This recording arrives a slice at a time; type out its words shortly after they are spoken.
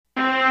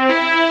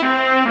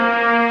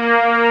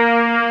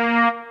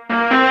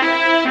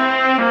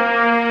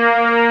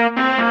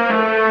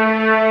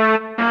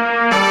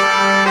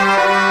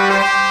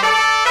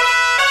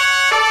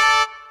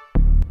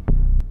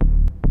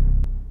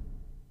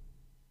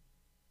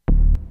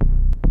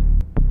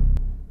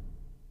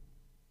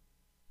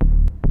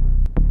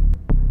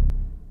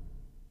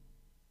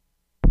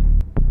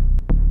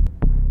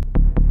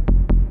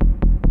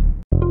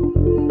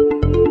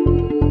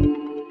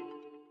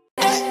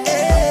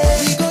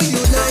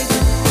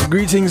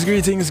Greetings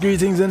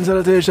and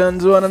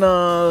salutations, one and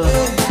all.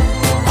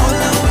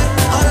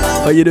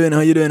 How you doing?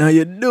 Welcome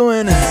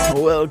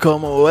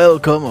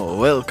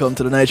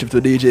to the night shift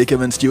with DJ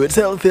Kevin Stew. It's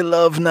Healthy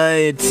Love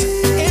Night.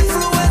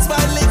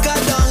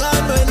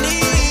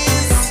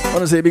 I want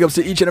to say big ups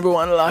to each and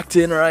everyone locked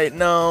in right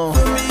now.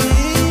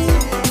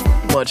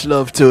 Much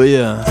love to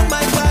you.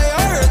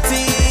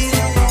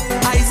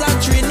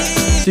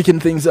 Kicking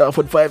things off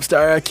with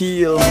 5-star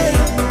Akil.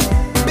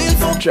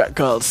 Track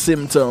called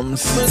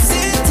Symptoms.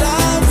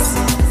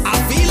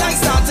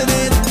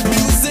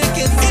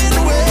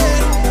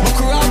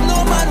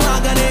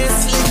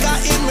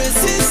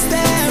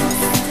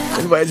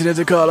 Inviting you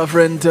to call a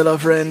friend, tell a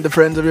friend, the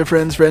friends of your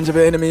friends, friends of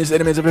your enemies,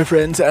 enemies of your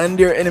friends, and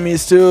your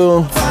enemies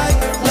too.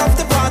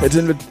 It's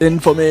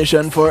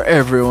information for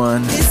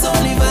everyone.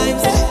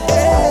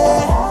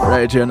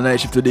 Right here on the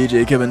night shift with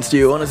DJ Kevin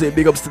Stew. I want to say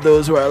big ups to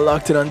those who are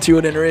locked in on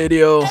TuneIn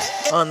Radio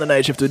on the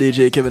night shift with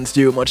DJ Kevin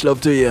Stew. Much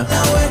love to you.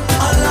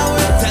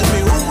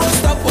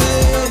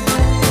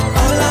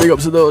 Big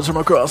ups to those from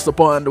across the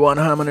pond. One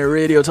Harmony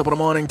Radio. Top of the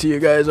morning to you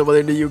guys over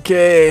there in the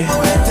UK.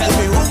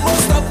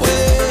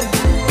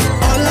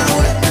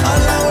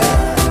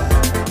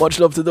 Much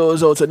love to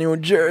those out in New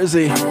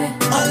Jersey.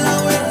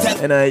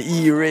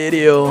 NIE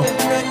Radio.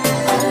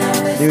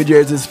 New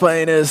Jersey's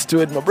finest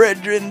with my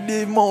brethren,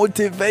 the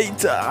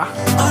motivator.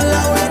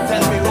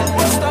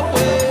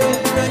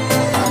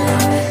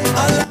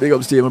 Big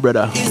ups to you, my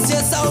brother.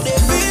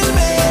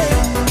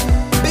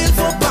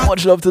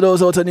 Much love to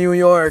those out in New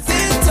York.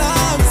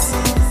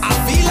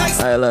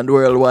 Island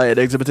Worldwide,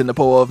 exhibiting the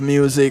power of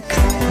music.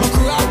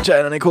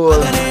 China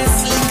Nicole.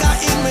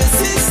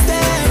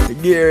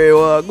 Gary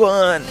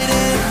Wagwan.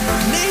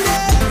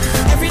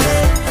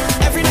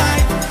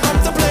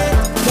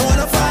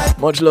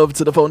 Much love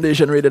to the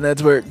Foundation Radio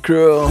Network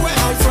crew.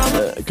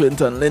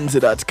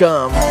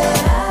 ClintonLindsay.com.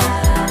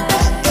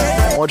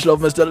 Much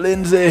love, Mr.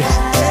 Lindsay.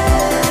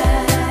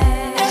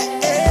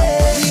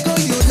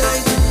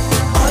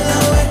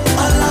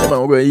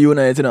 We're going to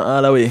unite in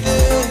all the way.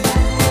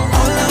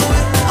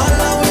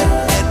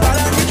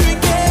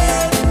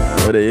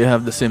 Whether you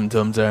have the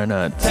symptoms or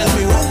not,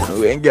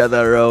 we can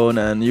gather around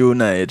and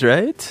unite,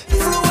 right?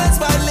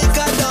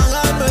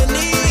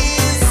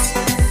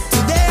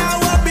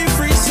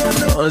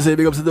 I want to say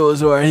big up to those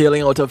who are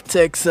hailing out of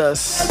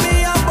Texas.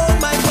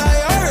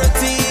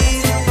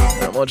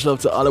 Much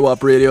love to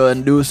Aliwap Radio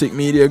and Dusik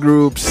Media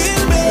Groups.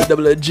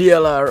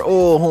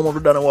 WGLRO, home of the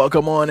Donna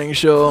Walker Morning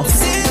Show.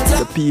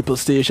 The People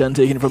Station,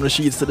 taking from the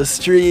sheets to the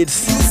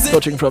streets.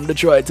 Touching from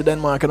Detroit to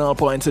Denmark and all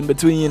points in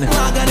between.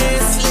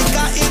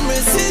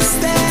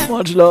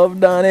 Much love,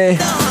 Donnie.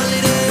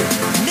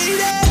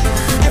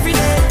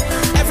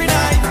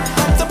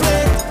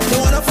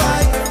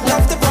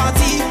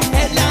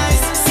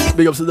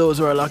 Big ups to those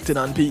who are locked in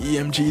on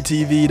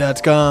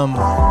PEMGTV.com.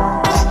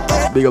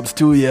 Big ups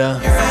to ya.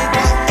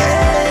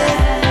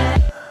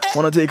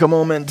 Want to take a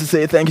moment to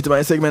say thank you to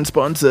my segment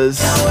sponsors.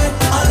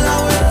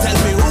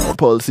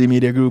 Pulse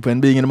Media Group,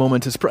 and being in the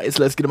moment is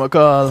priceless. Give them a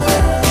call.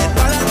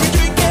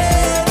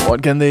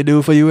 What can they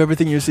do for you?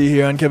 Everything you see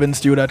here on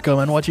KevinStew.com,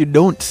 and what you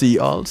don't see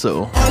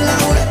also.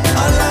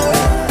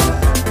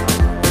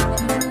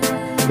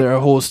 There are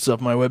hosts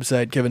of my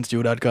website,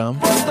 KevinStew.com.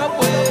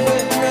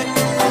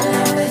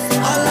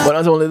 But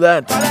not only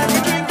that,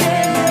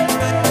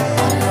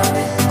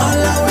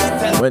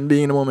 when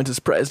being in the moment is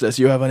priceless,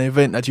 you have an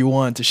event that you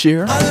want to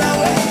share,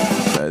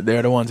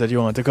 they're the ones that you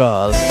want to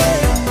call.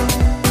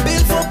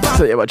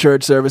 So you have a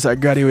church service, a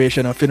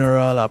graduation, a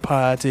funeral, a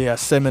party, a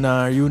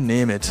seminar, you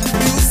name it.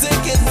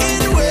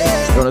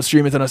 You want to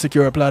stream it on a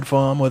secure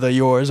platform, whether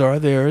yours or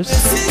theirs,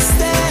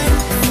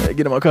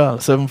 give them a call,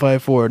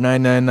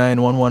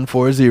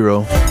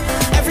 754-999-1140.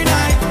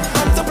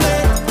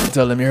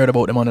 Tell them you heard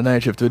about them on the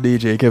night shift with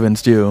DJ Kevin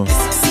Stew.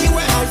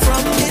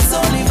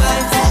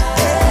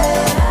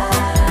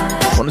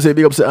 I want to say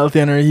big ups to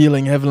Althea and her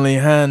Healing Heavenly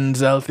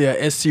Hands. Althea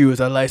SU is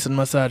a licensed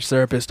massage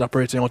therapist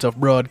operating out of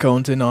Broad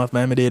County, North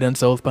Miami-Dade and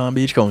South Palm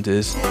Beach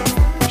counties.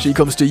 She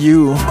comes to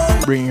you,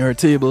 bringing her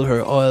table,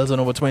 her oils, and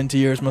over 20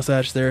 years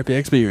massage therapy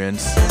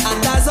experience.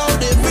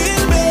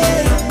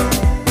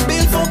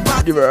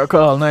 Give her a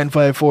call,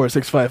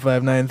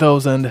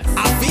 954-655-9000.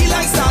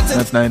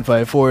 That's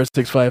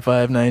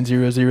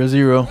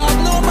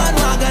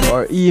 954-655-9000.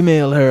 Or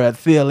email her at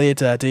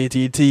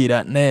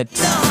thealater@att.net.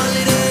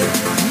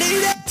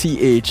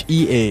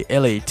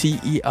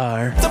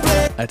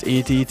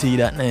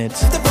 THEALATER@att.net.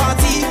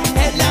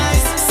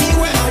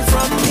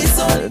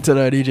 Tell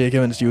her DJ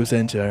Kevin Stew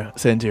sent you.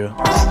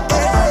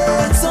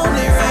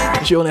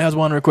 She only has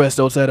one request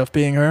outside of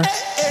paying her.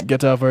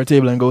 Get off her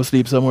table and go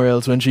sleep somewhere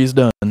else when she's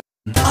done.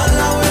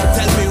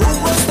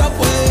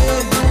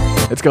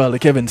 It's called the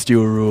Kevin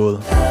Stew rule.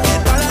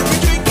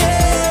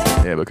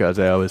 Yeah, because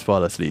I always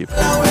fall asleep.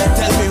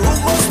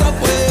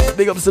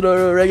 Big ups to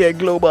the Reggae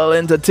Global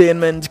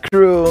Entertainment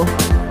crew.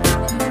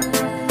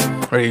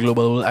 Reggae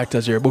Global will act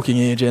as your booking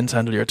agents,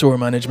 handle your tour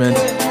management.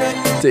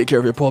 Take care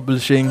of your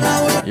publishing,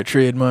 your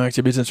trademarks,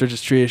 your business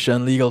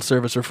registration, legal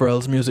service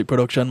referrals, music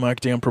production,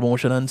 marketing and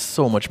promotion, and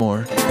so much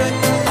more.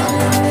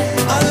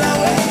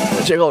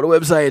 Check out the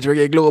website,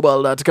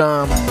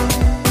 reggaeglobal.com.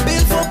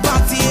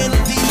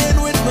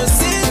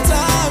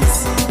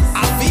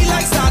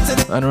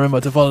 And remember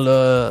to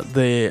follow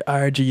the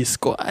RG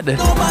Squad.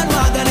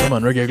 Come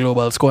on, Reggae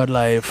Global Squad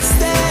Live.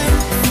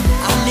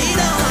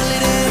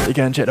 You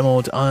can check them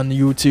out on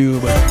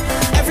YouTube.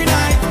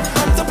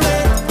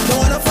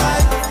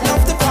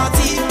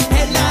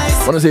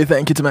 I want to say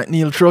thank you to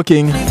McNeil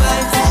Trucking.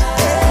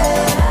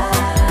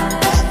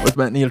 With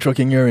McNeil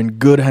Trucking, you're in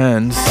good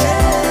hands.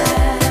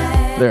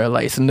 They're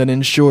licensed and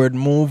insured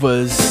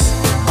movers.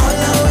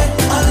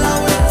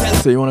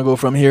 So you want to go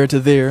from here to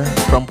there,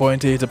 from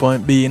point A to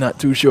point B, not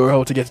too sure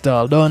how to get it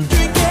all done,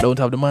 don't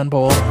have the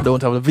manpower,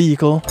 don't have the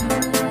vehicle,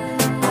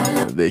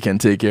 they can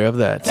take care of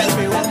that.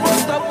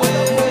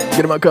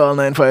 Give them a call,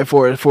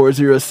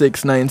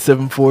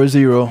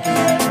 954-406-9740.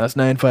 That's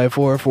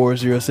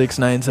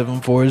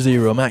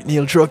 954-406-9740.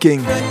 McNeil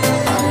Trucking.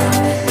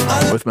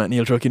 With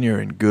McNeil Trucking, you're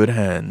in good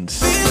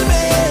hands. I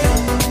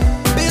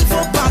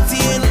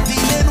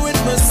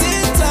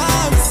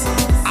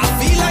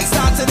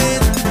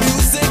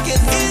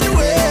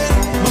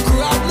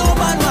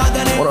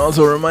want to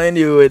also remind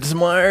you it's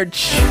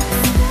March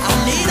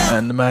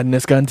and the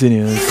madness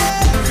continues.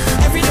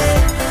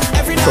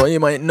 So you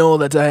might know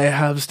that I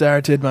have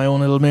started my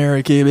own little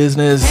Mary Kay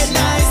business.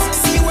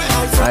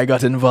 I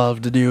got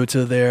involved due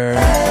to their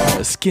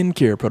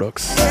skincare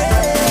products.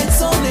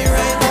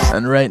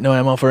 And right now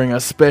I'm offering a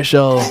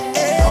special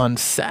on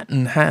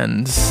satin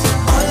hands.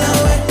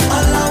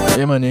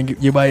 Yeah man,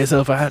 you buy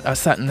yourself a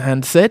satin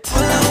hand set.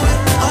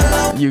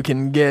 You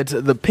can get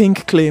the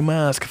pink clay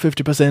mask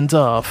 50%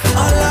 off.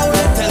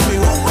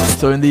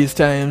 So in these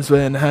times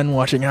when hand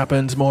washing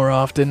happens more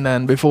often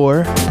than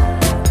before,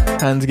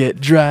 hands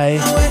get dry,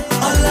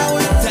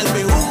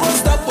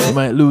 you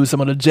might lose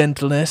some of the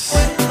gentleness.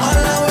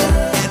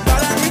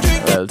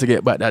 Well, to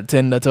get back that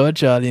tender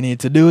touch, all you need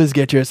to do is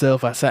get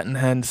yourself a satin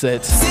hand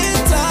set.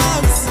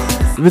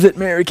 Visit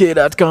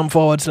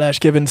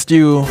marykay.com/Kevin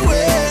Stew.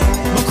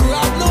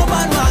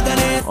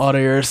 Order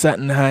your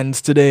satin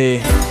hands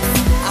today.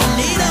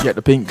 Get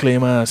the pink clay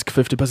mask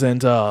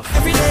 50% off.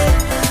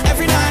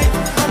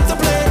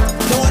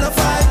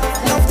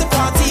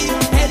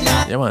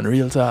 Yeah man,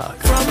 real talk.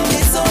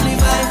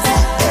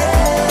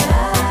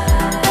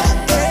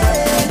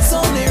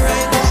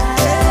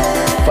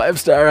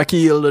 5-star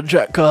Akil, the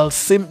track called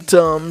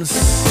Symptoms.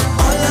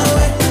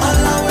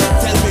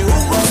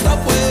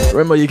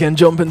 Remember, you can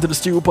jump into the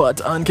stew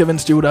pot on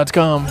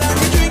kevinstew.com.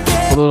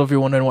 For those of you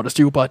wondering what the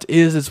stew pot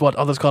is, it's what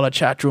others call a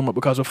chat room, but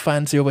because we're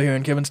fancy over here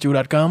in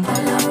kevinstew.com,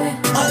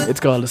 it's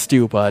called the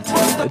stew pot.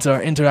 It's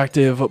our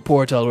interactive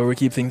portal where we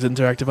keep things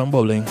interactive and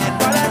bubbling.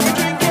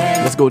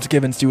 Let's go to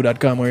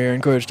kevinstew.com where you're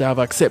encouraged to have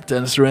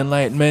acceptance through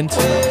enlightenment,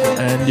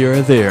 and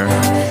you're there.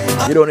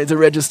 You don't need to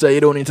register, you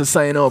don't need to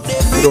sign up,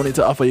 you don't need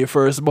to offer your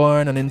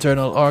firstborn, an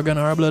internal organ,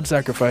 or a blood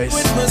sacrifice.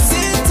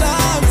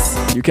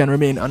 You can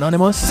remain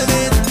anonymous,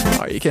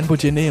 or you can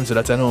put your name so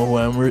that I know who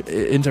I'm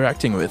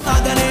interacting with.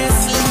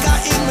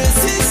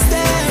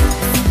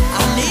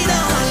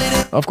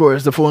 Of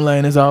course, the phone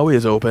line is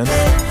always open.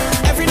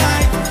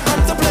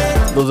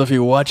 Those of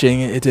you watching,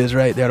 it is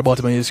right there at the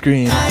bottom of your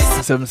screen.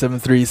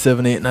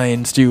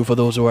 773-789-STEW for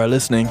those who are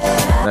listening.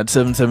 That's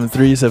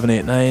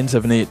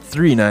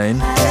 773-789-7839.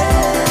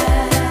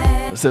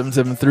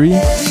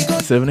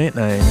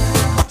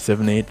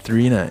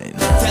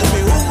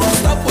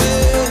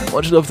 773-789-7839.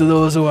 Much love to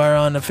those who are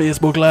on the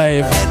Facebook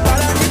Live,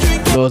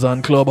 those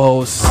on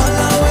Clubhouse.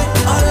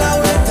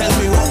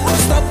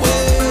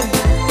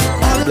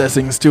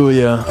 Blessings to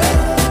you.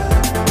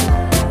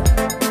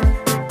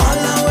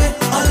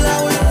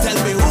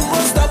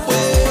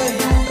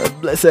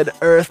 Blessed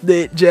Earth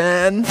Day,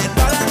 Jan.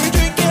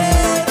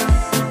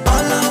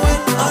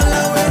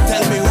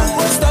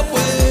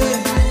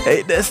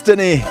 Hey,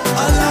 Destiny.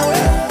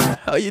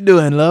 How you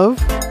doing, love?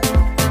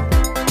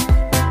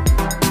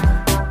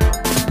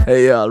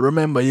 Hey, y'all,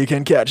 remember you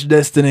can catch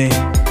Destiny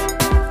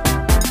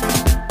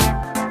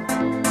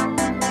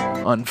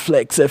on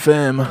Flex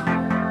FM.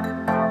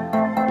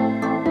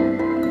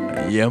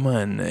 Yeah,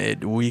 man,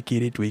 it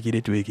wicked.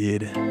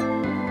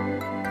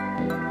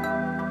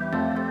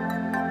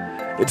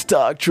 It's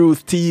Talk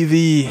Truth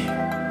TV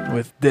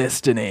with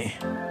Destiny.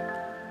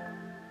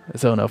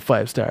 It's on a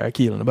 5-star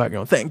Akil in the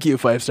background. Thank you,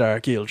 5-star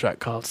Akil, track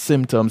called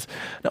Symptoms.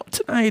 Now,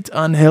 tonight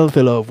on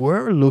Healthy Love,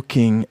 we're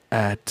looking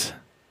at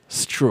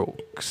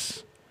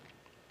strokes.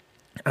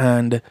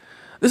 And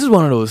this is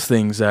one of those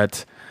things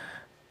that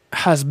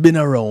has been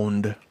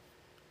around.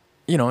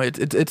 You know,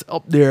 it's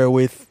up there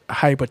with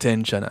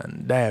hypertension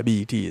and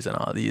diabetes and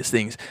all these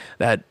things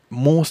that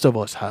most of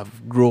us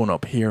have grown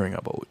up hearing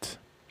about.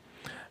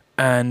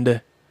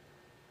 And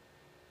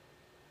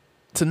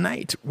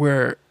tonight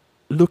we're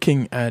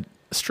looking at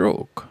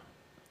stroke.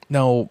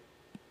 Now,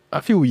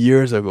 a few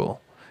years ago,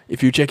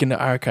 if you check in the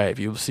archive,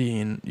 you'll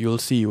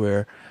see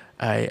where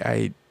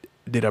I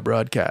did a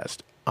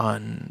broadcast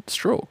on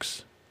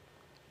strokes.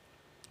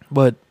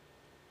 But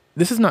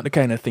this is not the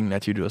kind of thing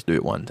that you just do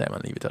it one time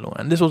and leave it alone.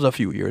 And this was a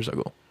few years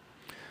ago.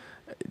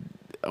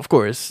 Of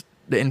course,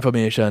 the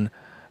information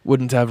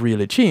wouldn't have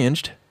really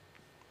changed,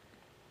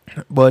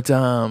 but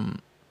the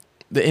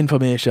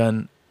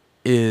information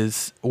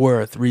is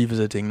worth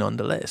revisiting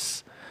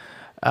nonetheless.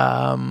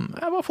 I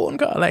have a phone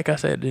call, like I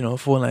said,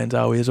 phone lines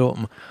are always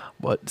open.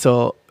 But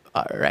so,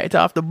 right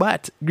off the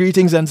bat,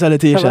 greetings and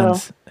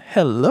salutations.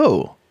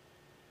 Hello.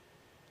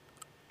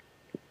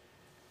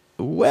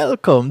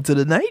 Welcome to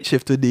the night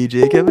shift with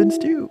DJ Kevin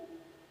Stew.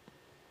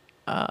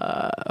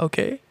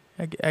 Okay.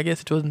 I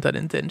guess it wasn't an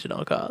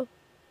intentional call.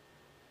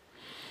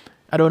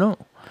 I don't know.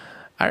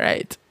 All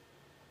right.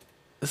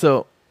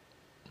 So,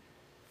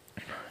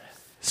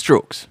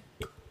 strokes.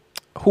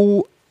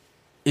 Who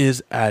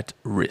is at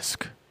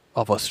risk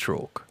of a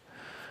stroke?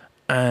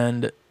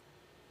 And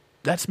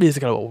that's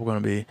basically what we're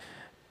going to be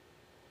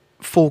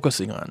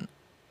focusing on.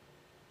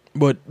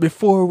 But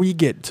before we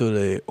get to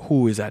the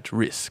who is at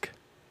risk,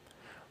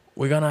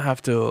 we're going to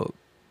have to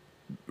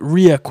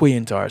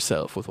reacquaint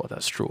ourselves with what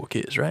a stroke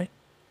is, right?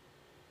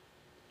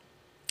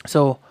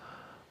 So,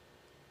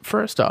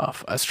 first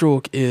off, a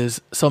stroke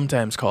is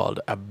sometimes called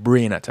a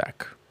brain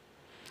attack.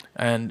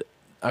 And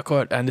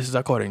this is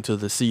according to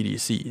the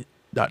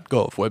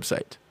CDC.gov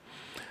website.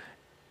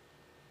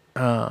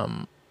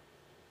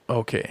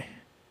 Okay.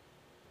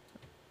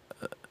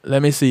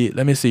 Let me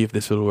see if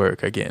this will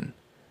work again.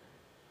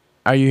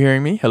 Are you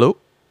hearing me? Hello?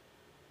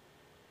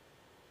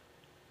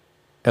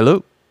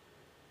 Hello?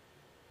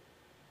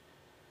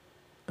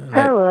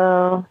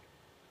 Hello.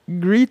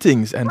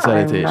 Greetings and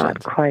salutations. I'm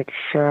not quite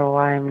sure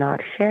why I'm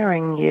not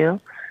hearing you.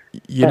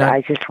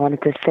 I just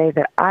wanted to say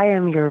that I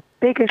am your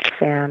biggest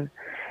fan,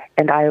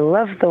 and I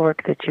love the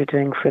work that you're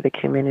doing for the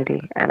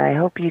community, and I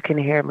hope you can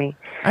hear me.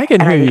 I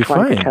can hear you fine. I just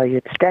wanted to tell you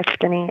it's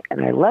Destiny,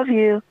 and I love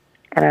you,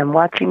 and I'm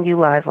watching you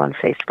live on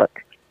Facebook.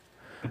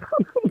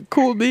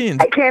 Cool beans.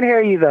 I can't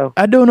hear you, though.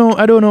 I don't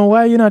know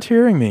why you're not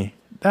hearing me.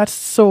 That's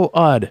so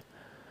odd.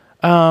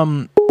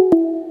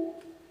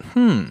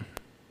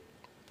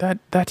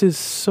 That is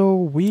so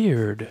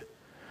weird.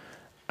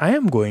 I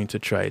am going to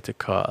try to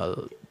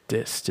call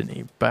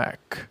Destiny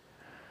back.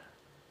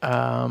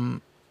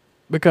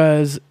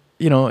 Because,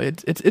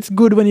 it's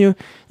good when you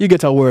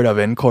get a word of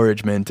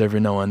encouragement every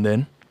now and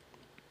then.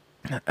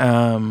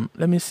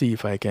 Let me see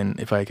if I can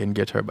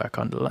get her back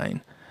on the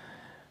line.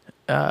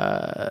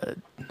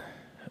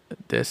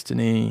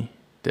 Destiny,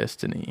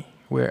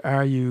 where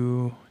are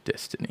you,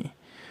 Destiny?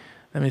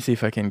 Let me see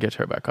if I can get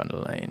her back on the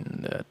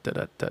line.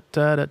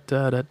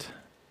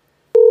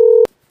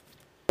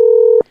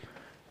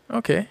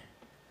 Okay.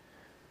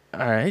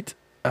 All right.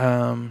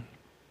 Hello.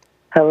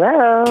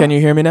 Can you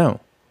hear me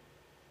now?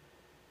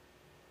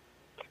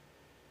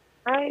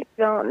 I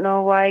don't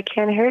know why I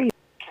can't hear you.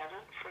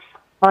 For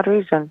some odd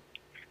reason.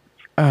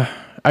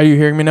 Are you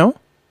hearing me now?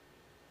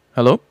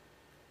 Hello?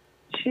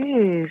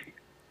 Jeez.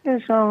 What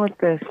is wrong with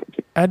this?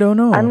 I don't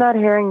know. I'm not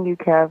hearing you,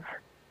 Kev.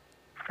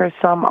 For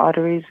some odd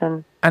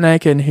reason. And I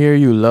can hear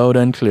you loud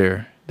and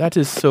clear. That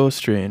is so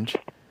strange.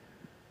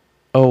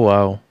 Oh,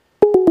 wow.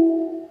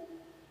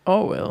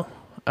 Oh, well.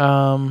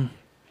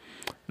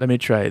 Let me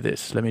try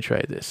this.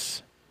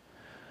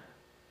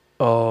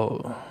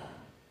 Oh.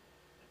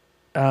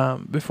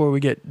 Before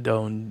we get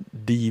down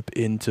deep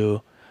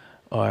into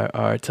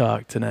our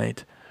talk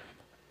tonight,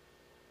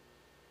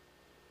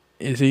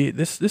 you see,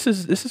 this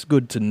is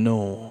good to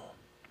know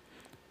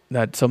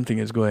that something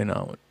is going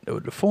on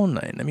with the phone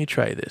line. Let me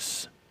try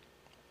this.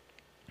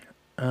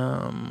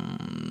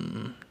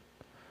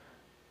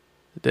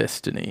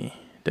 Destiny.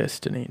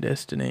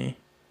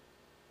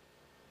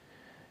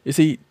 You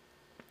see,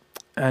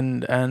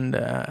 and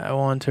I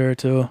want her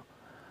to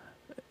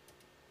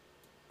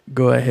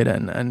go ahead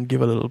and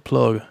give a little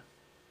plug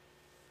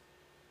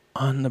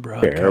on the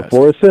broadcast. Care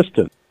for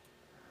assistance.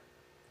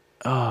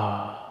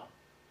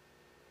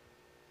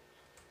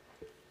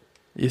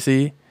 You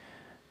see,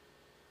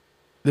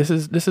 this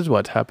is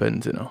what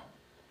happens, All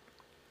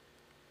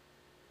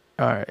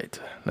right,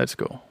 let's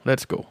go.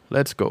 It's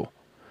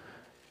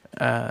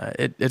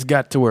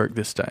got to work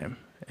this time.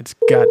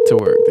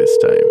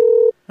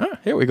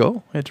 Here we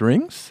go. It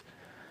rings.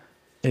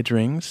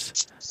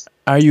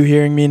 Are you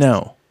hearing me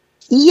now?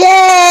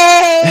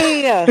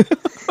 Yay!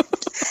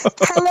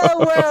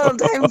 Hello,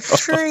 world. I'm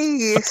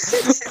free.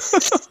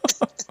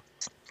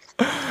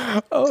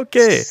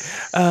 Okay.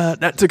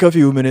 That took a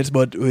few minutes,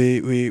 but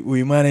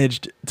we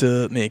managed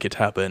to make it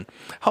happen.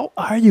 How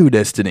are you,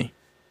 Destiny?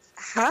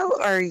 How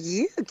are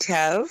you,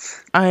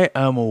 Kev? I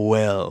am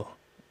well.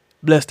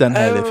 Blessed and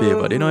highly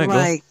favored. Oh,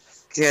 my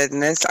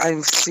goodness.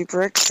 I'm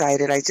super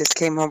excited. I just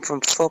came home from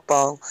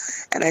football,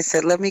 and I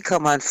said, let me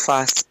come on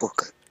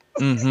Facebook.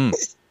 Mm-hmm.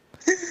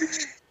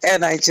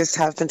 And I just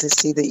happened to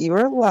see that you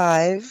were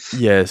live.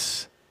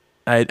 Yes.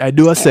 I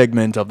do a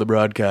segment of the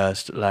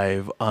broadcast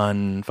live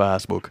on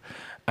Facebook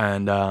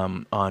and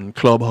on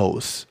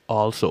Clubhouse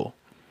also.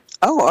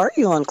 Oh, are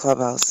you on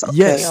Clubhouse? Okay,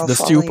 yes, I'll the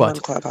follow Stew you on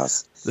Pot.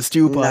 Clubhouse. The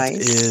Stew Pot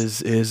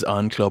Nice. is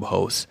on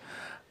Clubhouse.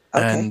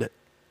 Okay. And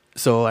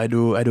So I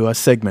do a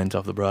segment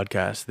of the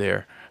broadcast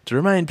there to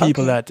remind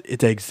people Okay. that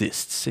it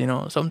exists.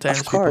 Of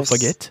Sometimes people course.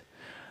 forget.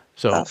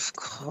 So Of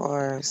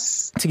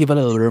course. to give a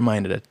little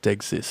reminder that it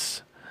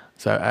exists.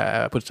 So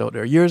I put it out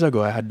there. Years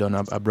ago, I had done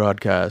a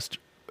broadcast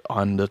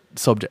on the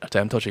subject that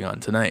I'm touching on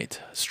tonight,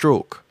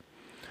 stroke.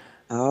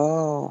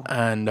 Oh,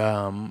 And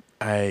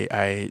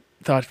I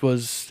thought it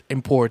was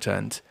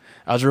important.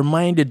 I was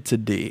reminded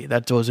today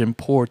that it was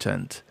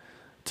important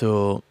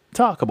to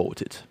talk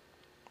about it.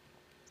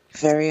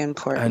 very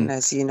important. And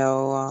As you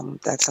know,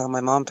 that's how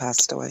my mom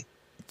passed away.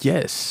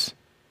 yes,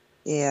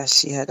 Yeah,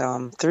 she had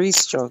 3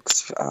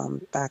 strokes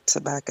back to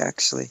back,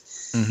 actually.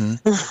 hmm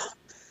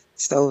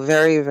So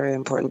very, very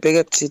important. Big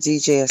up to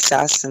DJ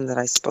Assassin that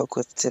I spoke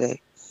with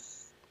today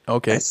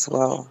okay. as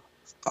well.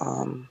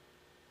 Um,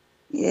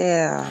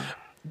 yeah.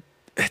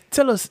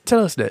 Tell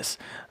us this.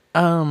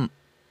 Um,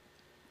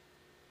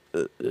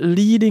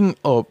 Leading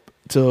up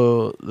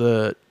to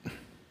the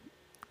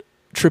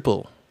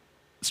triple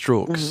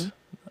strokes hmm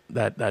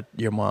that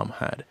your mom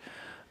had,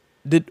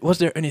 was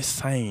there any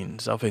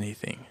signs of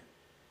anything?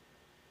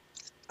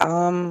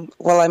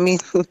 Well, I mean,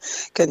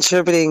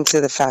 contributing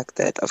to the fact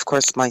that, of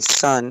course, my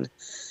son,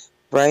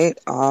 right,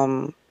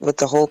 with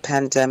the whole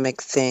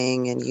pandemic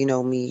thing and,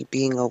 me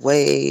being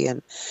away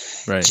and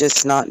Right.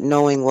 just not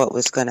knowing what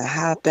was going to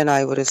happen,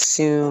 I would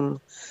assume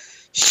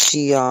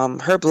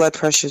her blood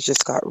pressure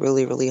just got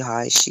really, really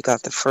high. She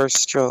got the first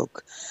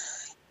stroke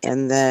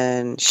and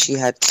then she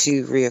had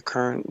 2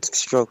 reoccurring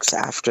strokes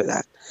after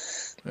that.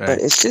 But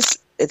Right. it's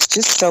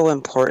just so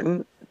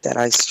important that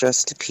I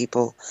stress to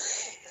people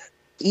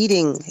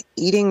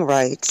eating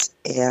right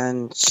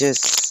and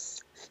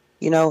just,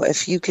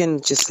 if you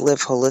can just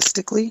live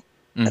holistically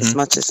Mm-hmm. as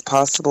much as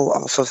possible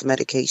off of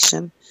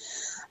medication,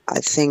 I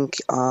think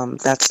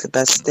that's the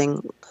best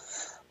thing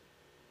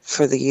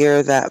for the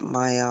year that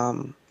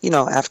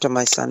after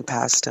my son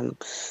passed and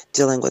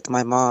dealing with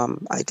my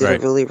mom, I did a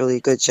Right. really, really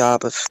good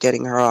job of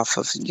getting her off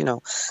of,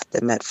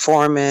 the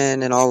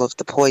metformin and all of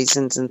the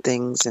poisons and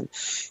things. And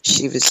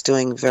she was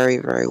doing very,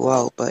 very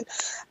well. But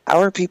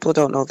our people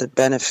don't know the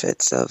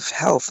benefits of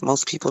health.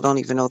 Most people don't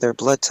even know their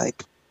blood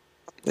type,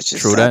 which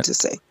is True sad that. to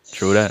say.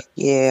 True that.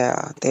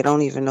 Yeah, they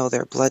don't even know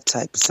their blood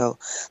type. So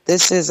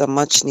this is a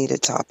much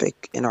needed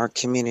topic in our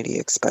community,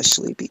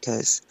 especially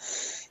because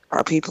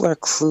our people are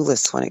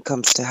clueless when it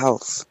comes to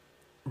health.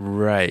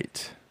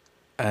 Right.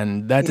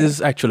 And that Yeah,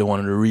 is actually one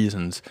of the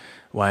reasons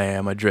why I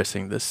am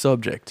addressing this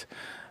subject.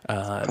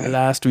 right,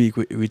 Last week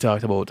we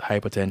talked about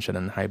hypertension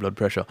and high blood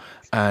pressure,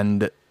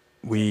 and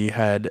we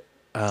had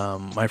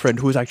my friend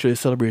who is actually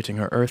celebrating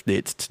her Earth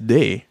dates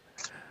today.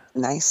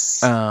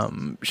 nice,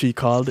 She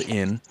called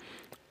in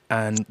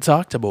and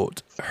talked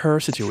about her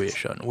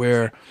situation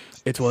where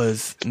it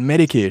was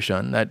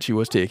medication that she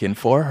was taking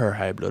for her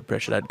high blood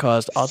pressure that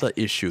caused other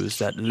issues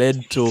that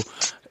led to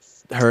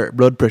her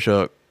blood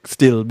pressure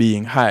still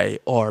being high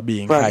or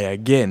being high right,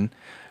 again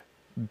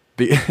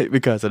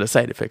because of the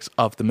side effects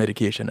of the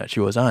medication that she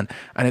was on.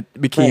 And it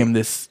right, became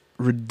this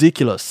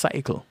ridiculous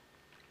cycle.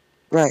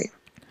 right,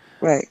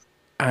 right,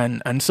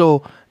 And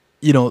so,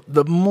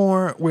 the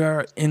more we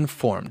are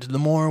informed, the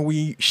more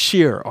we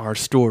share our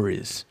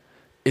stories,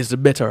 is the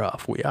better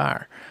off we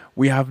are.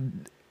 We have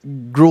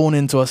grown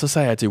into a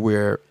society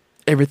where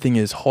everything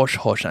is hush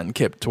hush and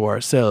kept to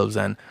ourselves,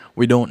 and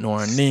we don't know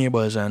our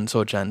neighbors and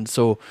such, and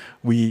so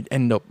we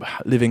end up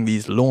living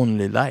these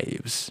lonely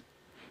lives,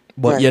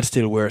 but right, yet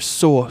still we're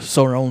so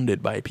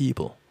surrounded by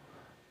people.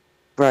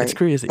 It's right.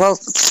 crazy. Well,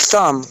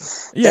 some.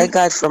 Yeah. Thank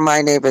God for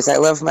my neighbors. I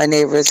love my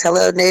neighbors.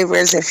 Hello,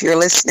 neighbors, if you're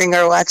listening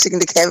or watching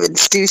the Kevin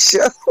Stu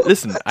Show.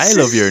 Listen, I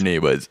love your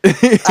neighbors. My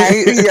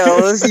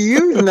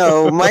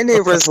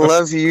neighbors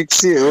love you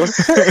too.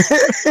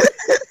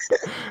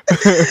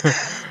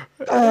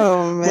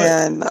 Oh, but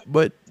man.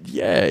 but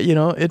yeah,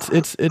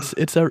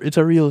 it's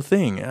a real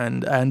thing,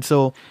 and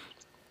so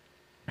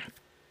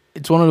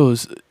it's one of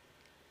those.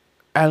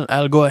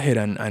 I'll go ahead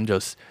and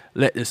just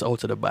let this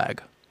out of the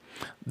bag.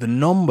 The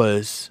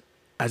numbers,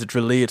 as it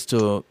relates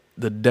to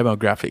the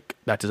demographic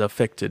that is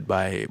affected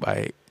by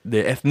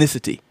the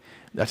ethnicity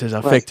that is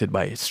Right, affected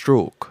by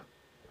stroke,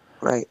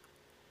 right,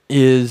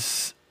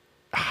 is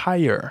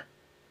higher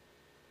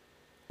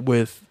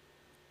with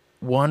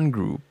one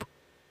group.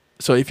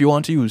 So if you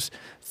want to use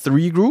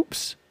 3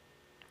 groups,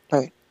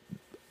 right,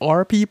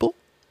 our people,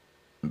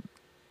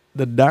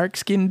 the dark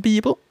skinned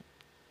people,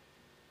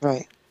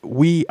 right.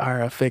 we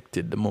are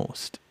affected the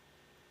most.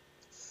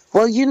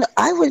 Well,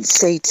 I would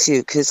say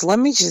too, because let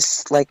me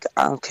just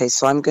okay,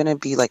 so I'm going to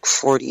be like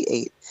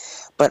 48,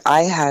 but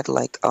I had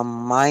like a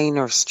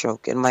minor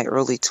stroke in my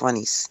early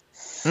 20s.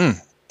 Mm,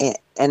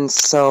 And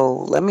so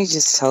let me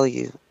just tell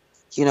you,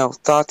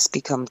 thoughts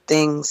become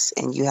things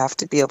and you have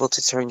to be able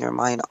to turn your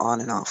mind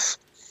on and off.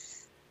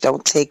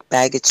 Don't take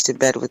baggage to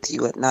bed with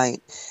you at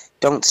night.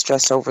 Don't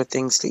stress over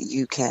things that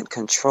you can't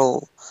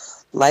control.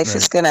 Life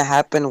is right. going to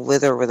happen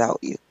with or without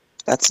you.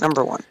 That's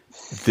number one.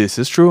 This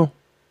is true.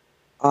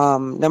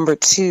 Number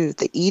two,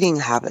 the eating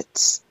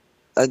habits.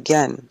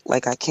 Again,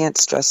 I can't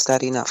stress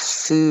that enough.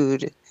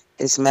 Food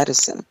is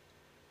medicine.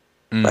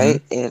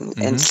 right?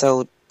 And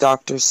so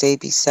Dr.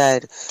 Sebi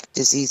said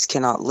disease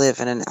cannot live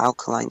in an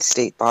alkaline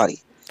state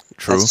body.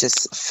 True. That's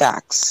just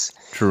facts.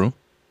 True.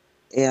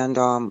 And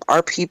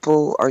our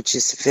people are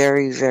just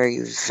very, very,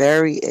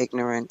 very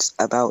ignorant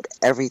about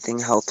everything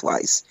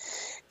health-wise.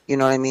 You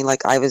know what I mean?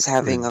 Like, I was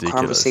having a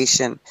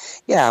conversation,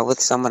 with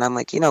someone. I'm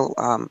like,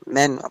 our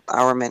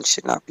men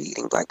should not be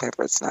eating black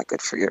pepper. It's not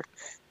good for your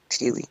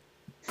teely.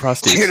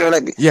 Prostate. You know what I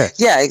mean? Yeah.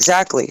 Yeah,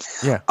 exactly.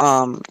 Yeah.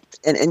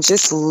 And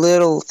just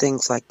little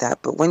things like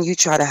that. But when you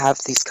try to have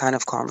these kind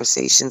of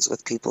conversations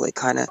with people, it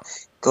kind of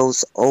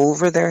goes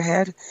over their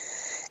head.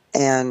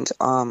 And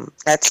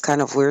that's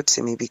kind of weird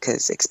to me,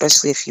 because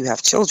especially if you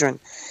have children,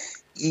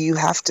 you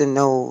have to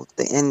know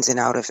the ins and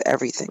out of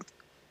everything.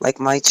 Like,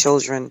 my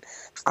children,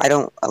 I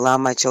don't allow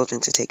my children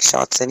to take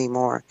shots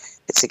anymore.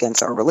 It's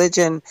against our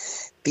religion,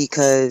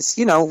 because,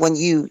 when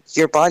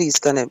your body's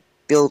going to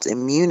build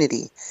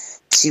immunity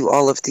to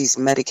all of these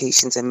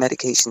medications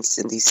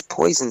and these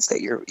poisons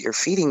that you're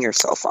feeding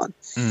yourself on.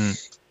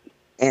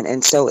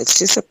 And so it's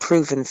just a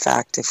proven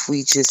fact. If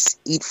we just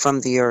eat from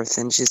the earth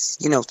and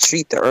just,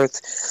 treat the earth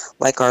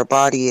like our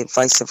body and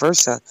vice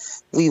versa,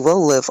 we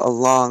will live a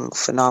long,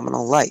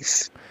 phenomenal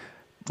life.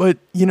 But,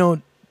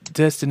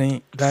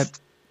 Destiny, that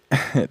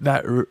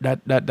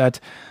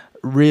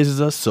raises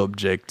a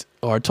subject,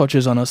 or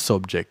touches on a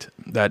subject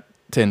that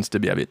tends to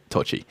be a bit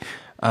touchy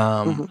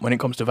when it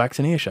comes to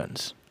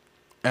vaccinations.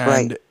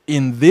 And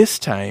in this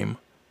time,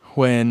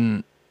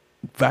 when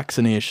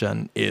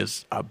vaccination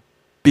is a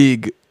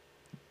big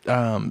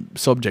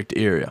subject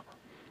area,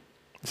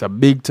 it's a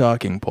big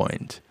talking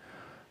point.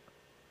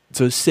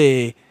 So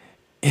say,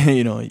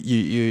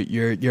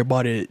 your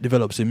body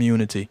develops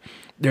immunity.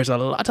 There's a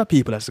lot of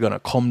people that's gonna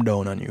come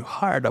down on you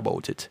hard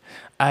about it.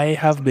 I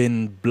have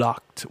been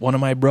blocked. One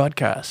of my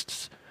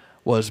broadcasts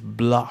was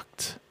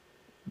blocked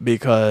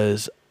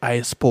because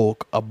I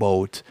spoke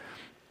about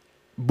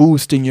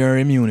boosting your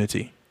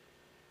immunity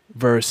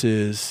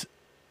versus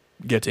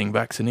getting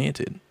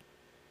vaccinated.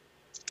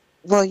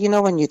 Well,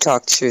 when you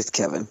talk truth,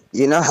 Kevin,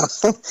 you know how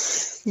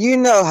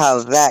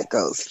that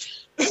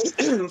goes.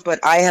 But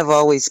I have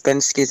always been,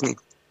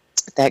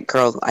 that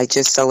girl. I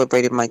just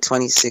celebrated my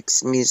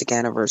 26th music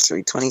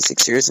anniversary,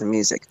 26 years of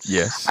music.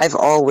 Yes. I've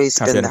always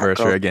Happy been that girl.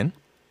 Happy anniversary again.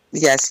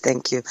 Yes,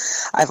 thank you.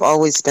 I've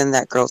always been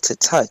that girl to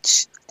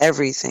touch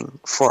everything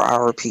for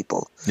our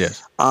people.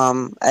 Yes.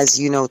 As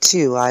you know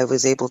too, I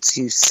was able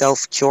to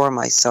self-cure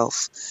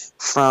myself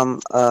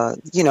from,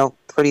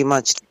 pretty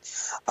much,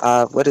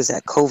 what is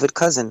that, COVID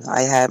cousin.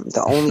 I had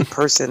the only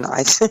person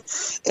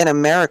in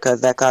America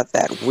that got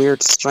that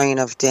weird strain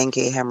of dengue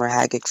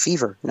hemorrhagic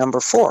fever, number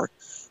 4,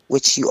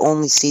 which you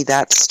only see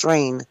that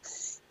strain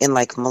in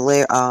like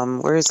Malay,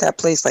 where is that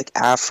place? Like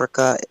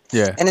Africa.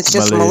 Yeah. And it's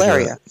just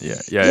malaria.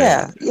 Yeah.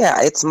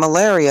 It's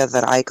malaria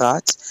that I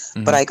got,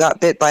 but I got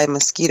bit by a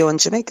mosquito in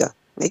Jamaica.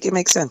 Make it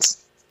make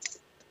sense.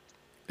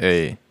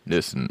 Hey,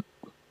 listen,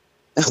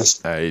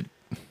 I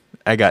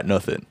got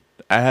nothing.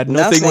 I had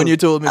nothing when you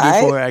told me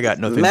before. I got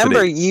nothing.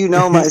 Remember, today. You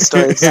know my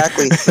story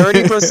exactly.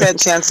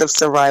 30% chance of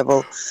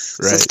survival. Right.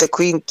 Sister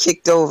Queen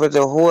kicked over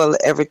the whole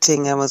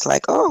everything and was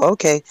like, "Oh,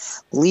 okay,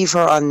 leave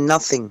her on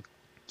nothing,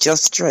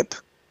 just drip."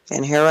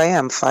 And here I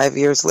am, 5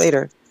 years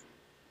later.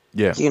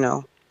 Yeah.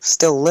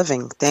 Still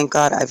living. Thank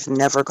God I've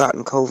never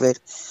gotten COVID.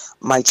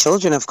 My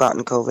children have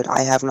gotten COVID.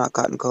 I have not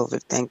gotten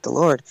COVID, thank the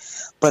Lord.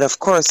 But of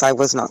course, I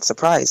was not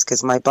surprised,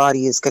 because my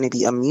body is going to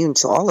be immune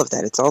to all of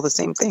that. It's all the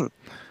same thing.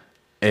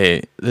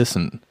 Hey,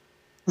 listen.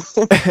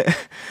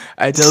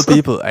 I tell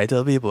people,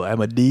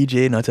 I'm a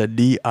DJ, not a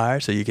DR,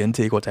 so you can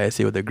take what I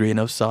say with a grain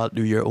of salt,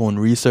 do your own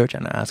research,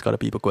 and ask other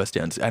people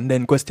questions, and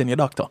then question your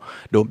doctor.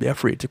 Don't be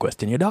afraid to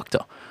question your doctor.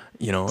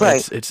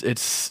 Right.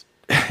 It's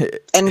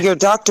and your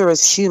doctor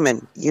is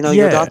human.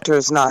 Your doctor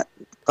is not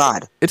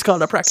God. It's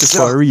called a practice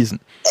for a reason.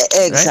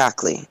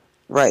 Exactly.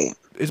 Right.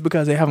 It's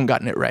because they haven't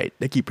gotten it right.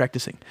 They keep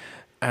practicing.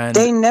 And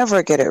they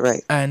never get it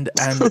right. And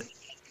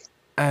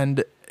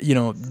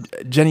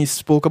Jenny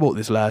spoke about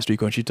this last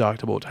week when she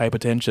talked about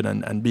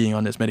hypertension and being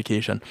on this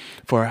medication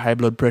for high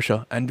blood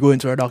pressure, and going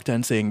to her doctor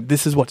and saying,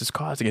 this is what is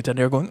causing it. And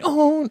they're going,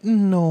 oh,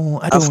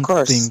 no, I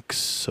don't think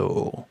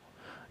so.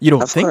 You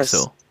don't think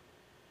so?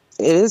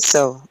 It is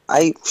so.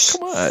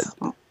 Come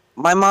on.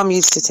 My mom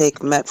used to take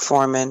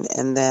metformin,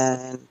 and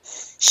then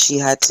she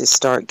had to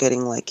start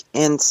getting like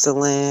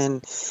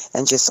insulin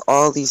and just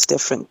all these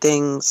different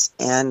things.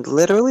 And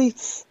literally,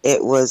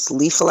 it was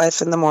Leaf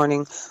Life in the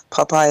morning,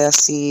 papaya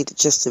seed,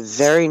 just a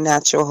very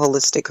natural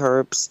holistic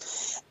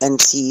herbs and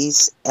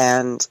teas.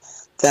 And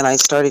then I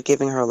started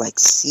giving her like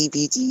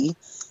CBD,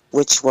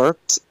 which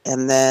worked.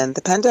 And then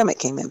the pandemic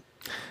came in.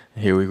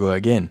 Here we go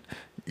again.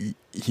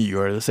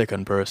 You are the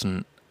second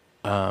person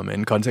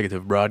in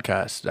consecutive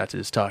broadcasts that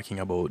is talking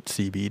about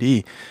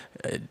CBD.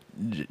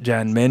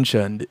 Jan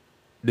mentioned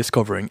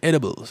discovering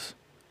edibles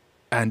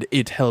and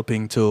it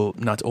helping to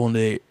not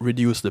only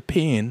reduce the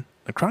pain,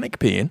 the chronic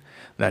pain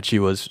that she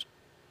was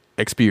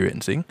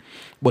experiencing,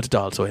 but it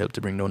also helped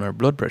to bring down her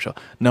blood pressure.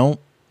 Now,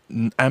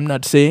 I'm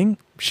not saying,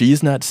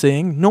 she's not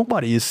saying,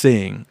 nobody is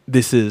saying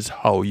this is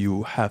how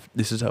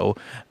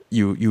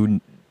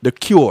the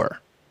cure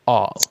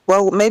all.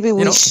 Well, maybe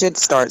we should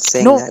start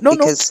saying that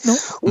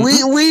because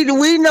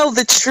we know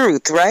the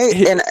truth, right?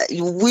 And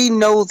we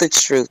know the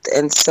truth,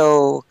 and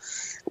so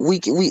we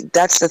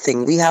that's the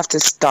thing. We have to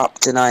stop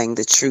denying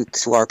the truth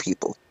to our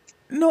people.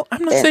 No,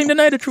 I'm not saying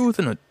deny the truth.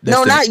 No,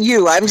 not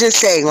you. I'm just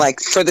saying, like,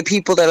 for the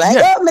people that are like,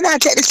 oh, I'm going to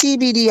take the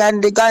CBD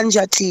and the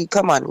ganja tea.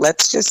 Come on,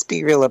 let's just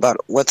be real about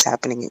what's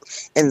happening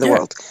in the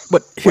world.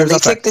 But when they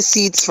took the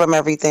seeds from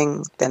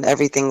everything, then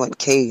everything went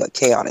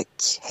chaotic,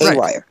 haywire.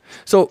 Right.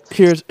 So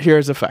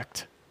here's a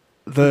fact.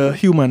 The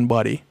human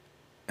body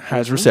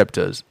has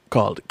receptors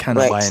called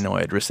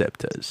cannabinoid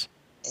receptors.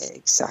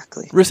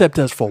 Exactly.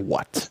 Receptors for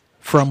what?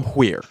 From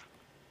where?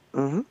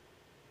 Mm-hmm.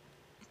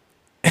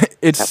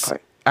 It's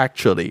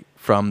actually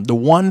from the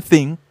one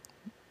thing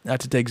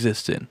that it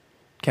exists in,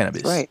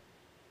 cannabis. Right.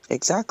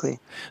 Exactly.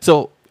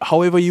 So,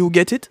 however you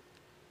get it,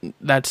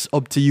 that's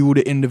up to you,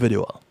 the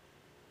individual.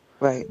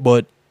 Right.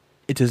 But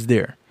it is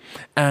there.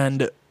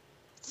 And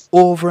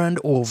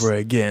over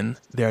again,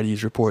 there are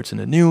these reports in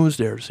the news,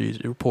 there's these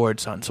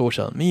reports on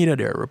social media,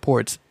 there are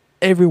reports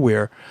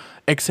everywhere,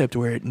 except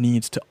where it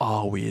needs to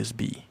always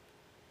be.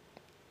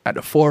 At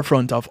the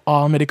forefront of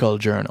all medical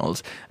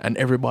journals, and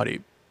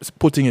everybody is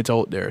putting it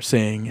out there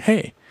saying,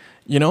 hey,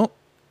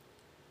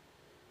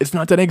 it's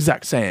not an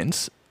exact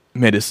science,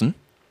 medicine,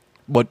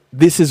 but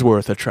this is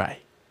worth a try.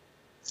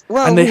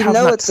 Well, and we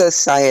know it's a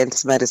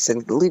science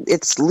medicine.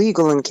 It's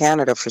legal in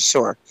Canada for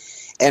sure,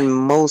 and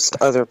most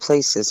other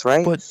places,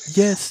 right? But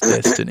yes,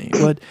 Destiny.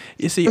 But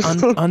you see,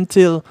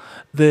 until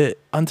Big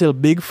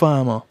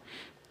Pharma,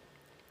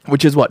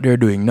 which is what they're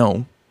doing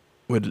now,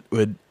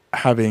 with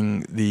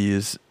having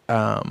these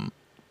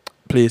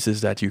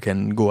places that you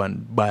can go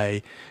and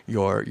buy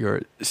your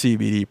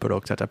CBD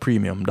products at a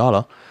premium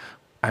dollar,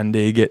 and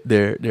they get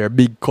their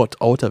big cut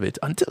out of it.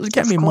 Until it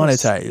can be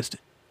monetized,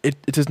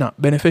 it is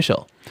not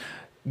beneficial.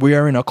 We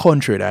are in a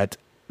country that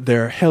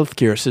their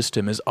healthcare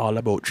system is all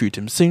about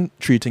treating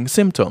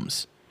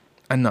symptoms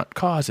and not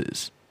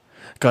causes.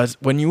 Because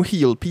when you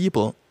heal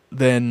people,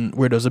 then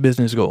where does the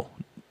business go?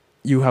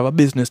 You have a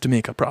business to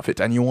make a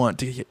profit, and you want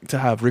to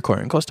have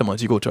recurring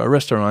customers. You go to a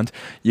restaurant,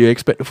 you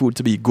expect the food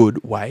to be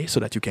good. Why? So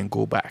that you can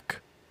go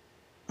back.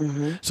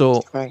 Mm-hmm.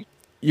 So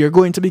you're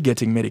going to be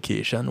getting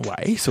medication.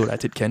 Why? So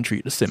that it can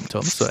treat the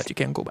symptoms, so that you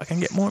can go back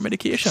and get more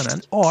medication.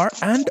 Or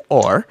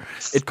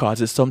it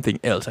causes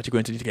something else that you're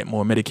going to need to get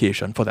more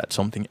medication for that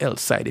something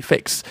else, side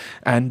effects.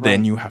 And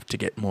then you have to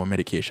get more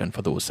medication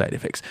for those side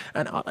effects.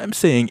 And all I'm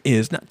saying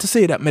is not to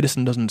say that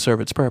medicine doesn't serve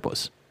its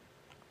purpose.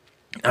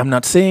 I'm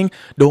not saying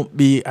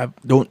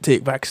don't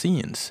take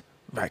vaccines.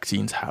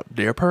 Vaccines have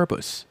their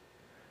purpose.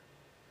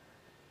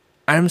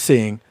 I'm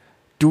saying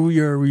do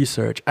your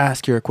research,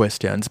 ask your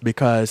questions,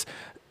 because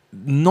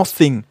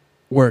nothing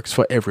works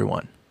for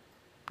everyone.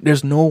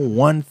 There's no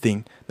one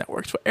thing that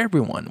works for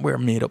everyone. We're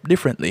made up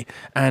differently.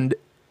 And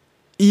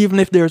even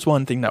if there's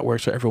one thing that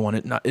works for everyone,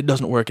 it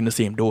doesn't work in the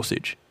same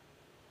dosage.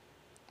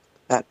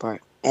 That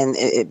part. And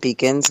it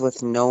begins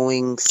with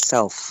knowing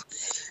self.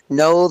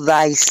 Know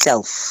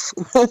thyself.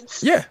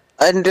 Yeah.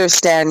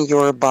 Understand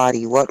your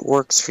body, what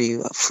works for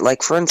you.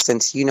 Like, for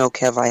instance,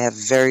 Kev, I have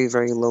very,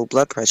 very low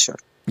blood pressure.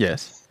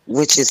 Yes.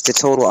 Which is the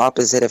total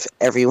opposite of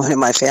everyone in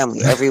my family.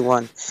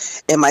 Everyone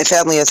in my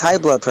family has high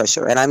blood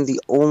pressure, and I'm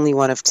the only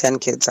one of 10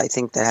 kids, I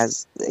think, that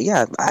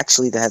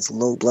has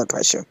low blood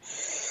pressure,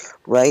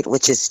 right?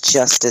 Which is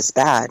just as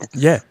bad.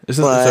 Yeah, it's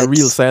a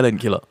real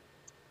silent killer.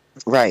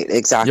 Right,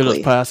 exactly. You'll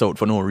just pass out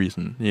for no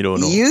reason. You don't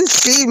know. You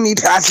see me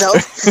pass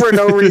out for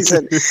no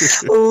reason.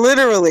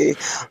 Literally.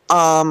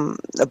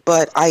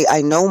 But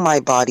I know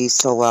my body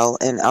so well,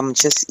 and I'm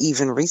just,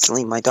 even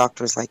recently, my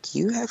doctor's like,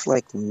 you have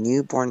like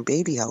newborn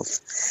baby health.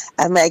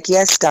 I'm like,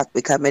 yes, doc,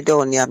 because I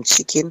don't eat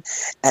chicken,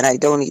 and I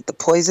don't eat the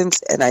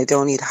poisons, and I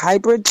don't eat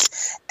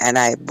hybrids, and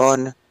I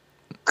burn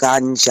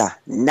ganja,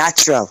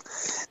 natural.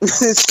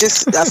 It's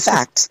just a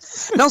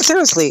fact. No,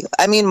 seriously.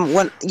 I mean,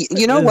 when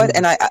you know what,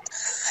 and I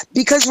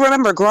because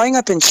remember, growing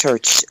up in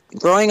church,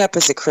 growing up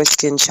as a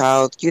Christian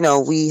child,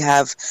 we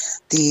have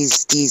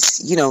these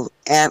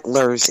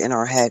antlers in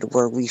our head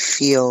where we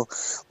feel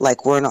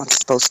like we're not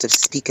supposed to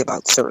speak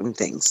about certain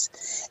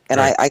things. And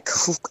right.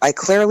 I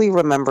clearly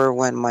remember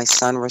when my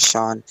son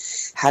Rashawn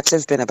had to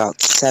have been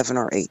about 7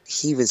 or 8.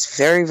 He was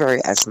very,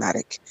 very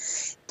asthmatic.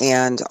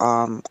 And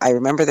I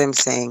remember them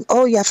saying,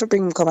 oh, you have to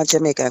bring him come to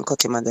Jamaica and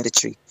cut him under the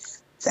tree.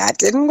 That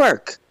didn't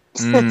work.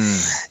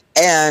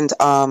 And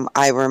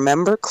I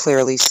remember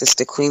clearly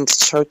Sister Queen's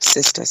church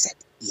sister said,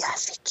 you have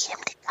to give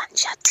him the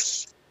ganja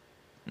tea.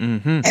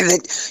 Mm-hmm. And then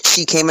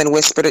she came and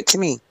whispered it to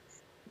me.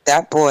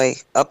 That boy,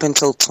 up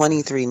until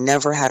 23,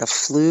 never had a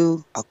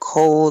flu, a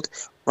cold,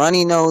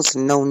 runny nose,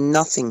 no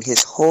nothing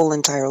his whole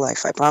entire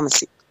life. I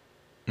promise you.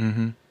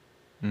 Mm-hmm.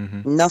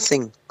 Mm-hmm.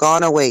 Nothing.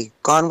 Gone away.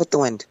 Gone with the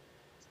wind.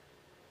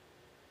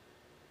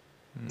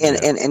 Yeah.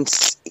 And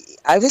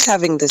I was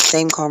having the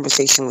same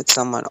conversation with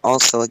someone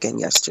also again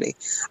yesterday.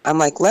 I'm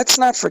like, let's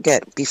not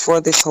forget,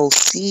 before this whole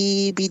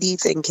CBD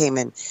thing came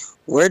in,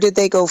 where did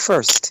they go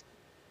first?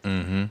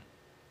 Mm-hmm.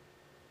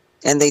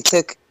 And they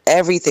took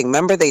everything.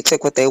 Remember, they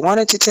took what they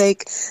wanted to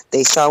take.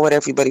 They saw what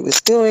everybody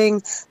was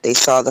doing. They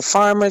saw the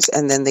farmers,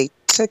 and then they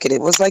took it.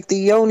 It was like the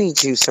yoni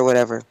juice or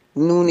whatever,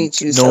 noni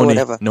juice or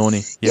whatever. Noni.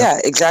 Yep. Yeah,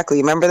 exactly.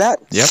 Remember that?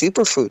 Yep.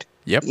 Superfood.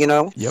 Yep. You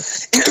know? Yep.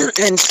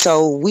 And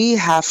so we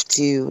have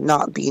to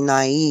not be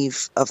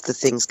naive of the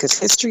things, because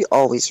history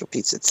always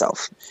repeats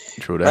itself.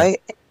 True that.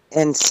 Right?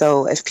 And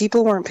so if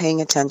people weren't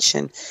paying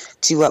attention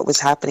to what was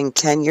happening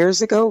 10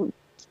 years ago,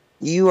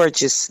 you are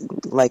just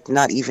like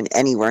not even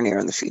anywhere near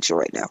in the future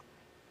right now.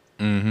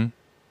 Mm-hmm.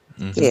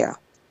 Mm-hmm. Yeah.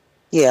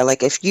 Yeah,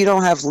 like if you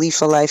don't have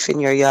leaf of life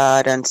in your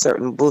yard and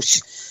certain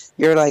bush,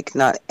 you're like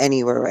not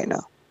anywhere right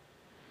now.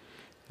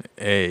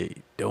 Hey,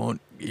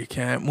 you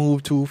can't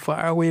move too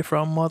far away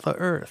from Mother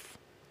Earth.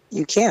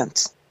 You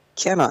can't.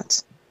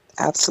 Cannot.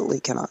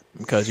 Absolutely cannot.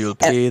 Because you'll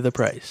pay the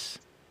price.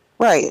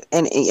 Right.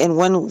 And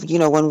when,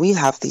 when we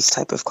have these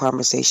type of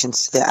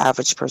conversations, the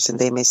average person,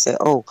 they may say,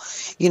 oh,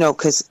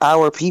 because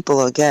our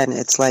people, again,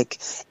 it's like,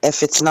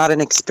 if it's not an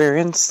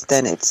experience,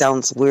 then it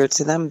sounds weird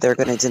to them. They're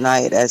going to deny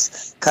it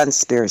as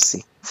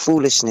conspiracy,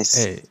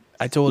 foolishness. Hey,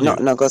 I told you.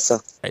 No, go so.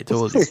 I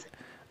told you.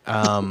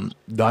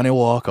 Donnie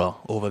Walker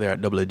over there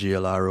at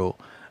WGLRO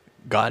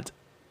got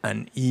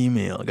an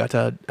email,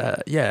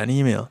 an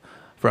email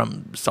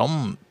from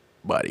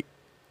somebody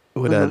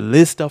with a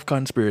list of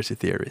conspiracy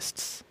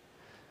theorists.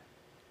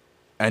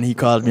 And he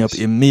called me up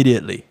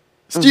immediately.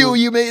 Stu,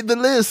 you made the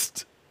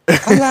list.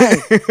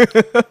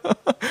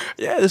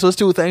 Yeah, this was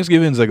 2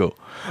 Thanksgivings ago.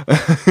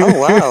 Oh,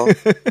 wow.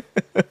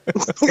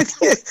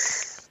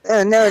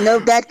 No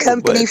bad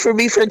company for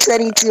me for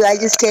 22. I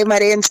just came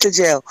out of insta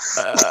jail.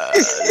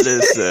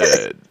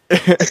 Listen.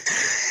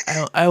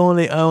 I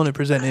only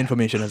present the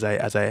information as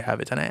I have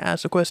it, and I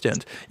ask the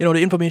questions. The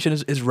information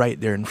is right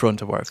there in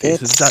front of our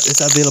face.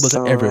 It's available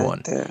to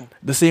everyone. Right,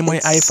 the same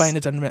way I find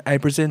it and I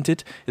present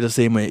it is the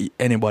same way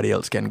anybody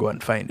else can go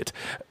and find it.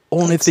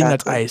 Only thing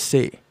that I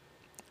say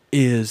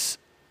is,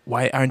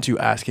 why aren't you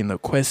asking the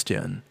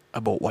question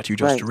about what you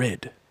just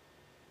read?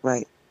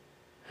 Right.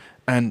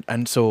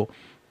 And so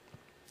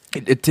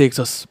it takes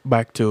us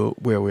back to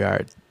where we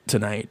are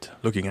tonight,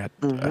 looking at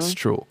a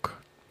stroke.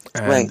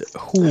 And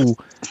who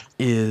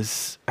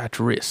is at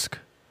risk,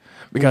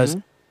 because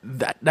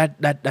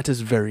that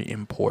is very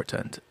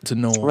important to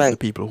know the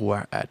people who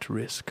are at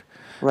risk.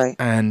 Right.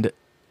 And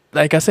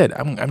like I said,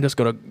 I'm just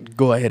gonna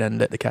go ahead and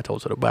let the cat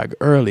out of the bag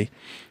early.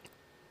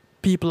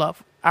 People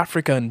of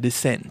African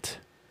descent,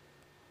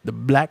 the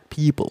black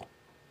people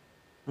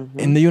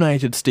in the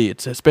United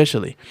States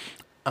especially,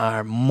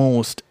 are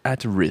most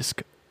at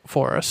risk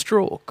for a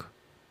stroke.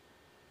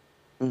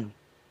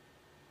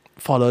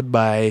 Followed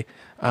by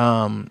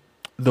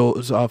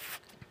those of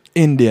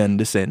Indian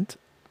descent,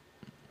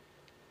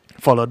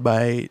 followed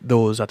by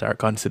those that are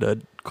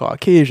considered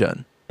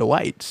Caucasian, the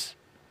whites.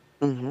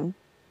 The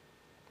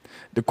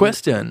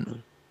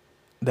question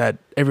that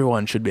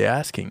everyone should be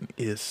asking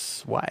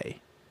is why.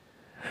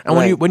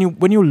 And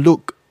when you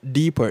look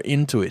deeper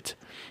into it,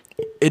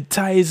 it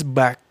ties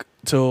back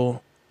to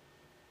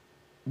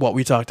what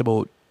we talked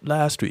about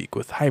last week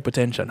with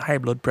hypertension, high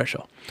blood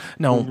pressure.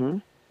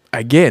 Now,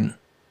 again,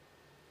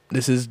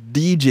 this is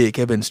DJ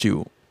Kevin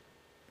Stew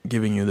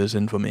giving you this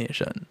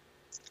information.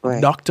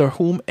 Dr.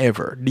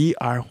 Whomever,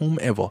 Dr.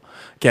 Whomever,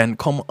 can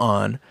come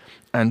on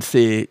and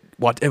say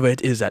whatever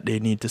it is that they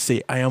need to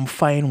say. I am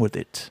fine with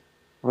it.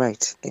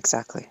 Right,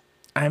 exactly.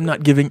 I'm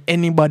not giving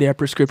anybody a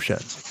prescription.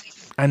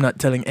 I'm not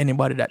telling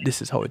anybody that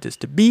this is how it is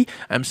to be.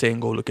 I'm saying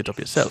go look it up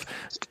yourself.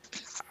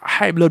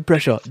 High blood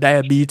pressure,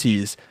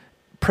 diabetes,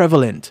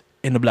 prevalent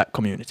in the black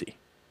community.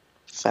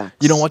 Facts.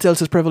 You know what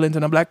else is prevalent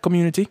in the black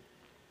community?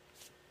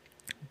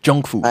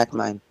 Junk food. Bad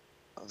mind.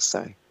 Oh,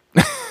 sorry.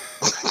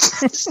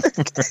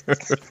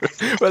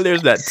 Well,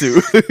 there's that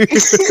too.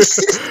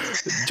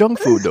 Junk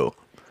food, though.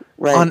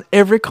 Right. On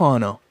every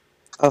corner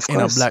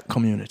in a black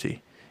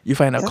community, you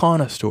find a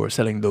corner store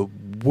selling the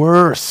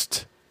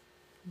worst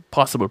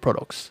possible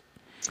products.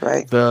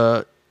 Right.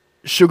 The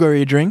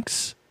sugary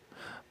drinks,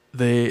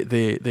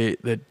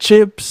 the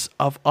chips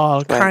of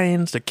all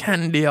kinds, the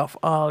candy of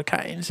all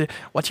kinds.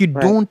 What you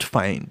don't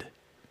find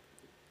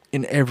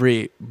in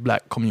every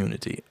black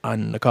community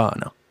on the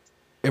corner,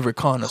 every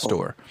corner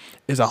store,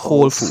 is a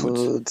Whole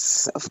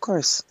Foods. Of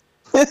course.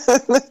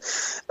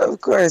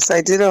 Of course.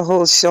 I did a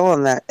whole show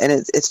on that, and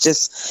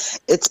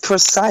it's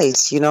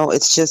precise,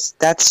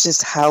 that's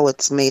just how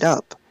it's made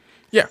up.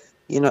 Yeah.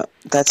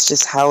 That's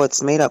just how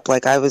it's made up.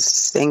 Like I was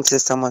saying to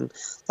someone,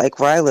 like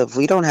where I live,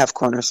 we don't have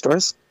corner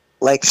stores.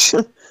 Like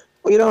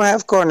we don't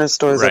have corner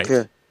stores up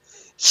here.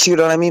 You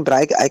know what I mean?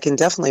 But I can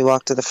definitely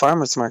walk to the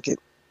farmer's market.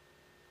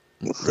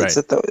 It's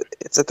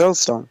a throw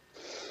stone.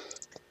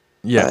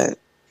 Yeah.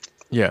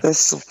 But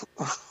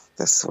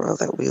this world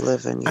that we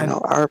live in,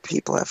 our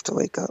people have to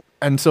wake up.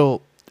 And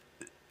so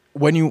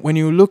when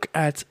you look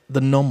at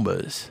the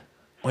numbers,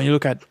 when you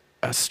look at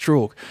a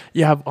stroke,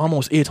 you have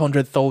almost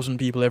 800,000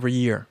 people every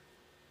year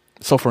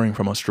suffering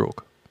from a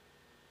stroke.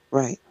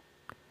 Right.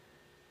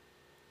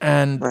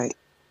 And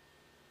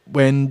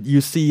when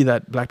you see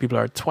that black people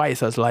are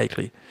twice as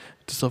likely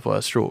to suffer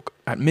a stroke,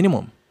 at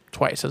minimum,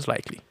 twice as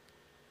likely.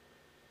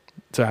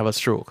 to have a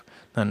stroke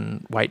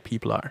than white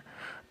people are,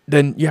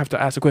 then you have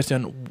to ask the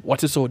question,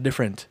 what is so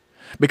different?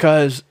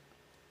 Because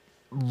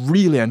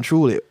really and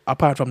truly,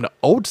 apart from the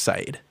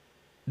outside,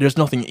 there's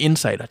nothing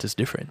inside that is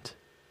different.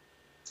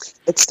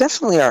 It's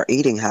definitely our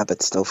eating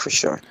habits, though, for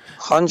sure.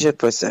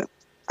 100%.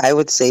 I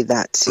would say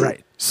that too.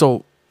 Right.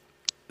 So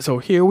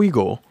here we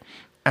go,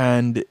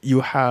 and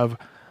you have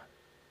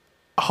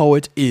how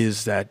it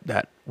is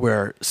that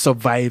we're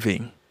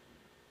surviving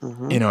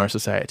in our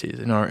societies,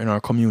 in our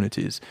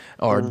communities,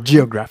 our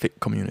geographic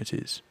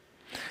communities,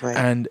 Right.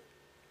 and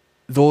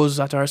those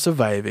that are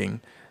surviving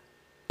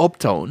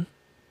uptown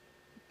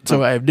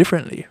survive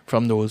differently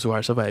from those who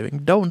are surviving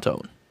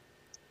downtown.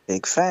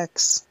 Big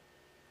facts.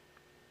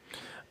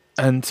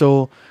 And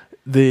so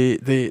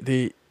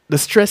the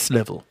stress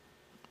level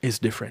is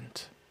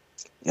different.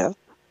 Yep.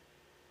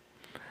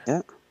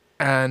 Yep.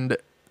 And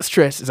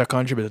stress is a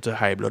contributor to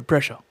high blood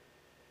pressure.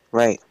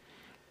 Right.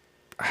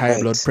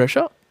 High blood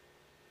pressure?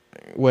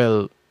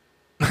 Well,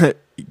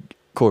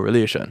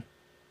 correlation.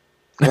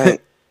 Right.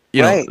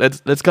 You know, Right.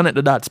 let's connect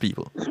the dots,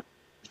 people.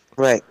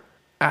 Right.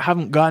 I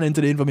haven't gone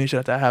into the information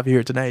that I have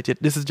here tonight yet.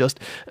 This is just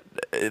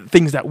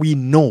things that we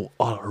know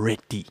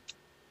already.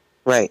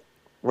 Right.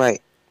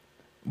 Right.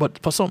 But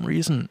for some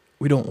reason,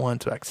 we don't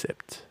want to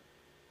accept.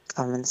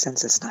 Common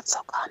sense is not so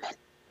common.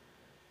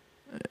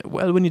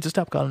 Well, we need to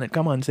stop calling it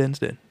common sense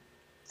then.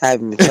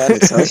 I'm trying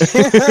to tell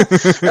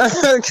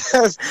you.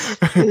 'Cause,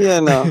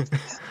 you know.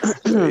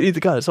 We need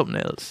to call it something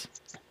else.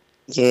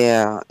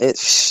 Yeah,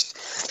 it's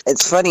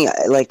funny.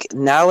 Like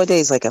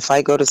nowadays, like if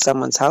I go to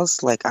someone's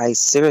house, like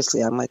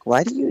I'm like,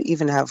 why do you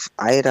even have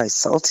iodized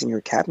salt in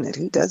your cabinet?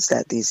 Who does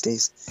that these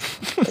days?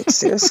 Like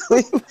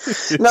seriously?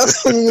 No,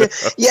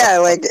 yeah.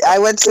 Like I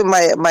went to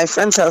my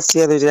friend's house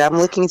the other day. I'm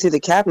looking through the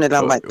cabinet.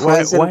 I'm like,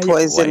 poison.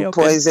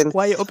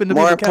 Why you open the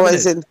more cabinet?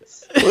 poison.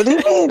 What do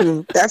you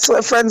mean? That's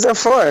what friends are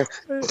for.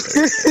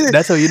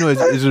 That's how you know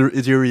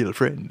it's your real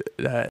friend.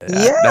 Yeah, that's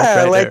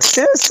right like there.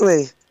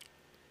 seriously.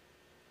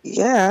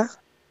 Yeah.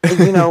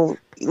 You know,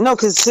 no,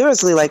 because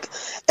seriously, like,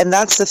 and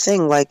that's the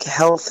thing, like,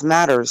 health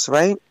matters,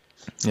 right?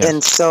 Yes.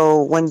 And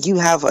so when you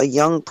have a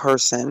young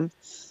person,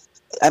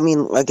 I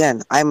mean,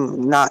 again,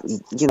 I'm not,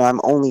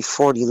 I'm only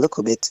 40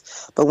 little bit,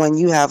 but when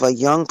you have a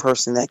young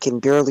person that can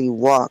barely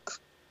walk,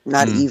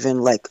 not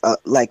even like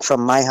from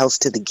my house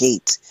to the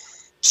gate,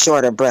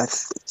 short of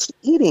breath,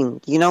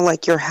 eating,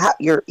 like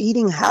your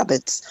eating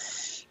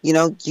habits,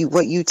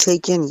 what you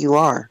take in, you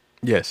are.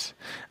 Yes.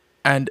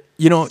 And,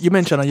 you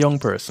mentioned a young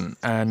person,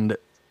 and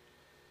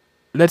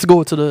let's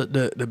go to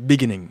the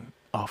beginning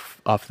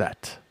of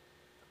that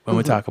when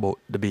we talk about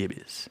the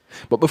babies.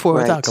 But before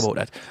we talk about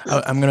that,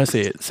 I'm going to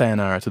say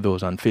sayonara to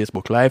those on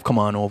Facebook Live. Come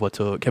on over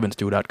to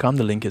kevinstew.com.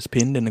 The link is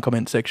pinned in the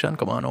comment section.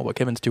 Come on over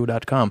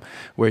kevinstew.com,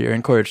 where you're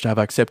encouraged to have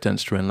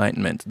acceptance through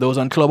enlightenment. Those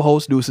on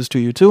Clubhouse, deuces to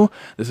you too.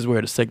 This is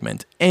where the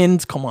segment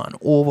ends. Come on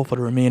over for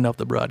the remainder of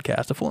the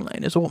broadcast. The phone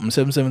line is open,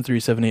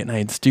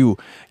 773-789-STEW.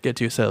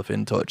 Get yourself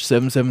in touch,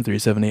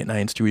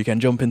 773-789-STEW. You can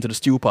jump into the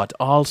stew pot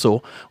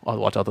also, or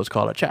what others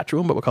call a chat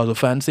room, but because we're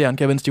fancy on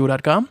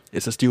kevinstew.com,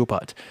 it's a stew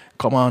pot.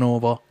 Come on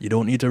over. You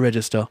don't need to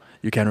register.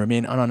 You can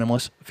remain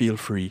anonymous. Feel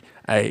free.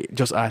 I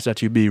just ask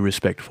that you be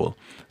respectful.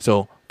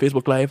 So,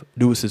 Facebook Live,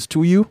 deuces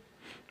to you.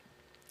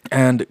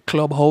 And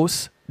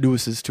Clubhouse,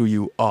 deuces to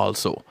you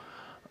also.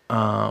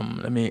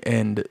 Let me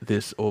end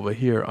this over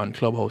here on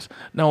Clubhouse.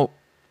 Now,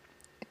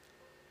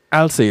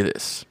 I'll say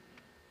this.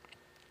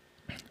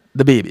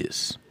 The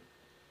babies.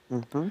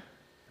 Mm-hmm.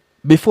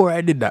 Before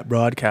I did that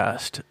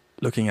broadcast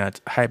looking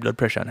at high blood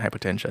pressure and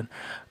hypertension,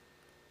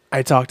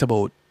 I talked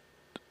about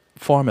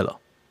formula,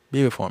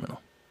 baby formula.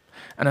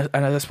 And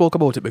I spoke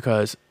about it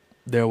because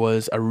there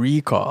was a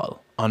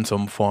recall on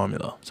some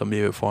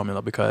baby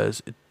formula,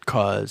 because it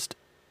caused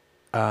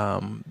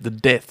the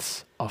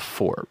deaths of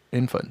 4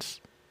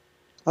 infants.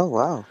 Oh,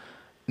 wow.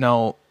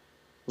 Now,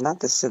 not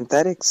the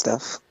synthetic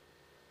stuff.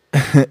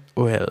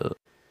 well,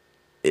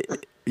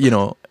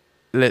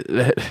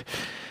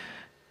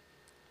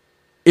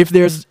 if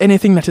there's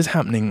anything that is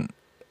happening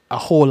a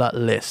whole lot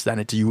less than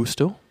it used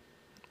to,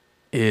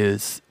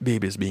 is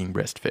babies being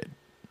breastfed.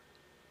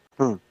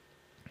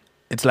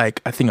 It's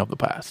like a thing of the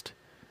past.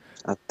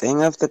 A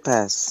thing of the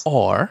past.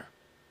 Or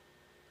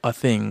a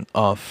thing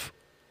of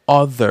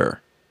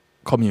other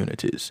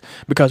communities.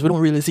 Because we don't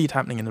really see it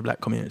happening in the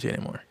black community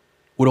anymore.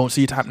 We don't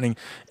see it happening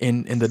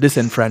in the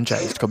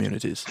disenfranchised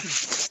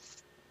communities.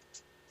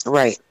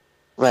 Right.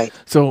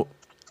 So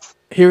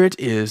here it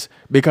is,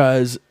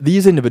 because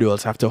these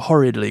individuals have to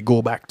hurriedly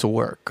go back to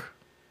work.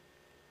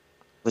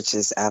 Which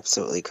is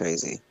absolutely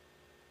crazy.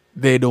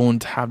 They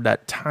don't have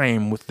that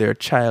time with their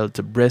child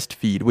to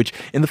breastfeed, which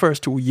in the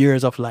first 2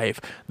 years of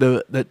life,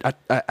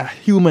 a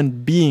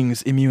human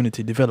being's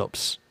immunity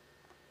develops.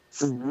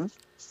 Mm-hmm.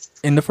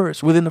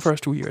 Within the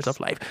first 2 years of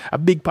life, a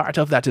big part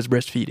of that is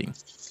breastfeeding.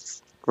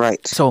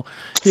 Right. So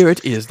here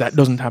it is, that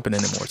doesn't happen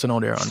anymore. So now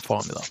they're on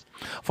formula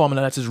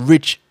that is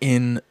rich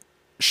in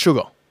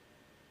sugar.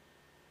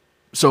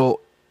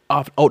 So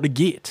out the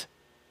gate,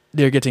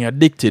 they're getting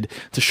addicted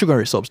to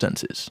sugary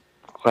substances.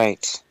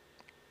 Right.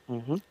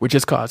 Mm-hmm. Which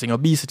is causing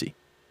obesity.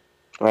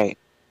 Right.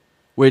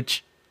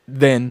 Which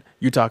then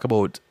you talk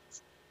about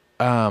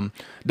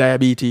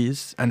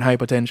diabetes and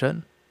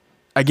hypertension.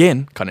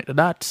 Again, connect the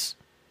dots.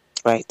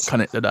 Right.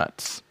 Connect the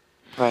dots.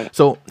 Right.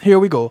 So here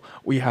we go.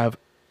 We have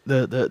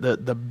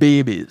the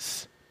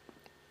babies.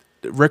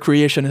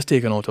 Recreation is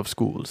taken out of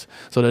schools,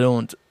 so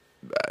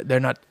they're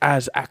not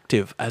as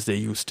active as they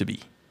used to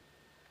be.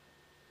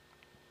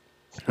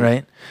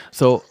 Right?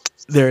 So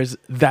there's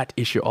that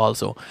issue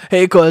also.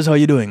 Hey, cuz, how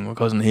you doing? My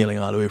cousin hailing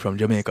all the way from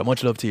Jamaica.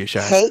 Much love to you,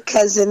 Shaq. Hey,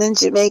 cousin in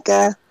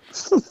Jamaica.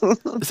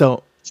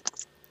 So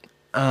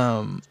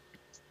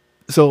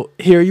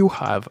here you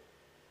have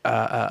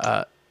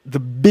the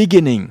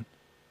beginning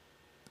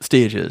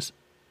stages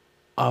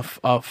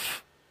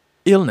of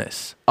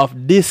illness,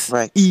 of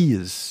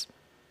dis-ease.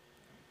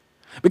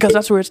 Because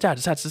that's where it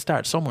starts. It has to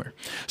start somewhere.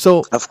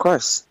 So of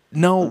course.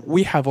 Now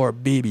we have our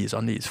babies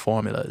on these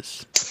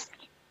formulas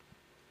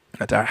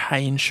that are high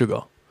in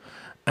sugar,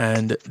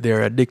 and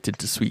they're addicted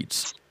to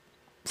sweets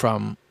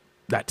from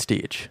that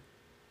stage.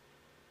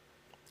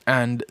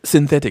 And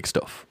synthetic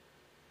stuff.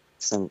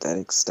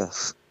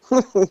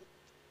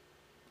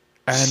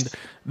 And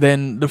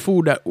then the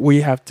food that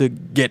we have to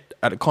get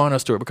at a corner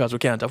store because we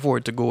can't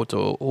afford to go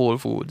to Whole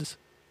Foods.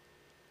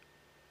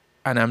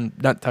 And I'm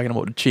not talking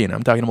about the chain.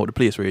 I'm talking about the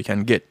place where you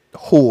can get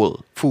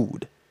whole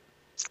food.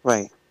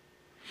 Right.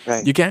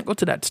 You can't go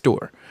to that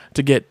store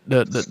to get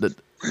the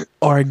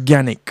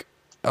organic,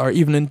 or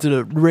even into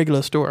the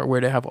regular store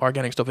where they have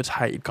organic stuff. It's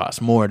high. It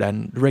costs more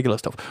than regular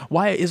stuff.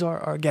 Why is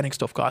our organic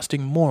stuff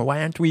costing more?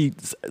 Why aren't we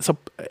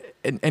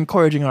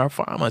encouraging our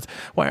farmers?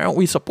 Why aren't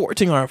we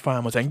supporting our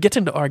farmers and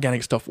getting the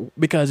organic stuff?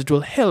 Because it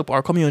will help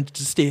our community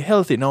to stay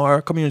healthy. Now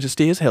our community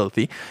stays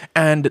healthy,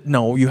 and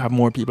now you have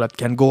more people that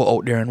can go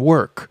out there and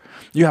work.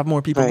 You have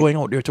more people going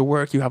out there to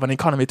work. You have an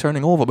economy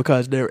turning over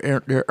because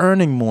they're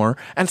earning more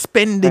and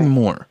spending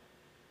more.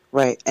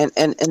 Right.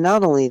 And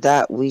not only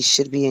that, we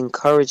should be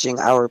encouraging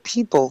our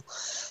people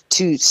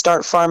to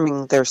start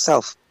farming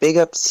theirself. Big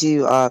up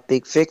to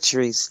Big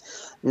Victories,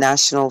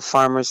 National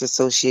Farmers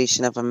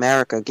Association of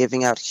America,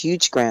 giving out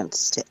huge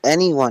grants to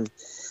anyone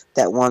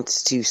that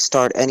wants to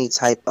start any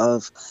type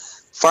of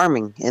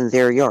farming in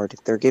their yard.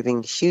 They're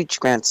giving huge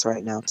grants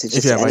right now to just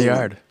if you have anyone. a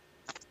yard.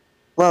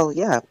 Well,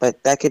 yeah,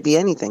 but that could be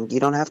anything. You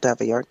don't have to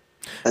have a yard.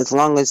 As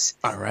long as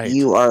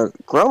you are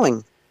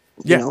growing,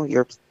 you know,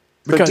 you're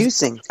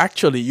producing. Because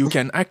actually, you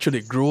can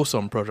actually grow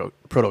some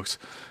products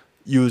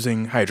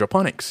using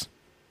hydroponics.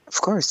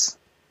 Of course.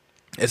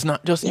 It's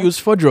not just used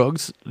for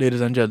drugs,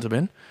 ladies and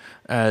gentlemen,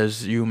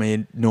 as you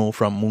may know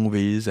from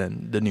movies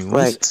and the news.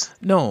 Right.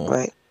 No.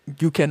 Right.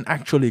 You can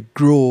actually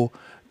grow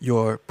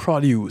your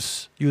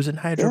produce using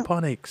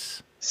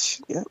hydroponics.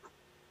 Yep.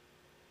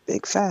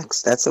 Big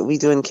facts. That's what we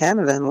do in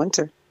Canada in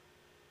winter.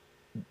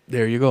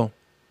 There you go.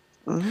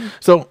 Mm-hmm.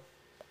 So,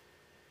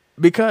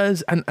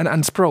 because,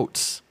 and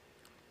sprouts.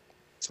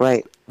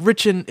 Right.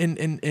 Rich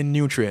in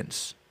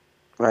nutrients.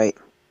 Right.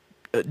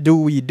 Do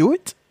we do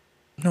it?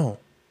 No.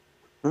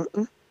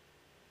 Mm-mm.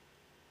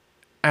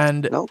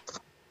 And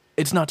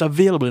it's not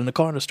available in the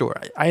corner store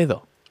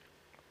either.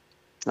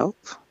 Nope.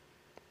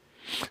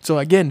 So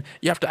again,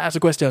 you have to ask the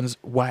questions,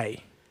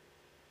 why?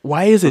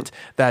 Why is it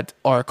that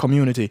our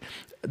community,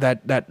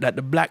 that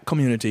the black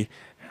community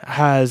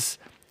has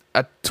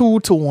a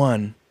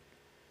 2-to-1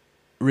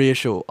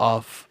 ratio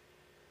of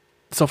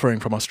suffering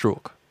from a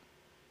stroke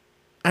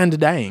and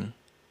dying?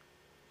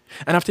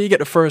 And after you get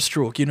the first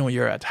stroke, you know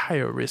you're at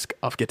higher risk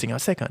of getting a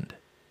second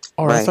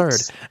or a third,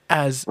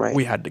 as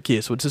we had the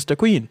case with Sister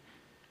Queen.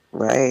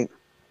 Right.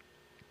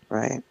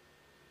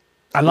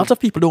 A lot of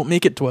people don't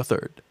make it to a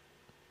third.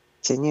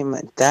 Can you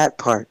imagine that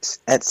part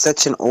at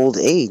such an old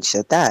age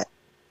at that?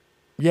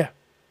 Yeah.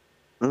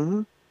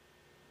 Mm-hmm.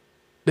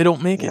 They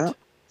don't make it.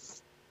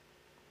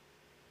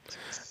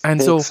 And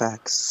Big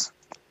facts.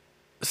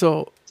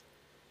 So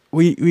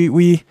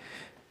we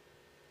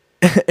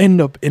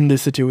end up in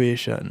this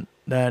situation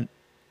that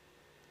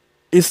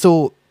is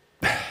so,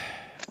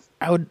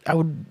 I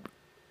would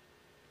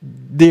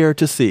dare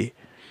to say,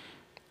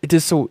 it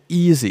is so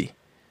easy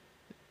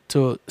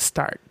to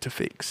start to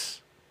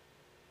fix.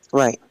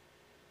 Right.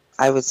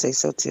 I would say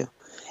so too.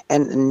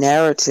 And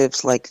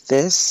narratives like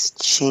this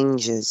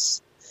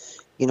changes.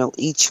 You know,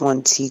 each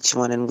one teach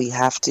one, and we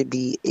have to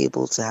be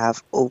able to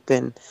have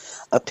open,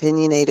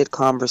 opinionated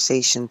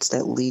conversations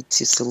that lead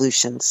to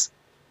solutions.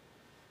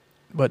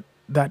 But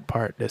that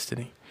part,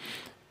 Destiny,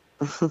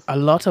 a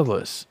lot of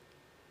us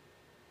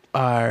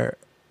are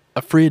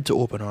afraid to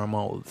open our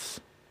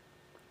mouths.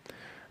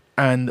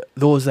 And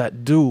those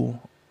that do,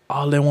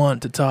 all they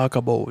want to talk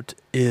about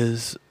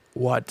is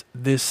what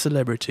this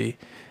celebrity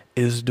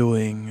is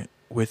doing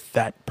with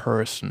that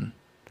person,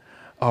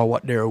 or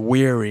what they're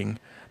wearing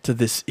to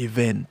this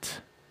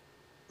event.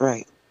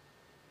 Right.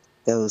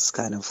 Those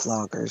kind of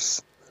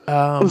vloggers.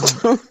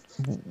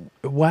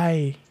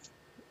 Why?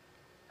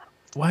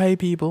 Why,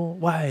 people?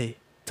 Why?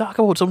 Talk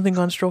about something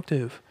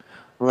constructive.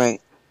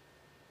 Right.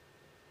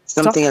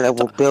 Something that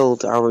will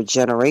build our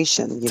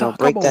generation. You know,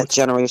 break that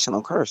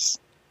generational curse.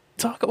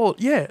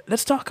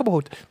 Let's talk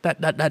about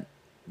that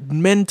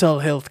mental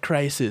health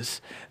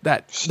crisis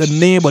that the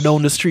neighbor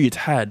down the street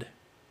had,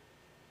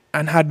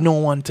 and had no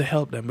one to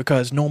help them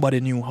because nobody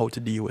knew how to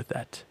deal with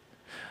that.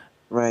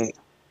 Right.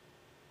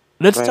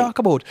 Let's Right. talk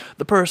about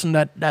the person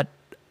that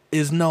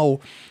is now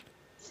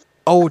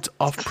out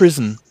of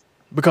prison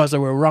because they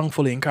were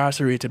wrongfully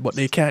incarcerated, but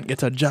they can't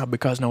get a job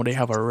because now they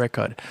have a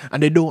record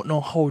and they don't know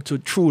how to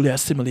truly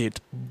assimilate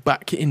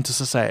back into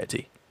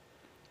society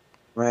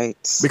Right.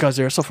 because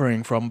they're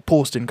suffering from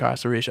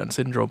post-incarceration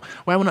syndrome.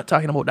 Why we're not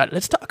talking about that?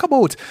 Let's talk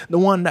about the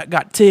one that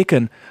got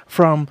taken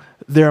from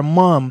their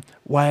mom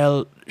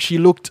while she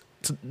looked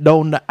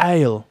down the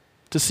aisle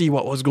to see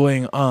what was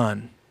going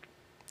on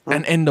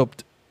and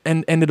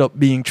ended up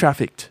being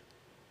trafficked.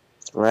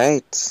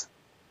 Right.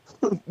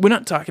 We're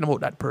not talking about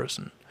that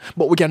person.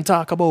 But we can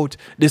talk about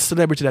this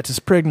celebrity that is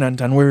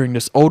pregnant and wearing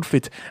this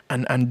outfit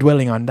and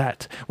dwelling on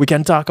that. We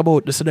can talk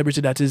about the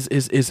celebrity that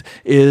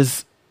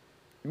is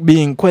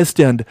being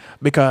questioned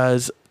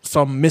because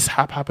some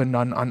mishap happened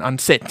on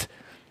set.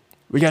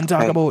 We can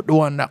talk Right. about the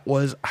one that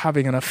was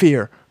having an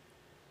affair.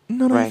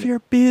 None Right. of your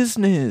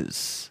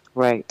business.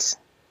 Right.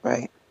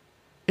 Right.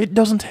 It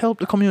doesn't help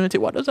the community.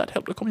 What does that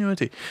help the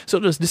community? So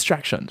there's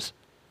distractions.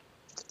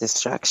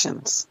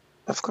 Distractions.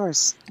 Of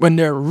course. When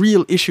there are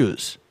real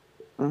issues.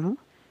 Mm-hmm.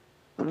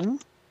 Mm-hmm.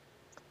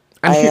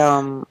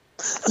 And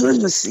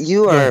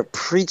You Yeah. are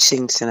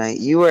preaching tonight.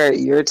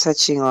 You're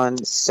touching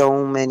on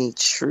so many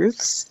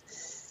truths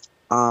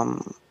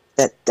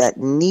that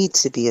need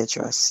to be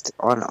addressed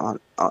on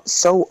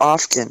so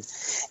often,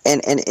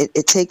 and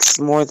it takes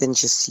more than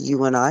just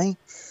you and I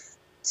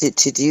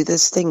to do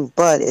this thing,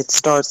 but it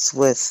starts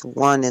with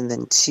 1 and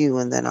then 2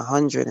 and then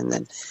 100 and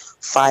then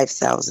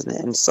 5,000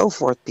 and so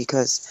forth,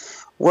 because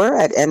we're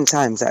at end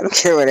times. I don't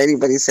care what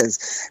anybody says.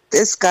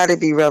 There's got to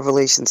be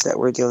revelations that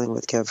we're dealing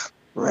with, Kev,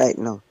 right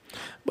now.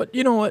 But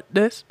you know what,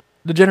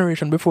 the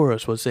generation before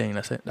us was saying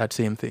that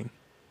same thing.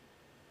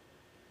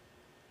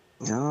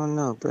 No,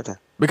 no, brother.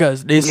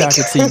 Because they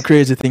started seeing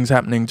crazy things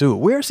happening too.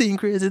 We're seeing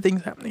crazy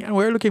things happening, and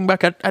we're looking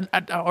back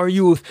at our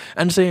youth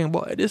and saying,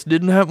 boy, this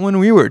didn't happen when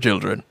we were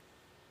children.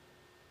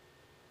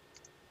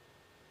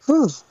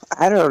 Whew,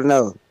 I don't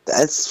know.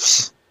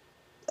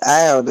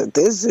 I don't know.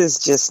 This is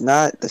just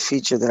not the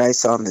future that I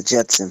saw in the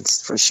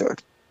Jetsons, for sure.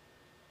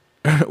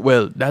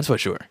 Well, that's for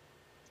sure.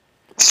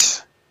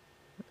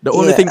 The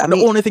only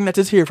thing that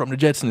is here from the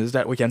Jetsons is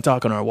that we can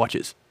talk on our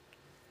watches.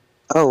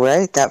 Oh,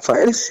 right, that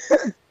part.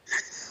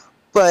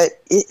 But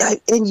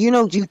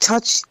you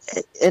touch,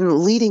 and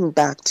leading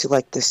back to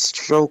like the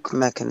stroke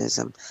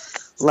mechanism,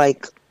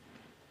 like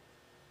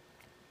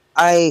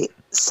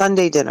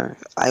Sunday dinner,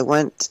 I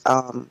went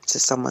to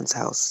someone's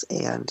house,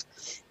 and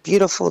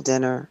beautiful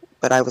dinner,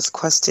 but I was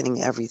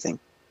questioning everything.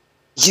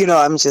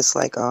 I'm just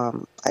like,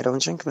 I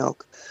don't drink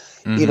milk.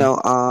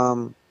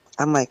 Mhm.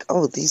 I'm like,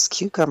 oh, these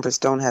cucumbers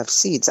don't have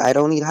seeds. I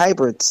don't eat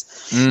hybrids.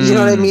 You know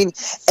what I mean?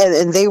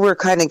 And they were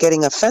kind of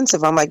getting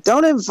offensive. I'm like,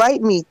 don't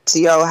invite me to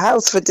your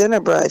house for dinner,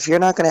 bro, if you're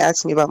not going to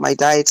ask me about my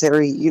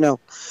dietary,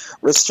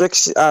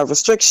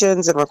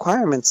 restrictions and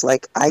requirements.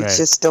 Like, I Right.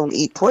 just don't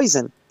eat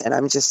poison. And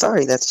I'm just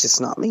sorry. That's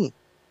just not me.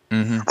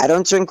 Mhm. I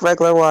don't drink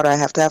regular water. I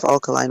have to have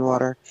alkaline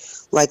water.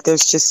 Like,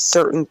 there's just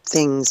certain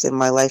things in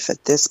my life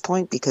at this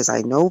point, because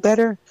I know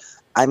better,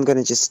 I'm going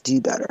to just do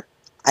better.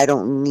 I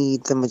don't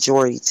need the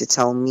majority to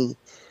tell me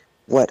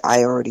what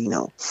I already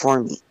know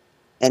for me.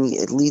 And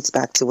it leads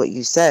back to what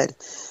you said,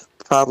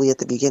 probably at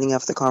the beginning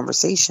of the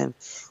conversation.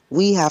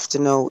 We have to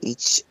know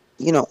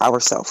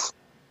ourselves.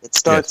 It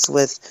starts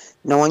with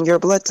knowing your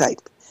blood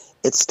type.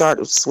 It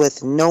starts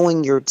with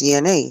knowing your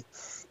DNA,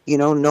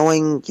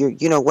 knowing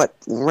what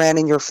ran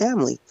in your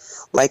family.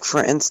 Like,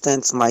 for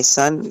instance, my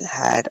son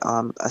had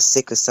a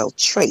sickle cell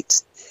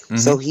trait.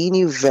 So he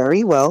knew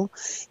very well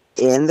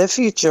in the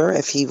future,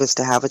 if he was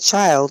to have a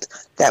child,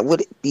 that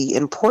would be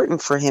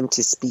important for him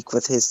to speak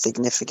with his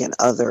significant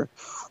other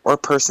or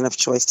person of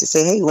choice to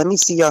say, hey, let me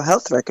see your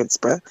health records,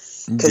 bro,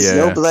 because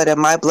your blood and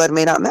my blood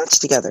may not match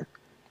together.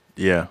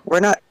 Yeah. We're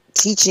not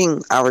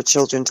teaching our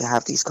children to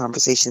have these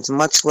conversations,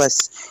 much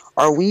less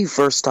are we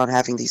versed on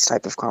having these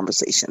type of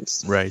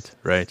conversations. Right.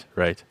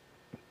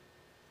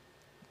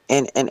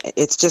 And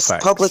it's just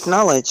Facts. public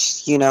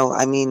knowledge,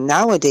 I mean,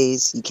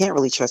 nowadays you can't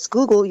really trust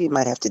Google. You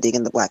might have to dig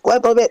in the black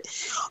web of it,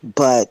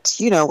 but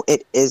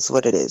it is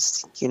what it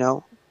is.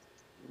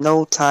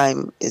 No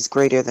time is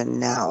greater than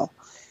now.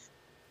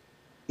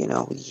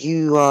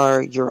 You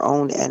are your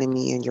own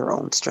enemy and your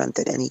own strength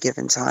at any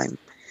given time.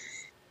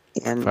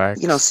 And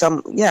Facts.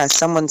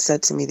 someone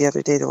said to me the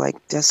other day, they're like,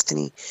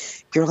 Destiny,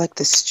 you're like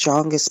the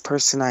strongest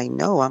person I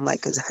know. I'm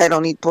like, because I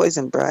don't eat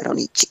poison, bro. I don't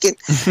eat chicken.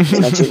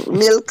 And I drink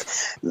milk.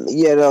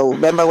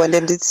 Remember when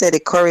them did say the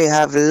curry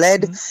have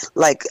lead?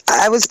 Like,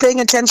 I was paying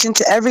attention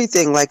to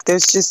everything. Like,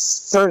 there's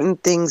just certain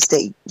things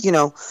that,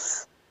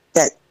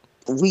 that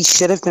we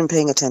should have been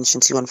paying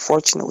attention to,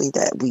 unfortunately,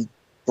 that we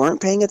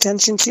weren't paying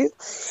attention to.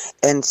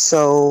 And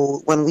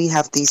so when we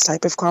have these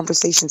type of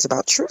conversations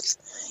about truth,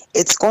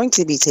 it's going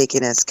to be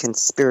taken as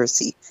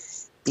conspiracy,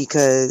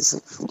 because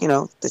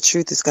the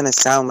truth is going to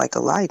sound like a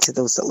lie to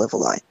those that live a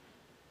lie.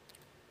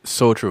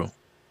 So true.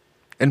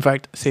 In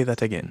fact, say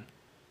that again.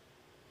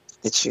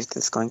 The truth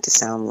is going to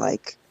sound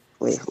like...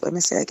 Wait, let me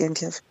say again,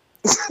 Kev.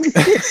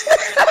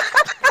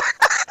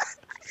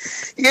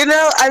 You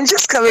know, I'm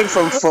just coming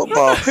from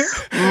football.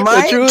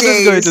 The truth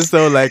is going to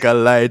sound like a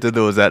lie to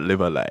those that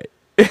live a lie.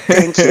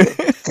 Thank you.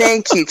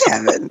 Thank you,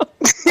 Kevin.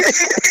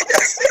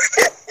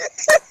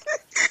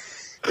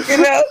 You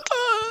know,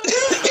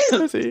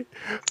 See?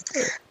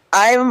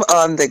 I'm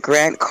on the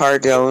Grant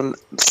Cardone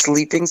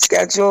sleeping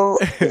schedule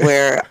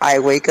where I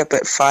wake up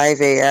at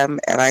 5 a.m.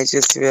 and I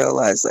just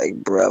realize, like,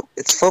 bro,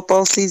 it's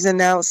football season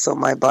now, so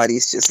my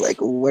body's just like,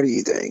 what are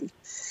you doing?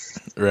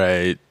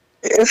 Right.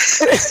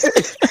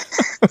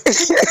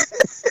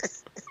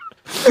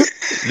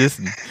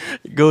 Listen,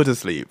 go to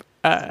sleep.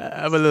 I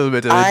have a little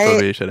bit of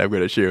information I'm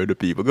going to share with the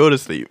people. Go to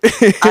sleep.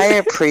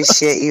 I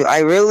appreciate you. I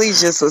really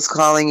just was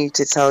calling you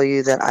to tell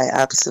you that I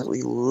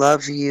absolutely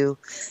love you.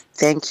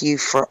 Thank you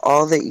for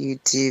all that you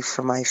do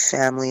for my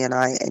family and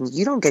I. And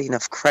you don't get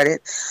enough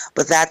credit,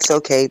 but that's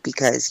okay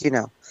because, you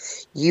know,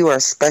 you are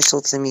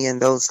special to me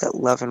and those that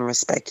love and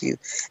respect you.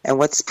 And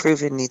what's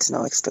proven needs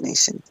no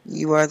explanation.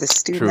 You are the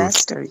stew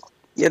master.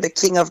 You're the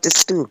king of the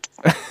stew.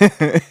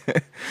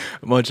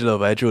 Much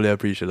love. I truly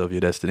appreciate your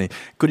Destiny.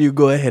 Could you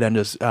go ahead and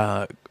just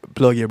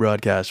plug your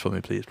broadcast for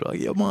me, please? Plug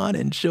your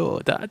morning show.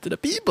 Talk to the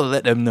people.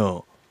 Let them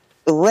know.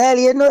 Well,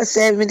 you know,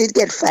 Sam, we did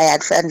get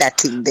fired from that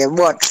thing. They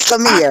want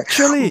come here.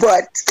 Actually,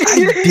 but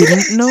I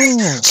didn't know.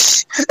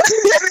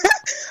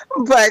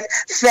 But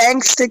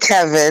thanks to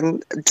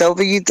Kevin,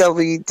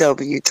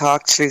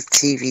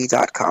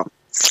 www.talktruth.tv.com.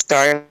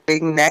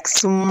 Starting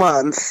next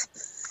month,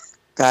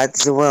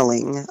 God's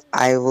willing,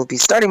 I will be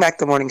starting back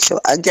the morning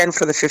show again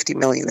for the 50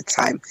 millionth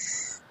time.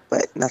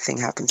 But nothing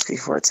happens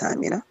before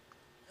time, you know?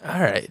 All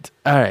right.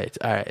 I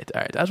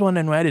was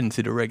wondering why I didn't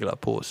see the regular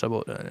post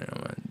about that. You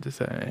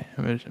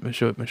know,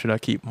 just should I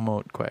keep my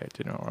mouth quiet?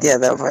 You know. Yeah,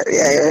 that part.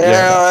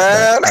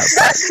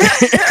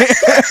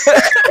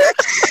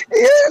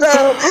 You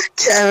know,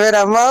 Kevin,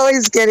 I'm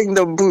always getting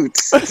the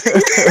boots.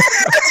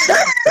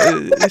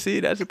 You see,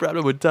 that's the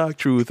problem with Talk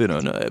Truth. You know,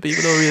 no,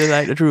 people don't really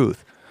like the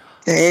truth.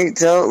 They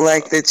don't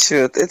like the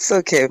truth. It's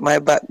okay, my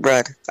butt,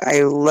 bud.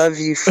 I love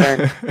you,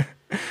 friend.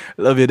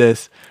 Love you,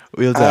 Des.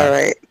 We'll talk. All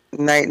right.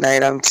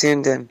 Night. I'm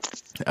tuned in.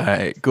 All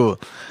right, cool.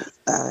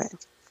 All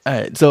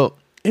right. So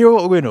here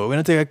what we're going to do. We're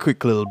going to take a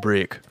quick little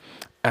break.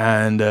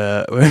 And,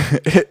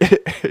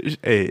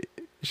 hey,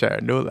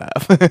 Sharon, don't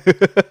laugh.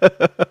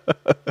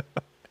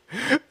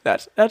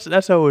 That's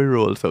how we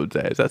roll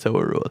sometimes. That's how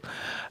we roll.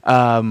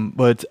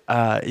 But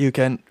you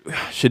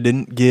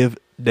didn't give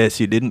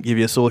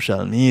your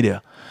social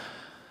media.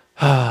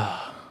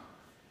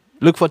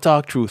 Look for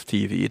Talk Truth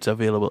TV. It's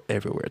available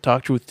everywhere.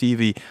 Talk Truth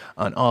TV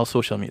on all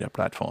social media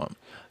platforms.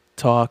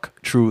 Talk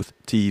Truth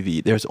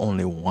TV. There's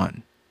only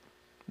one.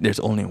 There's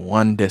only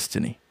one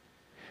destiny.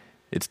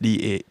 It's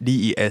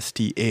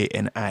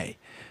DESTANI.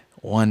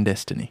 One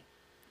destiny.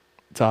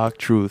 Talk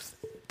Truth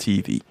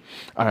TV.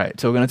 All right,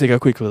 so we're going to take a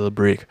quick little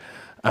break.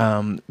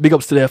 Big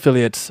ups to the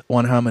affiliates,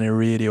 One Harmony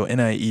Radio,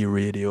 NIE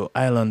Radio,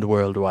 Island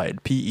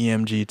Worldwide,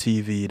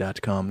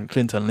 PEMGTV.com,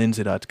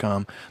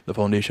 ClintonLindsay.com, the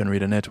Foundation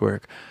Reader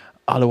Network,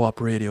 Alawap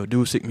Radio,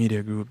 Dusik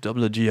Media Group,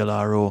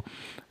 WGLRO,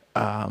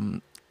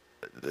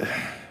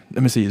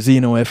 let me see,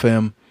 Zeno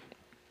FM.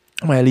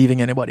 Am I leaving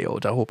anybody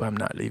out? I hope I'm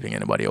not leaving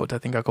anybody out. I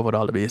think I covered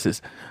all the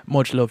bases.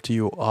 Much love to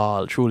you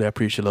all. Truly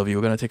appreciate love you.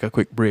 We're going to take a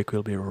quick break.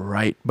 We'll be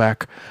right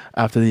back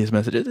after these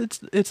messages.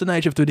 It's the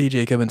night shift to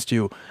DJ Kevin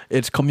Stew.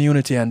 It's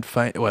community and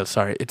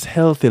it's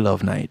healthy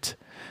love night.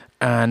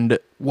 And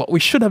what we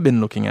should have been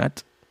looking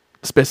at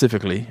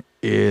specifically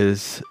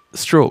is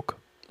stroke.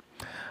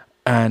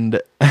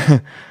 And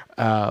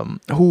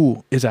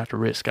who is at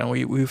risk, and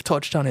we've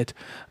touched on it,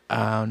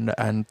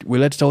 and we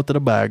let it out of the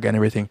bag and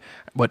everything,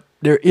 but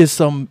there is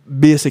some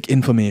basic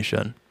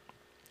information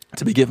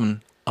to be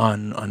given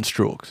on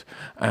strokes,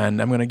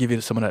 and I'm going to give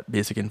you some of that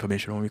basic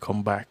information when we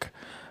come back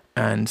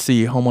and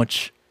see how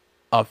much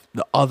of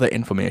the other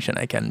information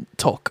I can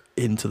tuck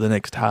into the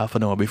next half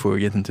an hour before we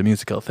get into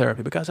musical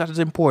therapy, because that is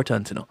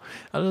important, you know,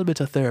 a little bit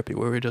of therapy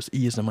where we just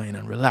ease the mind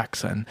and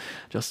relax and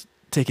just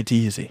take it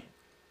easy.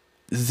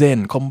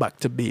 Zen, come back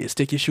to base.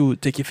 Take your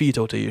feet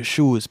out of your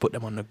shoes, put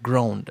them on the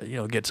ground,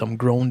 get some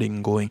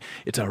grounding going.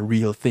 It's a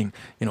real thing.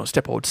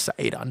 Step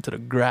outside onto the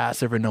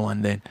grass every now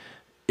and then.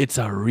 It's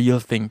a real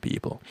thing,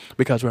 people,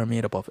 because we're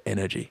made up of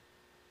energy.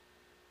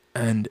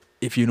 And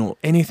if you know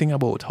anything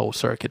about how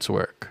circuits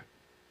work,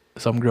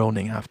 some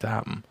grounding have to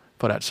happen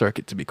for that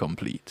circuit to be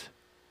complete.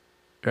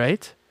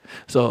 Right?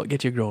 So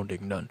get your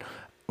grounding done.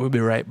 We'll be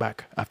right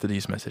back after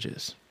these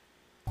messages.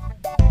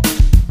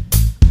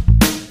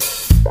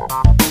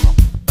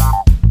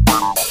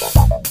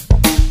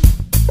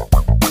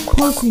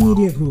 Pulsey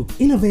Media Group,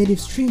 innovative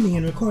streaming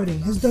and recording,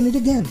 has done it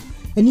again.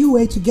 A new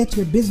way to get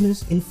your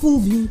business in full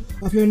view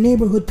of your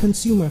neighborhood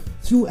consumer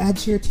through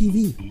AdShare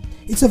TV.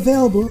 It's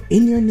available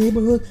in your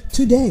neighborhood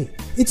today.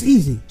 It's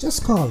easy.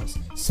 Just call us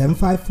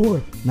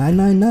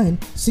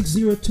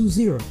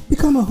 754-999-6020.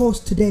 Become a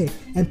host today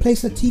and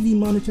place a TV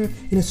monitor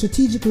in a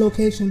strategic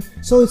location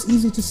so it's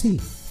easy to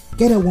see.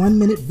 Get a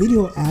 1-minute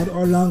video ad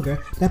or longer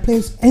that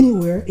plays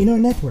anywhere in our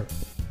network.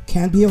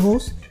 Can't be a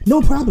host?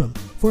 No problem.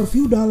 For a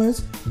few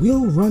dollars,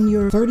 we'll run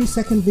your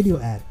 30-second video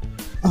ad.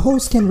 A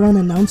host can run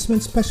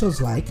announcement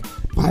specials like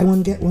buy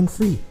one get one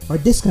free or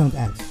discount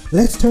ads.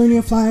 Let's turn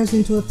your flyers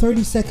into a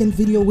 30-second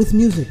video with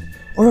music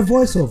or a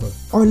voiceover,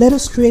 or let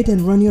us create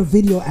and run your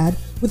video ad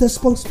with a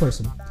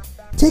spokesperson.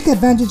 Take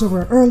advantage of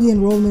our early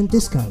enrollment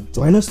discount.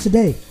 Join us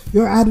today.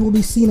 Your ad will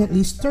be seen at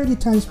least 30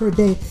 times per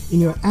day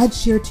in your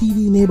AdShare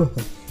TV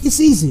neighborhood.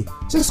 It's easy.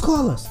 Just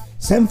call us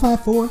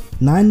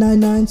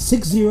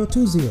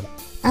 754-999-6020.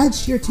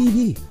 AdShare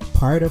TV,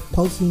 part of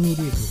Pulse Media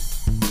Group.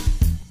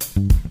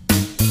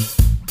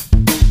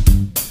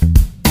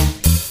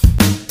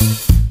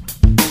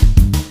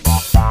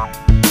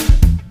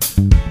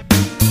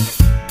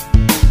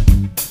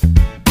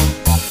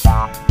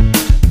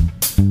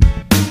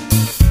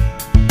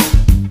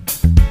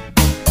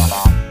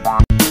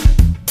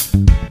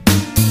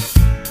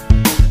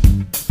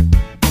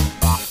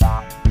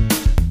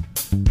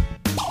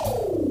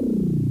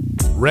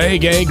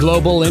 Reggae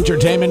Global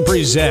Entertainment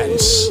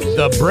presents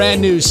the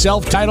brand new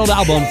self-titled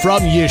album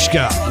from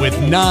Yishka with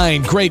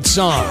 9 great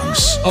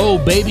songs. Oh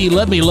Baby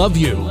Let Me Love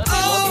You.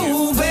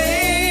 Oh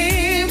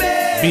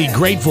baby. Be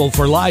Grateful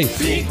for Life.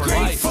 Be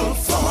grateful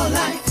for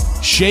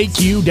life. Shake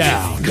You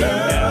Down. Girl,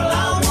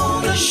 I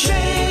wanna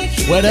shake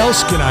you What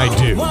else can I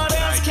do? What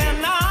else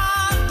can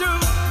I do?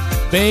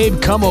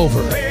 Babe, Come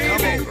Over.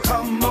 Baby,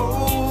 come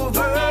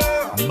over.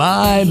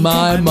 My.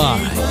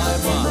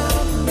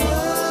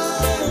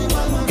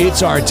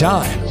 It's our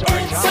time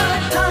It's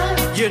our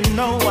time. You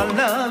know I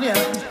love you.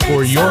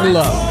 for your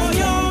love. For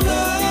your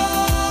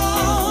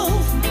love,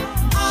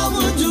 I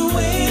would do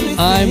anything.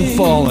 I'm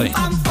falling.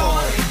 I'm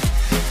falling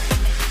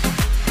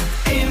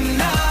in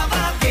love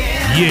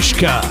again.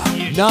 Yishka.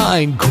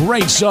 9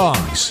 great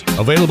songs.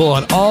 Available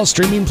on all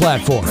streaming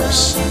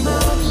platforms.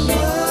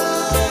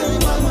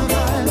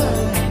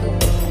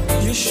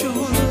 You sure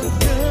look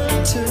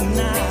good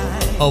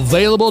tonight.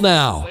 Available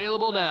now.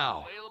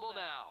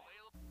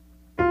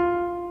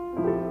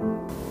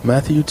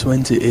 Matthew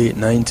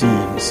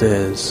 28:19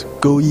 says,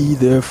 "Go ye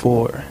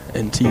therefore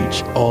and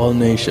teach all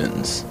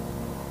nations."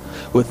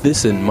 With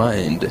this in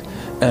mind,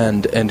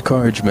 and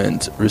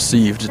encouragement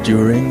received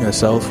during a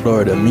South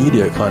Florida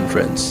media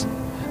conference,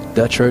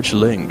 The Church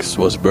Links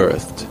was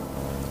birthed.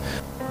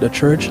 The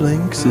Church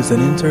Links is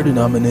an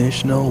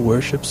interdenominational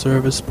worship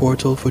service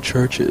portal for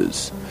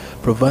churches,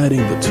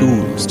 providing the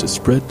tools to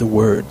spread the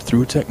word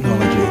through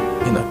technology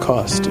in a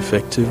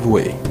cost-effective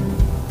way.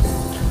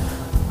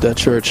 The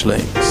Church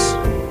Links,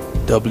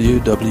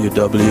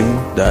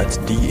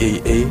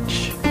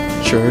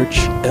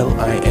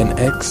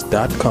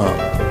 www.dahchurchlinx.com.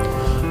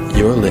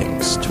 Your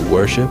links to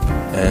worship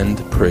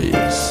and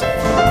praise.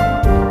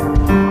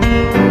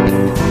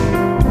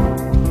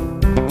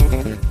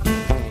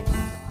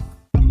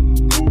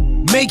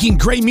 Making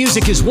great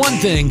music is one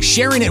thing,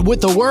 sharing it with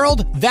the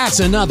world,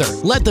 that's another.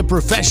 Let the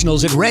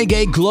professionals at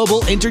Reggae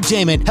Global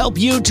Entertainment help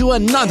you to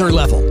another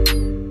level.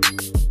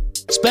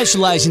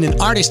 Specializing in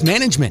artist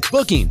management,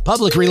 booking,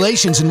 public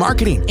relations and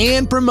marketing,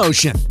 and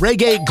promotion,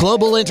 Reggae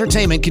Global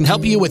Entertainment can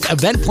help you with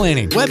event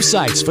planning,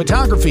 websites,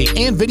 photography,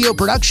 and video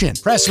production,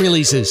 press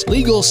releases,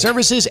 legal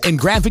services, and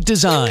graphic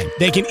design.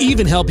 They can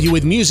even help you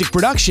with music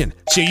production,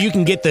 so you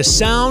can get the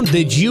sound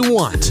that you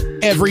want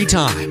every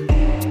time.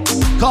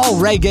 Call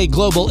Reggae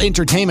Global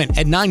Entertainment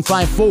at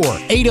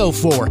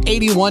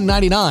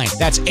 954-804-8199.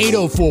 That's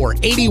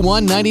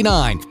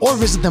 804-8199. Or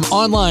visit them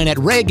online at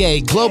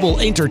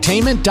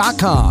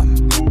reggaeglobalentertainment.com.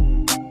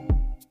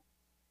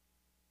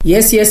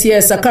 Yes.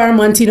 Akar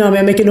Mantino,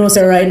 I'm making notes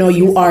right now.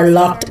 You are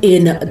locked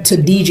in to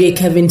DJ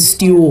Kevin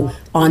Stew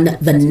on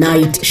the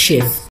night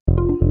shift.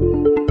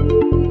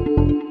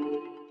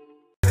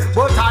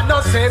 But I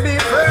not say me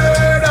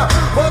afraid,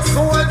 but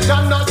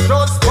soldier not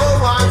trust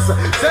cowards.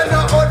 Say no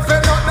out for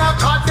not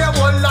cut them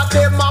all of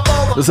them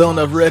above. The sound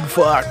of Red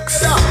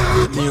Fox.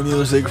 New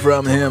music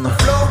from him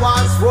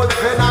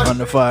on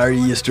the Far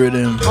East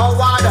Rhythm.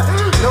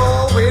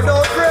 No, we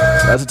no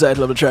afraid. That's the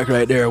title of the track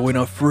right there. We're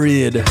not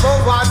afraid. No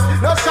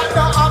shut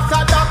down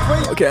after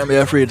that. I can't be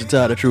afraid to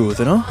tell the truth,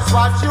 you know?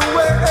 What you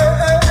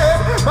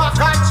back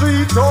and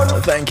treat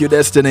on. Thank you,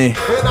 Destiny.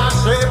 When I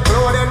shape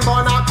clothing,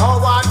 born a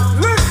coward.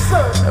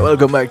 Listen.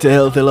 Welcome back to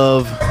Healthy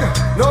Love.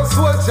 No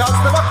soldiers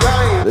never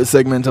crying. This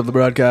segment of the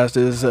broadcast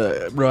is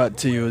brought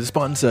to you,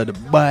 sponsored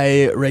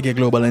by Reggae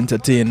Global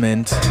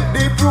Entertainment.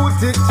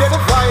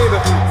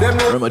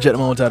 Remember, check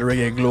them out at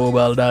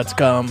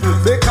reggaeglobal.com.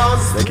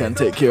 They can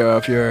take care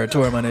of your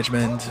tour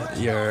management,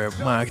 your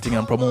marketing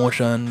and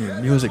promotion, your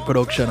music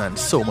production, and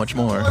so much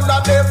more.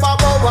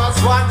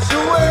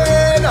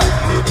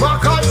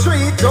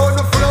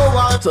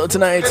 So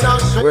tonight,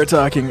 we're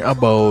talking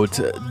about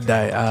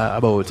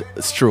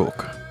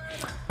stroke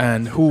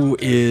and who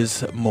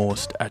is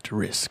most at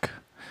risk.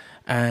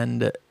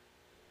 And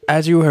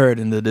as you heard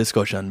in the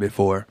discussion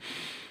before,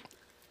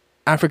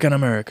 African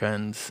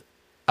Americans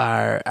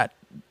are at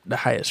the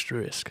highest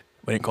risk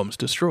when it comes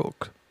to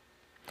stroke.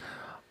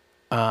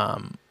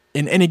 In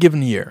any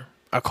given year,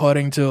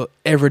 according to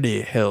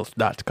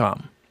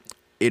everydayhealth.com,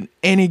 in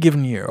any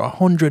given year,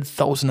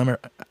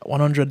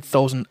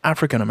 100,000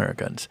 African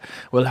Americans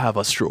will have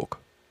a stroke.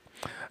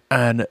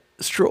 And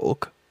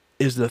stroke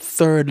is the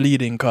third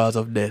leading cause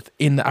of death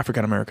in the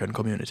African American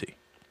community.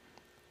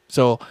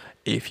 So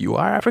if you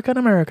are African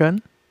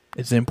American,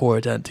 it's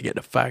important to get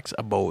the facts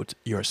about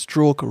your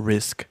stroke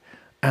risk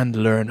and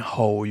learn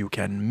how you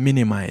can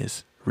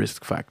minimize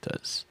risk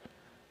factors.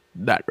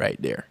 That right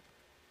there.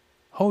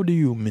 How do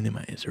you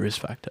minimize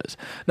risk factors?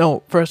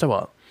 Now, first of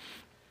all,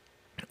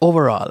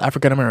 overall,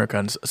 African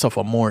Americans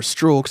suffer more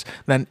strokes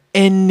than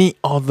any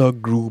other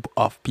group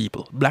of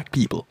people. Black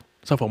people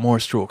suffer more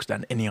strokes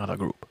than any other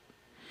group.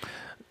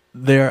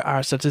 There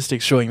are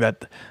statistics showing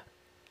that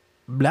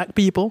black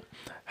people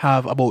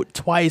have about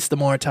twice the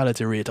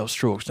mortality rate of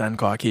strokes than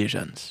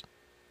Caucasians.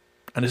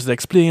 And this is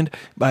explained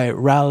by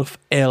Ralph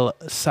L.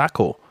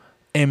 Sacco,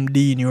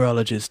 MD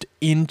neurologist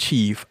in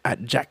chief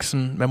at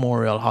Jackson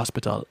Memorial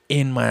Hospital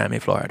in Miami,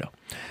 Florida,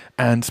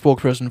 and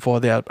spokesperson for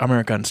the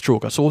American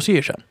Stroke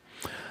Association.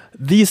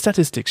 These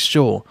statistics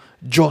show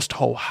just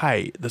how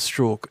high the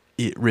stroke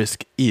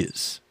risk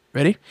is.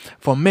 Ready?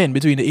 For men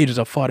between the ages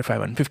of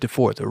 45 and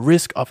 54, the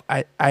risk of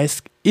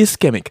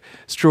ischemic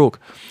stroke,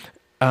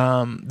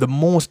 the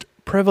most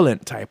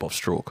prevalent type of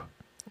stroke,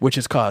 which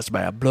is caused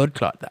by a blood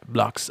clot that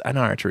blocks an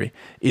artery,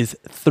 is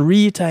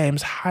 3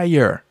 times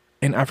higher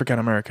in African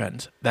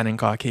Americans than in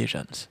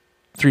Caucasians.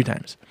 3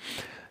 times.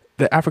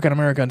 The African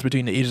Americans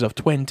between the ages of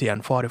 20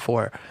 and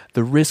 44,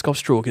 the risk of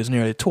stroke is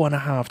nearly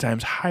 2.5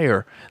 times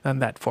higher than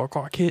that for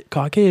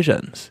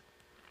Caucasians.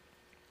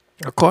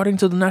 According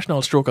to the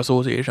National Stroke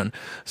Association,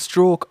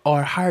 stroke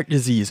or heart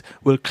disease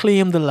will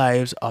claim the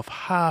lives of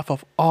half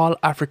of all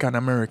African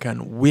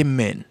American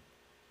women.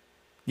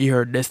 You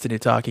heard Destiny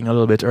talking a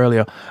little bit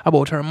earlier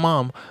about her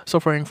mom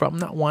suffering from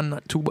not 1,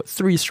 not 2, but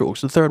 3 strokes,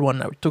 the third one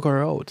that took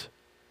her out.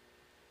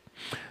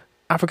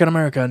 African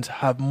Americans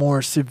have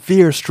more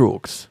severe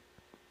strokes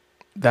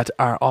that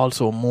are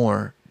also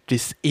more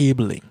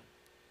disabling.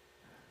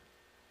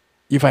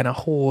 You find a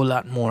whole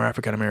lot more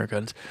African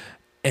Americans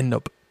end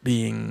up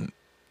being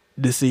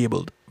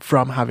disabled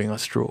from having a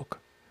stroke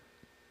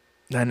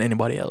than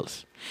anybody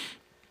else.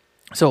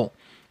 So,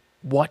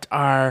 what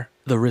are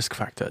the risk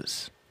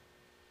factors?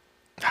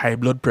 High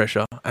blood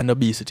pressure and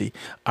obesity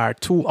are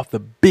 2 of the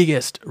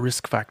biggest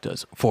risk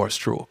factors for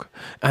stroke.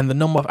 And the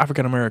number of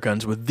African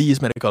Americans with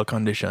these medical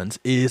conditions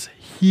is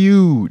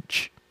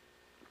huge.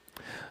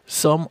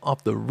 Some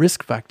of the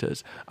risk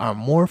factors are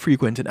more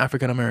frequent in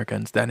African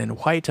Americans than in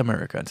white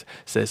Americans,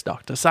 says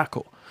Dr.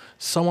 Sacco.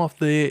 Some of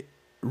the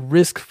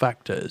risk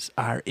factors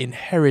are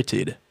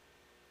inherited.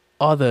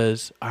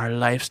 Others are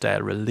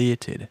lifestyle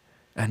related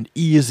and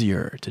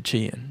easier to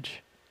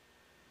change.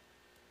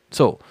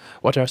 So,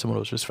 what are some of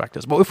those risk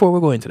factors? But before we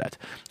go into that,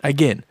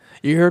 again,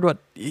 you heard what...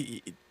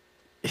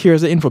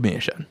 Here's the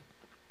information.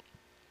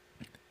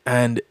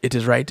 And it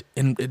is right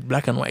in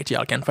black and white.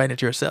 Y'all can find it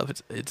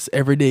yourself. It's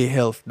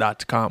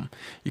everydayhealth.com.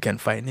 You can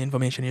find the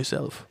information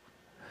yourself.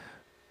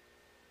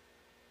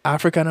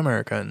 African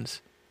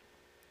Americans,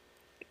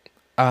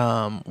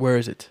 where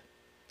is it?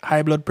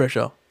 High blood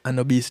pressure and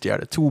obesity are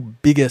the 2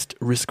 biggest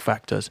risk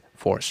factors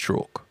for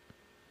stroke.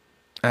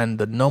 And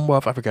the number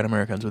of African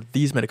Americans with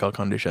these medical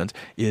conditions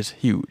is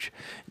huge.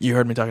 You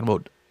heard me talking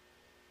about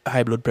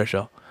high blood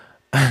pressure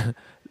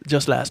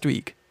just last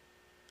week.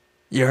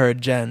 You heard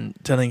Jan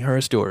telling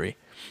her story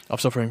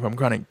of suffering from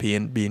chronic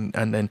pain,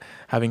 and then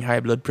having high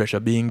blood pressure,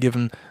 being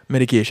given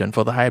medication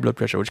for the high blood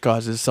pressure, which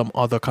causes some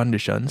other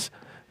conditions.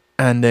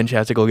 And then she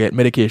has to go get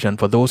medication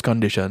for those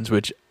conditions,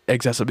 which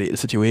exacerbate the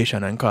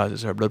situation and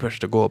causes her blood pressure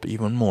to go up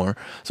even more.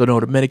 So now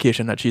the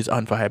medication that she's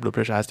on for high blood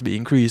pressure has to be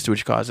increased,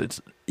 which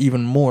causes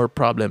even more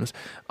problems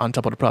on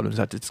top of the problems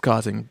that it's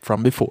causing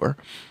from before.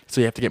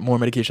 So you have to get more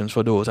medications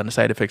for those, and the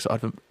side effects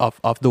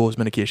of those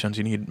medications,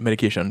 you need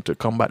medication to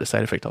combat the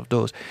side effect of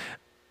those.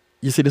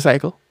 You see the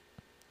cycle?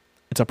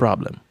 It's a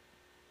problem.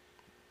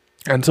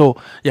 And so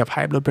you have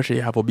high blood pressure,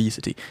 you have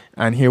obesity.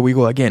 And here we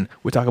go again.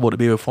 We talk about the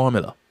baby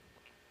formula.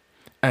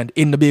 And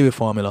in the baby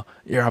formula,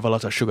 you have a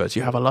lot of sugars.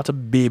 You have a lot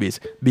of babies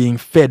being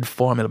fed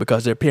formula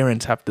because their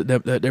parents have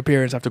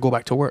to go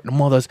back to work. The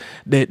mothers,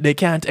 they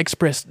can't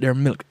express their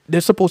milk.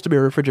 There's supposed to be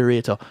a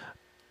refrigerator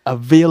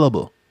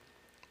available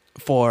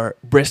for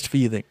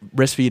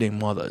breastfeeding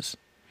mothers.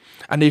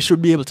 And they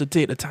should be able to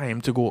take the time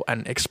to go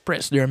and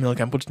express their milk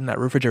and put it in that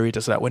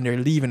refrigerator so that when they're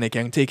leaving, they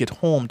can take it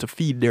home to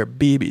feed their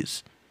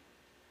babies.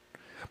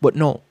 But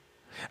no.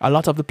 A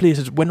lot of the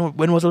places, when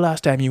was the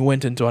last time you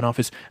went into an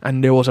office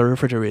and there was a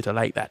refrigerator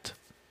like that?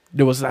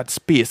 There was that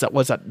space,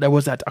 there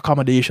was that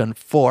accommodation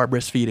for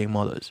breastfeeding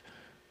mothers.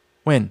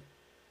 When?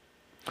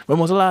 When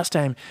was the last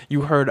time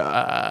you heard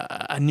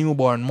a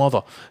newborn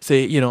mother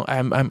say,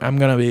 I'm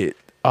gonna be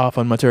off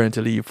on maternity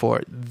leave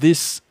for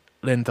this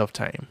length of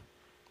time?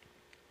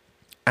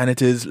 And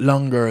it is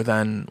longer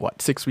than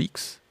 6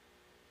 weeks?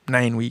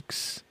 9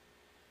 weeks?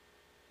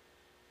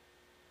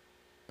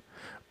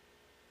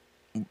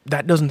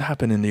 That doesn't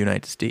happen in the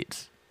United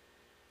States.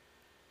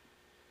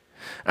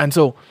 And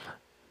so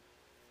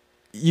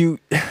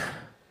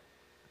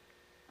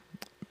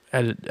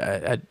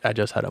I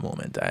just had a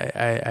moment.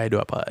 I do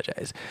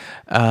apologize.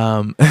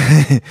 Let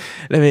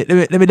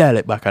me dial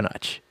it back a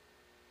notch.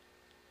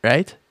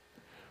 Right?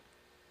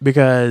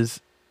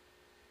 Because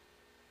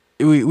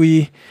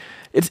we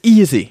it's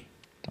easy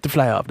to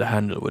fly off the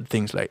handle with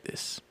things like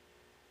this.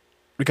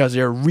 Because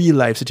there are real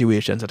life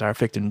situations that are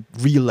affecting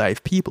real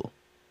life people.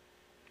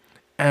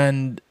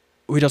 And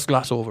we just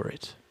gloss over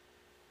it.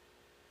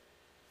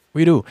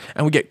 We do.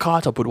 And we get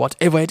caught up with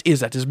whatever it is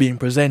that is being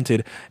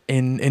presented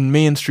in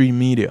mainstream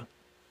media.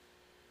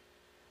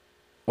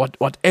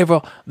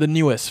 Whatever the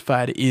newest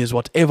fad is,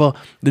 whatever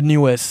the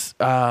newest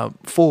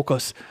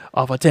focus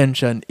of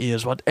attention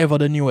is, whatever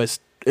the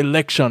newest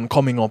election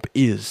coming up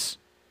is.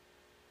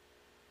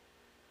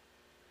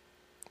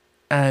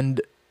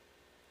 And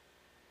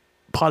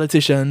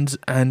politicians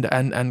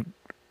and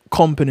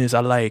companies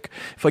alike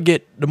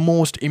forget the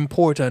most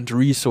important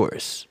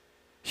resource,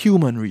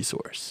 human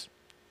resource.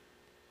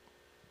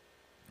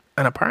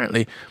 And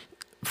apparently,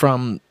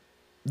 from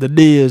the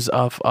days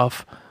of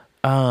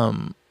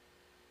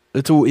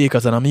the 2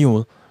 acres and a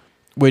mule,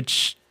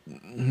 which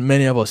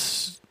many of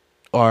us,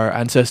 our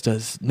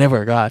ancestors,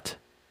 never got,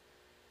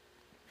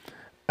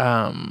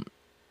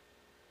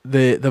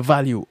 the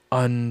value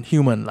on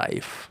human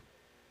life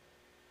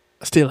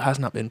still has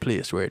not been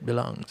placed where it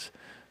belongs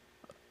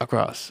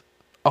across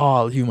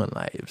all human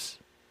lives.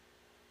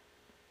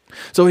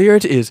 So here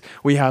it is.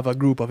 We have a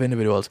group of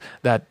individuals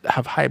that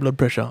have high blood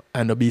pressure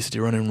and obesity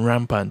running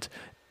rampant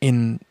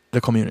in the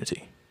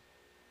community.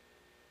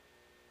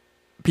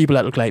 People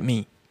that look like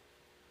me,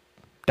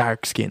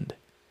 dark-skinned.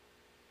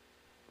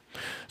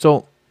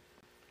 So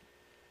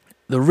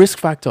the risk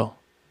factor,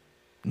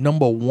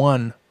 number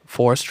 1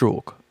 for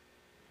stroke,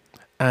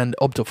 and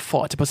up to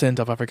 40%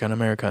 of African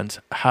Americans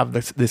have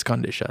this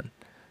condition.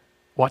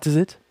 What is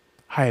it?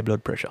 High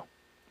blood pressure.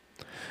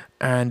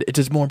 And it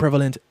is more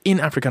prevalent in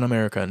African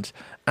Americans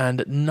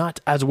and not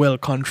as well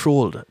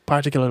controlled,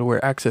 particularly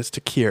where access to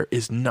care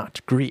is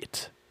not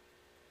great.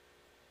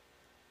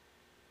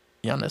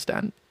 You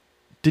understand?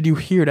 Did you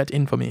hear that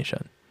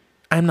information?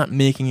 I'm not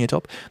making it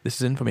up. This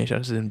is information.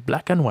 This is in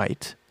black and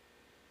white.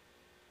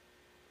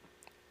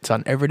 It's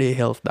on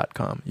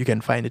everydayhealth.com. You can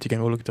find it. You can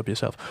go look it up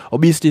yourself.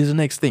 Obesity is the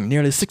next thing.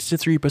 Nearly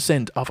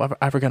 63% of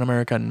African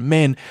American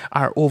men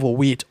are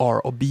overweight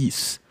or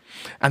obese.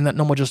 And that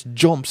number just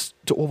jumps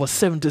to over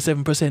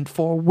 77%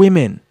 for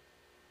women.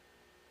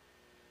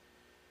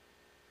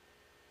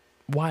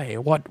 Why?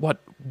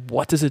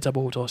 What is it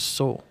about us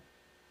so?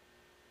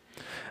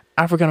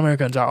 African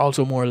Americans are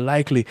also more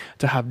likely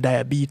to have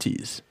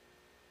diabetes.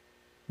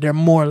 They're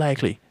more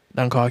likely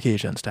than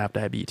Caucasians to have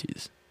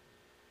diabetes.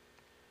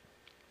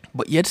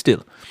 But yet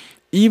still,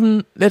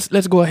 even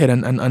let's go ahead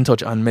and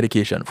touch on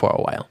medication for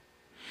a while.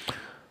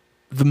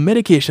 The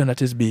medication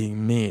that is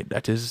being made,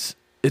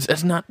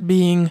 it's not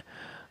being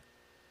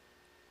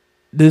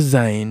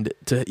designed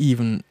to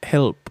even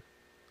help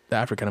the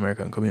African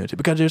American community,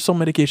 because there's some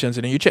medications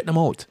and you check them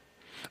out.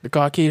 The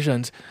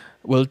Caucasians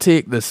will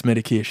take this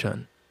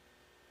medication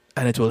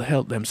and it will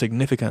help them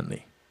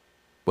significantly.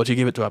 But you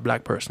give it to a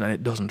black person and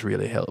it doesn't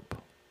really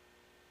help.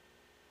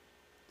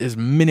 There's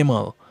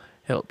minimal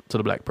help to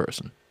the black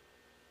person.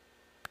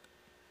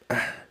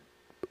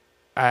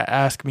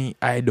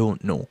 I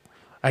don't know.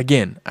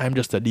 Again, I'm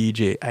just a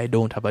DJ. I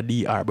don't have a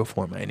DR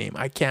before my name.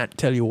 I can't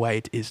tell you why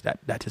it is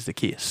that is the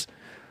case.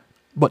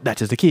 But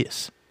that is the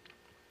case.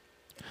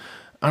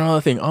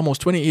 Another thing,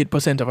 almost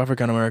 28% of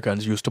African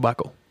Americans use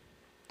tobacco.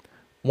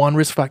 One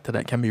risk factor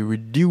that can be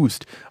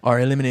reduced or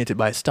eliminated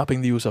by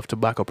stopping the use of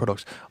tobacco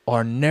products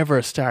or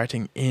never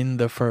starting in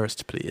the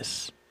first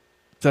place.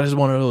 So that is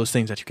one of those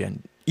things that you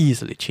can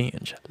easily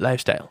change.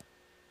 Lifestyle.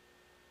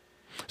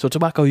 So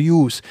tobacco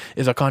use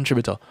is a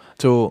contributor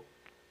to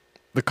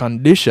the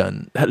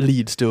condition that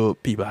leads to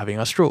people having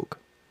a stroke.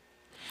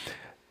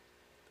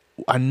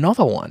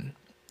 Another one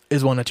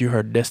is one that you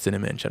heard Destiny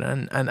mention,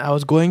 and I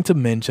was going to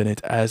mention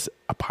it as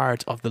a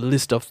part of the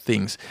list of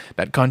things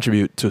that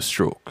contribute to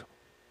stroke.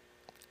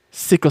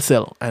 Sickle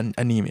cell and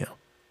anemia.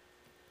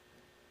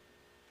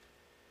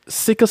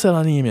 Sickle cell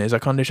anemia is a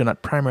condition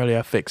that primarily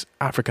affects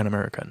African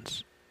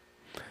Americans.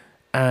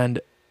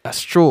 And a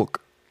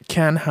stroke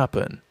can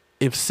happen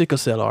if sickle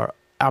cell or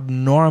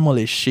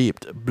abnormally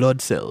shaped blood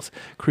cells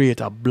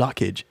create a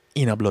blockage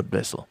in a blood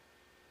vessel.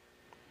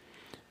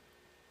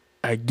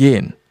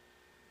 Again,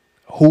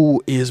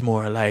 who is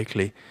more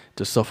likely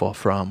to suffer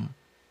from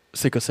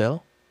sickle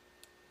cell?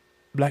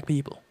 Black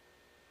people.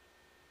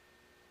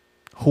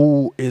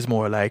 Who is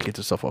more likely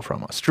to suffer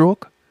from a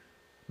stroke?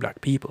 Black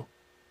people.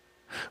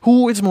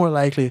 Who is more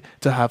likely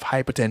to have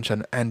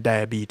hypertension and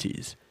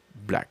diabetes?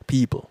 Black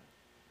people.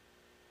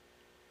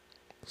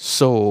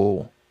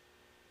 So,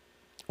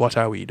 what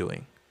are we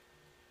doing?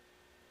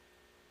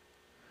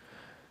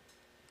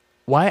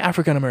 Why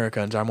African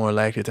Americans are more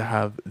likely to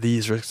have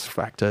these risk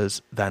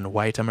factors than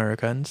white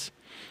Americans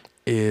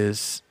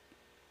is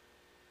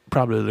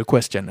probably the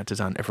question that is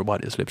on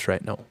everybody's lips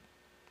right now.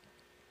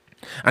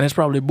 And it's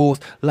probably both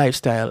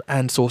lifestyle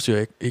and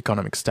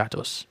socioeconomic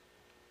status.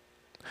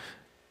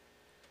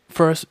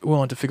 First, we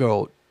want to figure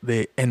out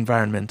the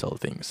environmental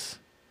things.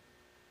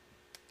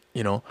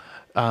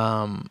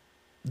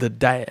 The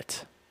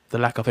diet, the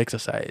lack of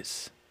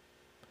exercise.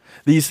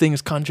 These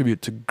things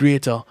contribute to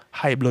greater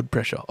high blood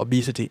pressure,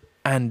 obesity,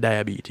 and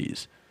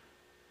diabetes.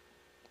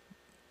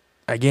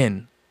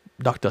 Again,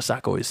 Dr.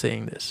 Sacco is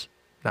saying this,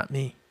 not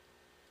me.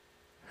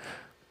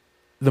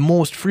 The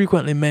most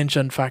frequently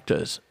mentioned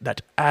factors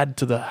that add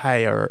to the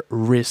higher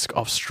risk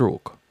of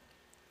stroke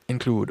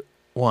include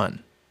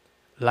 1,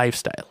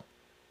 lifestyle.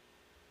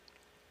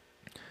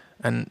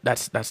 And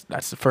that's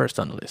the first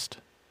on the list.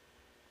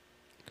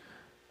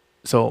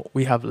 So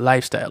we have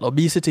lifestyle,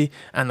 obesity,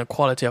 and the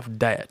quality of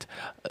diet,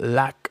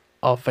 lack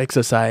of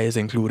exercise,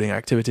 including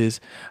activities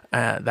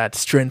that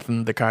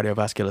strengthen the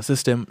cardiovascular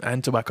system,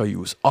 and tobacco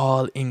use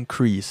all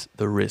increase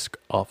the risk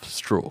of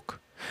stroke.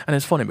 And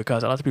it's funny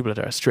because a lot of people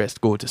that are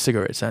stressed go to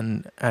cigarettes,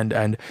 and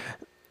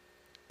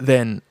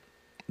then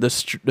the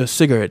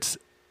cigarettes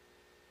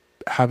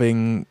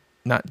having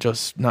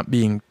not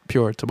being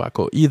pure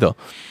tobacco either,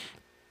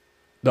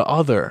 the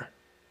other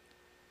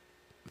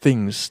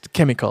things,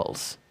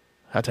 chemicals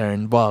that are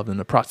involved in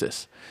the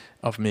process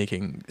of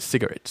making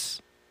cigarettes,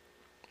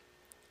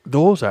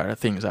 those are the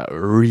things that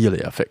really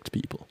affect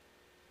people.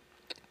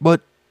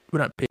 But we're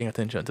not paying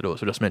attention to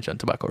those. We just mentioned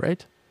tobacco,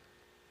 right?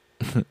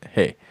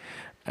 Hey,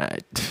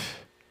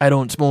 I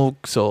don't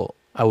smoke, so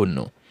I wouldn't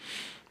know.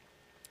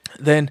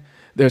 Then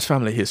there's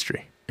family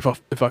history.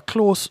 If a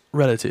close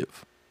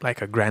relative,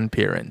 like a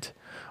grandparent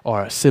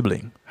or a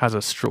sibling, has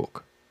a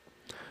stroke,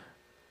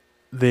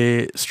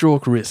 the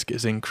stroke risk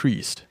is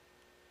increased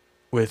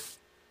with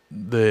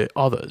the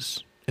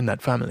others in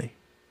that family.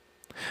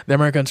 The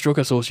American Stroke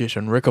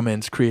Association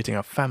recommends creating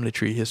a family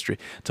tree history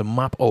to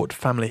map out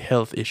family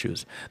health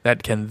issues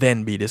that can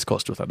then be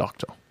discussed with a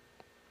doctor.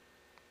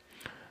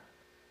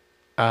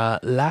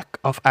 Lack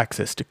of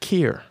access to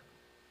care.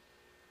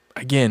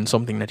 Again,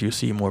 something that you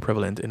see more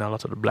prevalent in a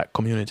lot of the black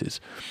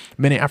communities.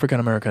 Many African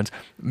Americans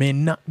may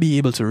not be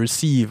able to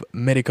receive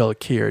medical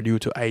care due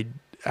to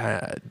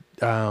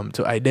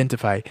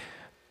identify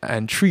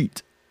and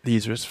treat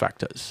these risk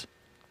factors.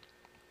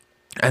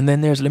 And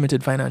then there's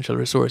limited financial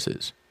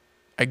resources.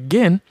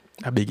 Again,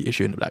 a big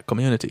issue in the black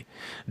community.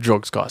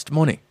 Drugs cost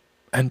money,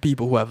 and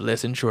people who have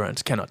less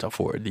insurance cannot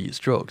afford these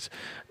drugs.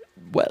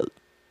 Well,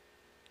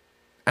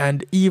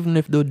 and even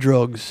if the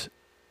drugs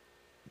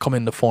come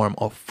in the form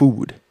of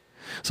food,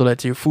 so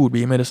let your food be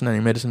your medicine and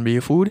your medicine be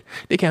your food,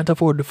 they can't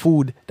afford the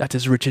food that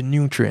is rich in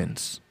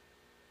nutrients.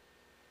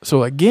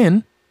 So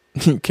again,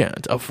 you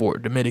can't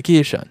afford the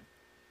medication.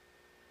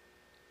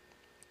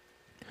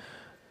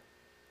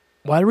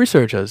 While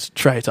researchers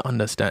try to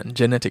understand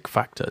genetic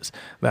factors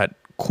that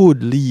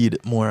could lead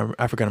more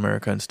African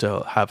Americans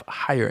to have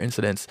higher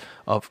incidence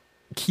of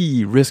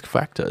key risk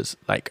factors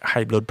like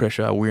high blood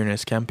pressure,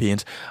 awareness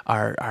campaigns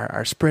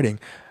are spreading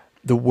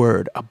the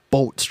word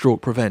about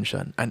stroke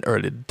prevention and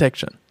early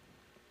detection.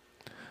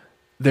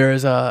 There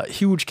is a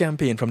huge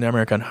campaign from the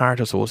American Heart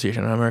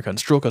Association and American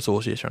Stroke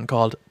Association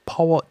called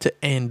Power to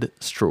End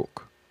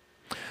Stroke,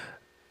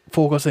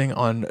 focusing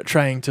on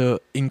trying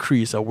to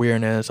increase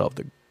awareness of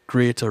the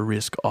greater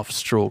risk of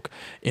stroke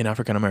in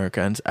African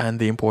Americans and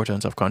the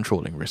importance of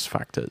controlling risk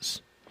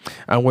factors.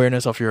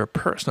 Awareness of your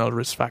personal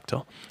risk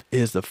factor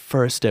is the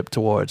first step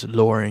towards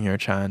lowering your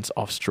chance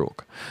of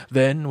stroke.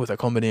 Then, with a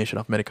combination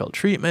of medical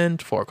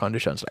treatment for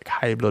conditions like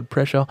high blood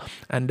pressure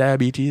and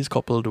diabetes,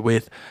 coupled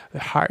with a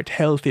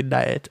heart-healthy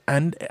diet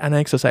and an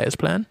exercise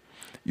plan,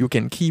 you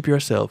can keep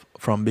yourself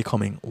from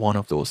becoming one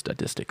of those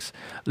statistics.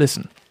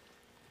 Listen,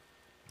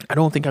 I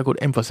don't think I could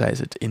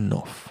emphasize it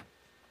enough.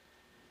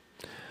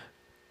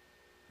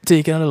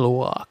 Taking a little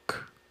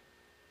walk,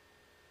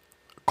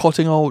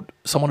 cutting out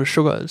some of the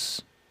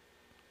sugars,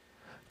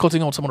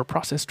 cutting out some of the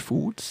processed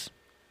foods,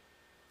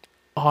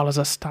 all as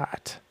a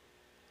start,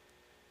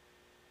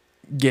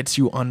 gets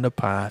you on the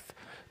path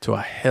to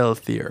a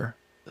healthier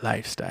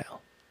lifestyle.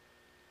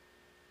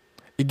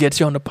 It gets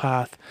you on the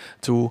path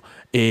to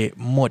a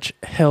much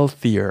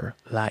healthier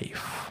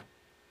life.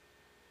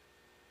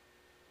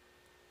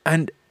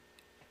 And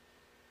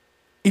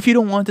if you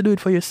don't want to do it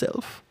for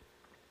yourself,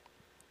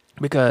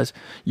 because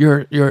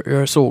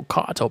you're so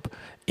caught up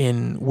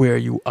in where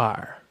you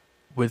are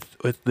with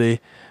the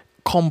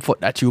comfort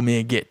that you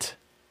may get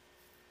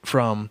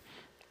from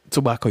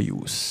tobacco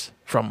use,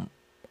 from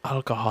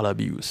alcohol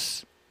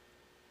abuse,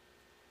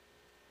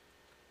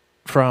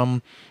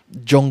 from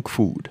junk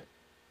food.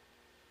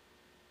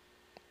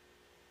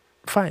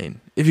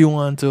 Fine. If you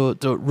want to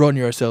run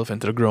yourself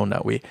into the ground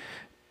that way,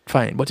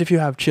 fine. But if you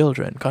have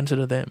children,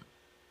 consider them.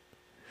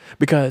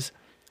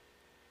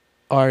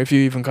 Or if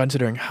you're even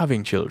considering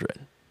having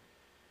children.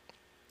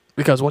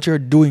 Because what you're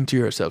doing to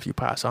yourself, you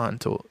pass on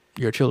to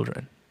your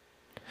children.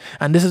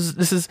 And this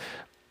is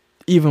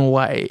even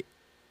why,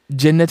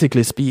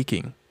 genetically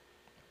speaking,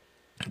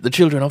 the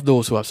children of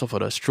those who have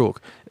suffered a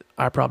stroke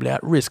are probably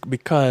at risk,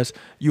 because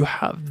you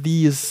have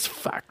these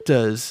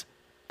factors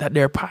that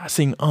they're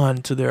passing on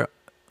to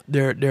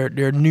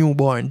their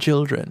newborn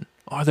children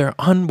or their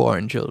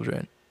unborn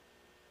children.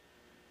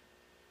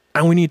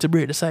 And we need to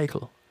break the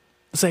cycle.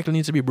 The cycle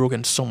needs to be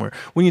broken somewhere.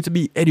 We need to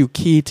be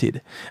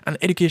educated. And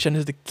education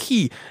is the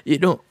key. You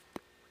know,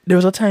 there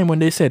was a time when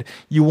they said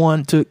you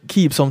want to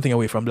keep something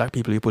away from black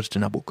people, you put it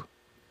in a book.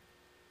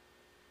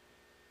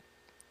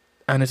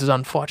 And it is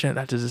unfortunate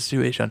that is the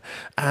situation.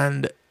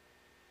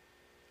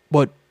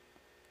 But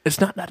it's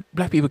not that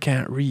black people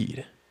can't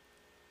read.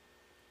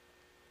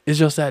 It's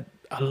just that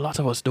a lot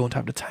of us don't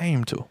have the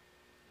time to.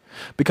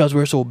 Because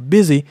we're so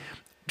busy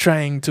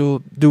trying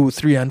to do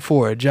 3 and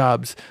 4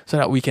 jobs so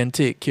that we can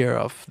take care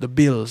of the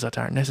bills that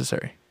are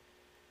necessary.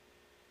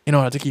 In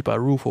order to keep a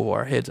roof over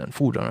our heads and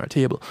food on our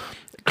table,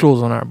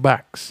 clothes on our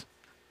backs.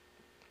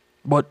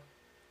 But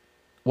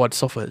what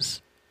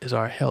suffers is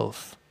our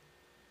health.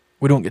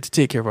 We don't get to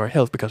take care of our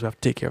health because we have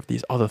to take care of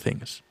these other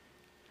things.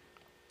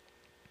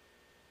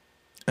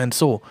 And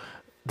so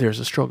there's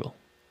a struggle.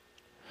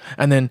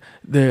 And then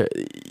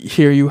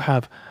here you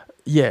have,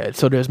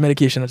 so there's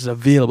medication that is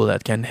available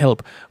that can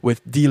help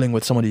with dealing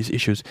with some of these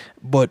issues,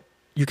 but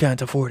you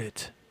can't afford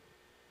it.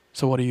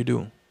 So what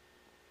do?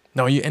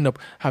 Now you end up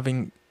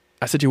having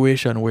a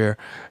situation where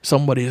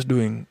somebody is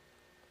doing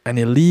an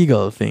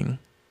illegal thing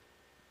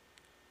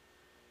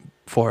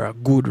for a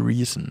good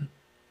reason,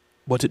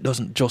 but it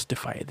doesn't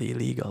justify the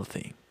illegal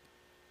thing.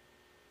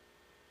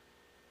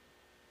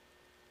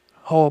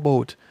 How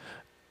about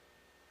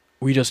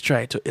we just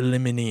try to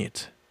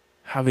eliminate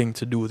having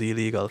to do the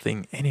illegal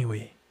thing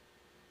anyway?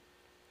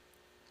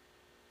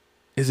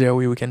 Is there a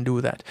way we can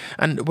do that?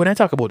 And when I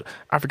talk about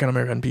African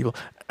American people,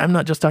 I'm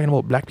not just talking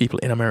about black people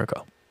in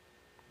America.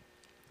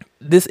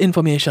 This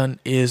information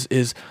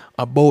is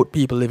about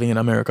people living in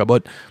America,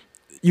 but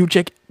you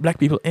check black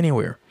people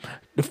anywhere.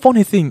 The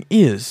funny thing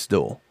is,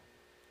 though,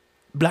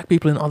 black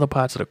people in other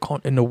parts of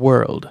the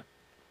world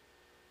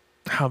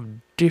have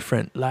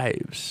different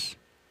lives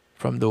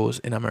from those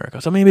in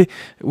America. So maybe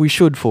we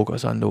should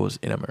focus on those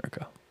in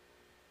America.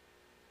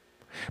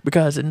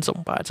 Because in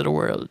some parts of the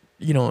world,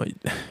 you know,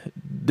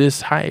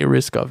 this high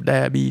risk of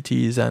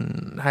diabetes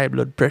and high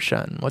blood pressure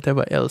and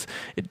whatever else,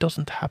 it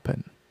doesn't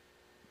happen.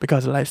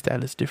 Because the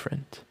lifestyle is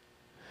different.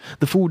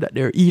 The food that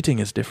they're eating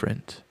is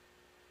different.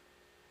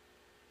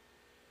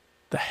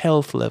 The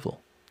health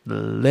level,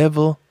 the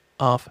level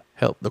of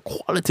health, the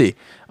quality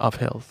of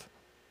health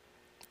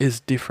is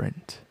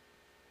different.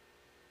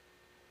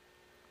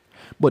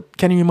 But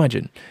can you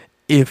imagine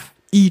if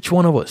each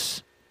one of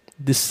us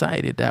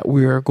decided that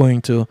we are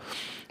going to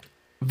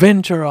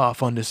venture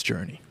off on this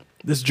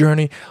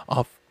journey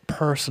of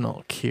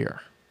personal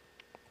care,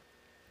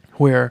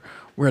 where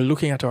we're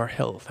looking at our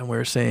health and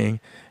we're saying,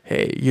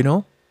 hey, you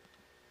know,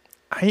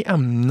 I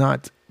am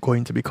not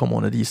going to become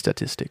one of these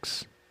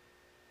statistics.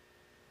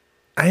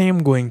 I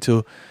am going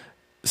to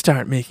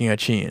start making a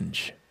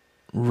change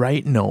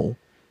right now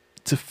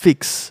to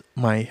fix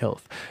my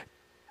health.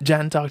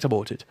 Jan talked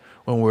about it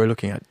when we were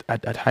looking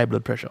at high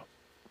blood pressure.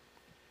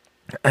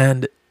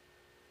 And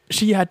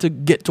she had to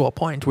get to a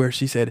point where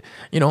she said,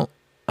 you know,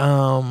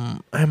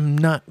 I'm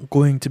not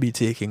going to be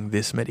taking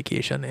this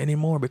medication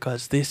anymore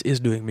because this is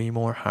doing me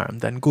more harm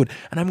than good.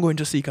 And I'm going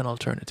to seek an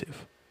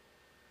alternative.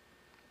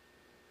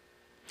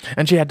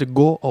 And she had to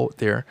go out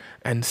there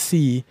and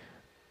see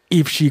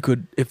if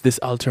this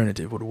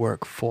alternative would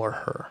work for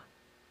her.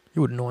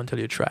 You wouldn't know until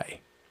you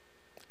try.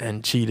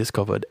 And she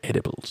discovered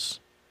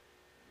edibles.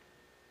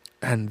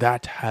 And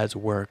that has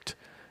worked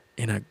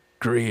in a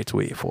great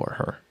way for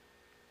her.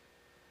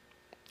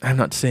 I'm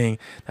not saying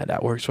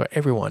that works for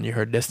everyone. You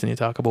heard Destiny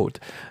talk about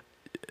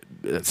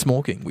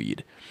smoking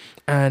weed.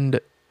 And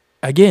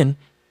again,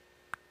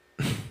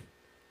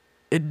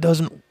 it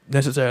doesn't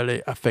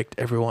necessarily affect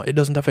everyone. It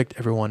doesn't affect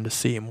everyone the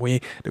same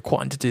way. The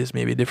quantities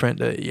may be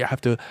different. You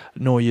have to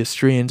know your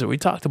strains. We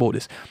talked about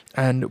this.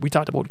 And we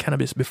talked about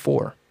cannabis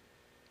before.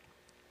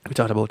 We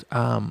talked about,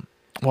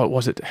 what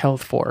was it?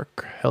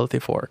 Healthy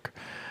Fork.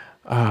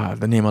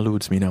 The name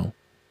eludes me now.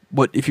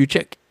 But if you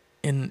check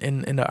in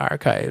the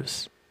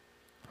archives,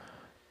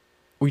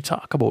 we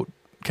talk about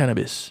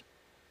cannabis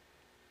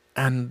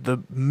and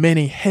the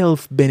many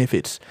health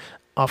benefits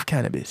of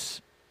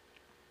cannabis.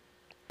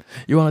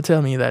 You want to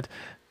tell me that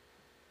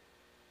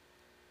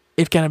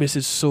if cannabis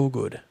is so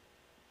good,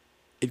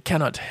 it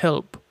cannot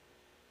help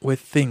with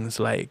things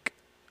like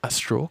a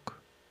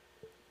stroke?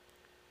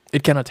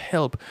 It cannot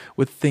help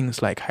with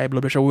things like high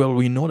blood pressure? Well,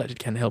 we know that it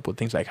can help with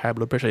things like high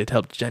blood pressure. It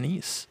helped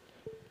Janice.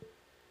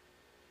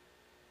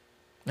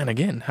 And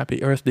again,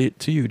 happy Earth Day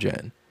to you,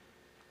 Jan.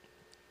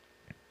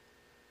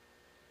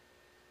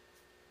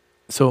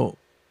 So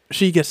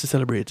she gets to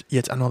celebrate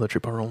yet another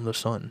trip around the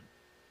sun.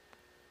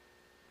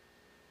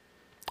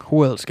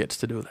 Who else gets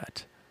to do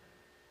that?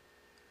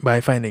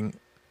 By finding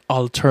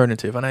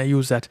alternative, and I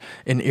use that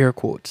in air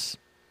quotes,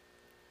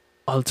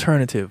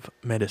 alternative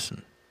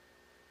medicine.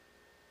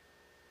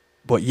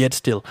 But yet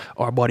still,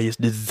 our body is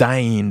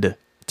designed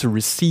to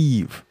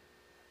receive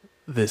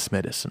this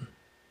medicine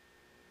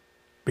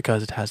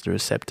because it has the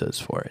receptors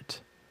for it.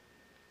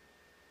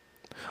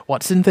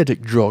 What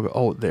synthetic drug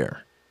out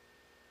there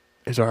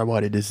is our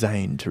body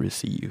designed to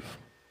receive?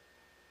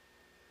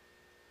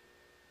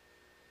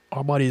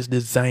 Our body is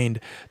designed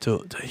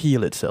to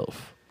heal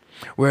itself.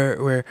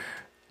 We're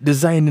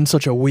designed in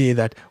such a way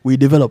that we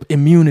develop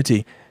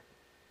immunity,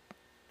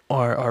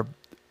 or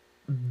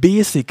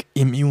basic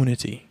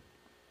immunity,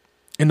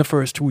 in the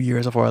first 2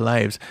 years of our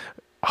lives.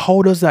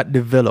 How does that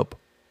develop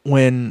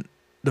when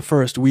the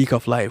first week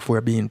of life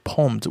we're being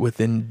pumped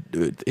with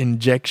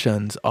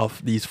injections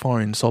of these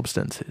foreign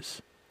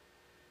substances?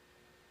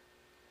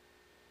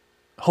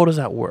 How does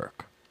that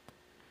work?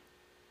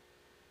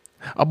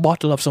 A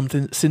bottle of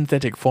something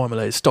synthetic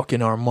formula is stuck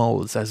in our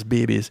mouths as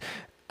babies,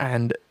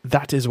 and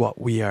that is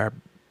what we are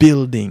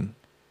building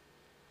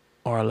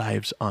our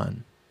lives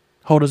on.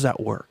 How does that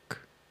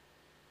work?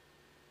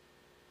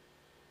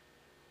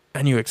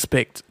 And you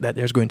expect that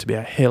there's going to be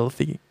a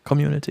healthy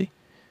community?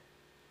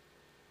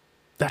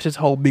 That is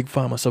how Big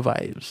Pharma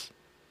survives.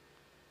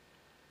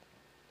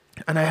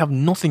 And I have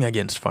nothing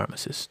against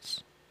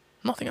pharmacists.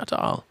 Nothing at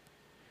all.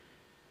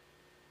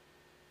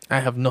 I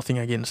have nothing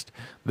against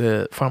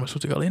the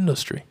pharmaceutical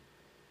industry.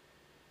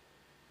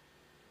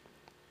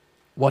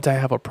 What I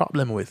have a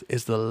problem with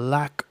is the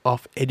lack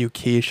of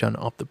education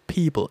of the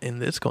people in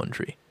this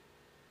country.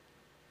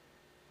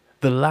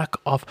 The lack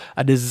of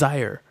a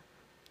desire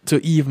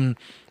to even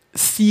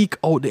seek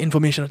out the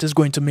information that is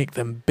going to make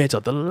them better.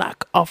 The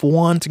lack of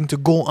wanting to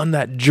go on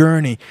that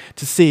journey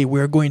to say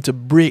we're going to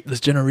break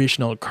this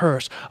generational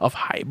curse of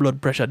high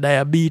blood pressure,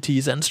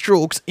 diabetes, and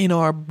strokes in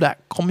our black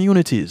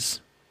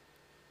communities.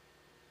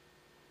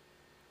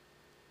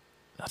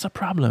 That's a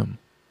problem.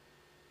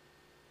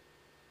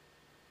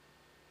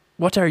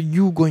 What are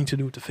you going to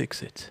do to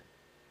fix it?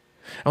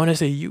 And when I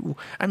say you,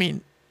 I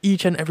mean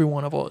each and every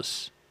one of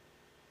us.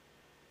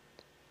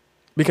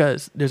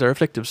 Because there's a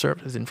reflective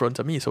surface in front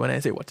of me. So when I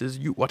say what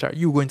are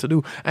you going to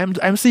do?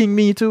 I'm seeing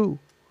me too.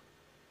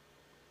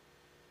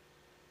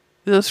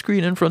 There's a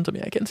screen in front of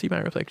me. I can see my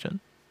reflection.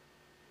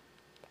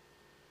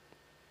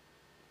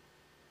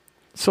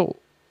 So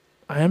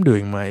I am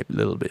doing my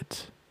little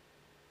bit.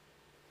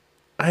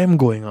 I am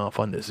going off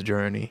on this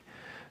journey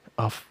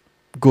of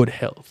good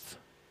health.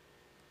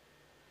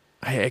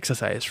 I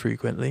exercise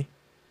frequently.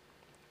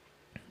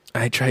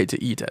 I try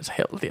to eat as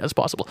healthy as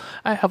possible.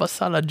 I have a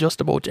salad just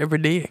about every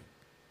day.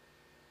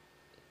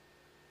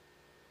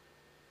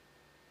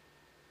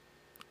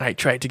 I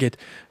try to get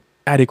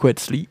adequate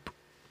sleep.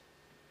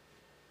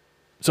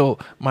 So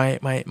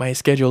my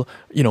schedule,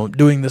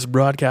 doing this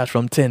broadcast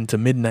from 10 to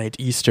midnight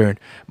Eastern,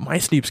 my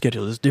sleep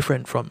schedule is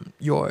different from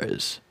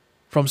yours.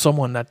 From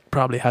someone that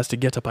probably has to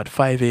get up at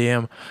 5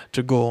 a.m.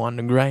 to go on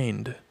the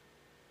grind.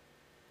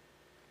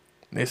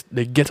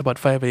 They get up at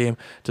 5 a.m.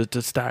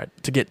 to start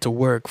to get to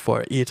work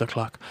for 8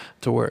 o'clock,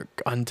 to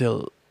work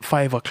until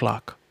 5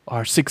 o'clock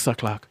or 6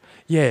 o'clock.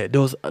 Yeah,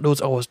 those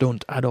hours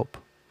don't add up.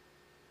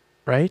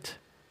 Right?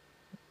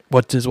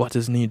 What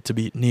is needed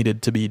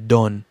to be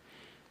done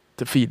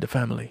to feed the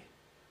family.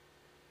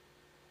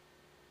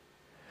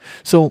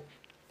 So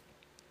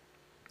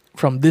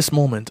from this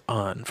moment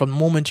on, from the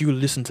moment you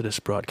listen to this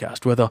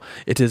broadcast, whether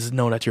it is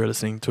now that you're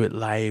listening to it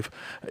live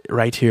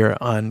right here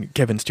on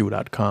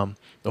kevinstew.com,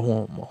 the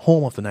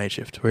home of the night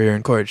shift, where you're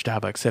encouraged to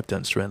have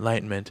acceptance through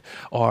enlightenment,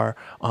 or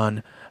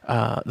on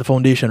the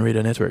Foundation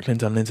Radio Network,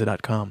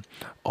 clintonlindsay.com,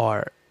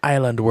 or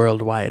Island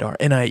Worldwide, or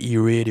NIE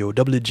Radio,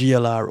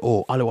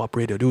 WGLRO, Aluwap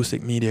Radio,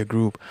 Dusik Media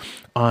Group,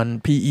 on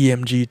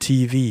PEMG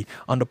TV,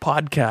 on the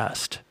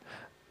podcast,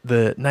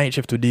 The Night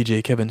Shift with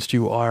DJ Kevin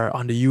Stew, or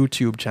on the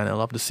YouTube channel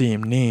of the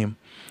same name,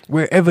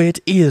 wherever it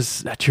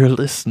is that you're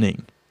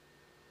listening.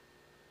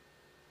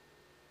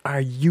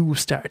 Are you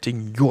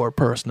starting your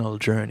personal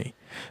journey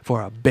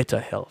for a better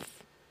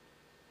health?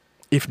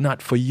 If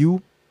not for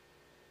you,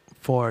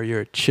 for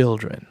your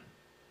children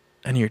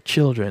and your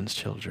children's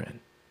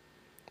children,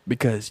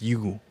 because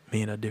you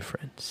made a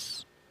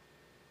difference.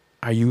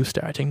 Are you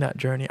starting that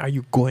journey? Are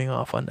you going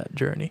off on that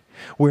journey?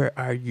 Where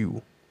are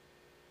you?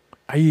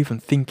 Are you even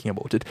thinking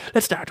about it?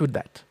 Let's start with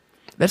that.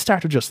 Let's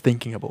start with just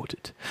thinking about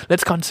it.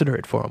 Let's consider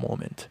it for a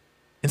moment,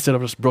 instead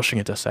of just brushing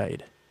it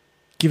aside.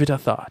 Give it a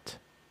thought.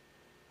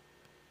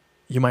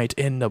 You might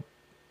end up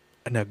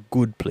in a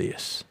good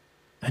place,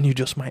 and you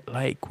just might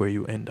like where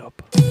you end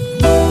up.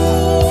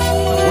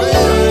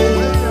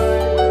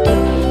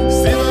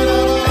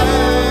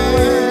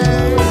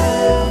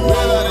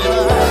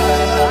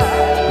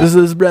 This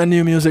is brand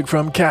new music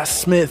from Cass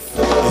Smith.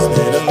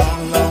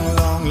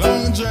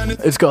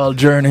 It's called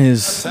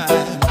Journeys,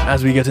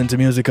 as we get into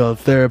musical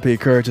therapy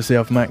courtesy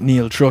of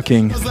McNeil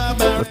Trucking.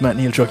 With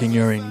McNeil Trucking,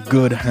 you're in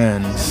good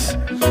hands.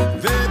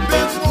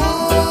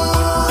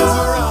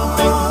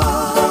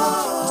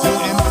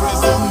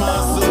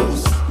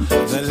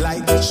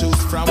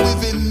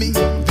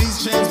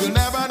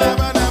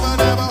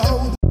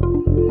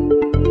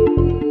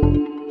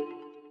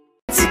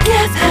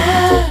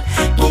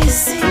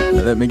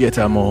 Let me get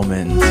a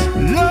moment.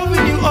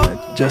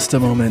 Just a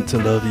moment to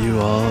love you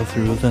all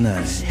through the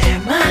night.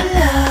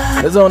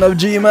 The zone of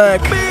G-Mac,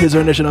 his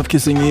rendition of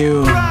Kissing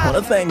You. I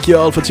want to thank you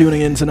all for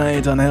tuning in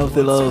tonight on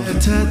Healthy Love.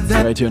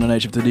 Right here on the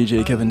Night Shift to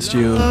DJ Kevin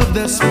Stew.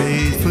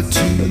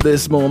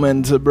 This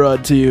moment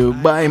brought to you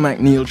by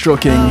McNeil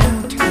Trucking.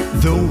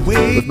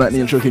 With Matt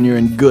Neil Truckin, you're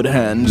in good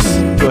hands.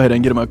 Go ahead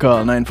and give him a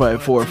call,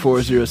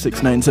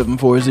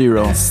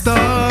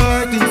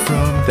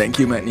 954-406-9740. Thank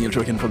you, Matt Neil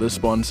Truckin, for the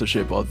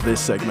sponsorship of this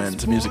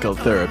segment, Musical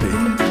Therapy.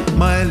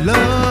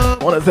 I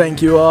want to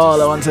thank you all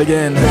once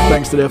again.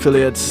 Thanks to the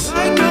affiliates,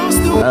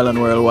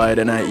 Island Worldwide,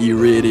 NIE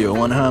Radio,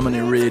 One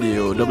Harmony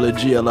Radio,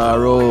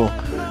 WGLRO,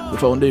 the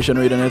Foundation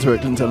Radio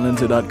Network,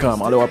 Intelligently.com,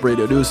 Allowap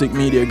Radio, Dusik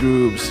Media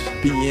Groups,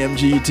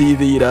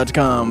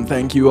 PMGTV.com.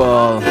 Thank you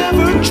all.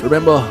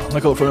 Remember,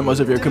 look out for members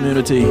of your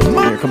community.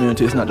 Your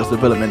community is not just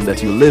development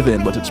that you live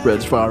in, but it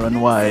spreads far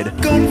and wide.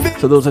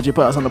 So those that you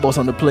pass on the bus,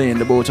 on the plane,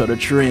 the boat, or the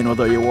train,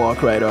 whether you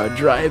walk, ride, or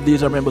drive,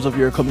 these are members of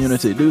your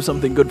community. Do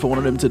something good for one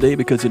of them today,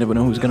 because you never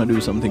know who's going to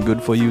do something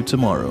good for you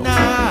tomorrow.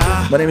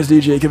 My name is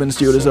DJ Kevin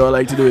Stew. This is how I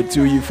like to do it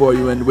to you, for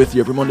you, and with you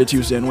every Monday,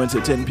 Tuesday, and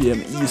Wednesday, 10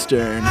 p.m.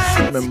 Eastern.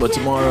 Remember,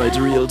 tomorrow it's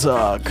Real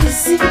Talk.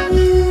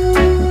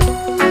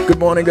 Good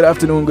morning, good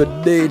afternoon,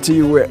 good day to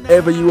you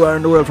wherever you are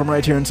in the world. From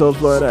right here in South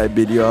Florida, I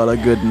bid you all a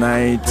good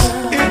night.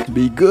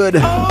 Be good.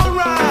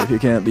 If you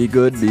can't be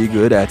good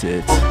at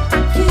it.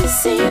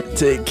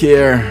 Take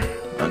care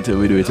until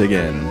we do it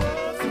again.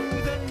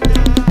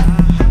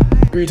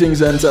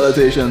 Greetings and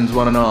salutations,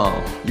 one and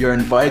all. You're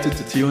invited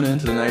to tune in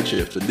to the Night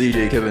Shift with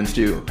DJ Kevin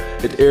Stew.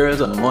 It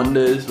airs on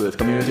Mondays with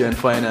Community and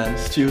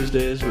Finance,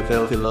 Tuesdays with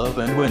Healthy Love,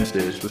 and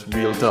Wednesdays with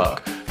Real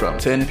Talk from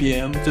 10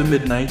 p.m. to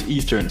midnight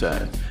Eastern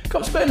Time.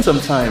 Come spend some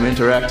time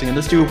interacting in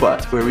the stew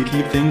pot, where we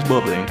keep things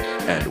bubbling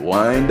and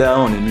wind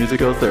down in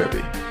musical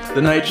therapy.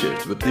 The Night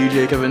Shift with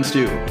DJ Kevin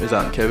Stew is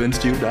on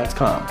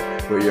kevinstew.com,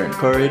 where you're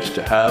encouraged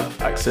to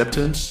have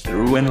acceptance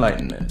through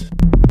enlightenment.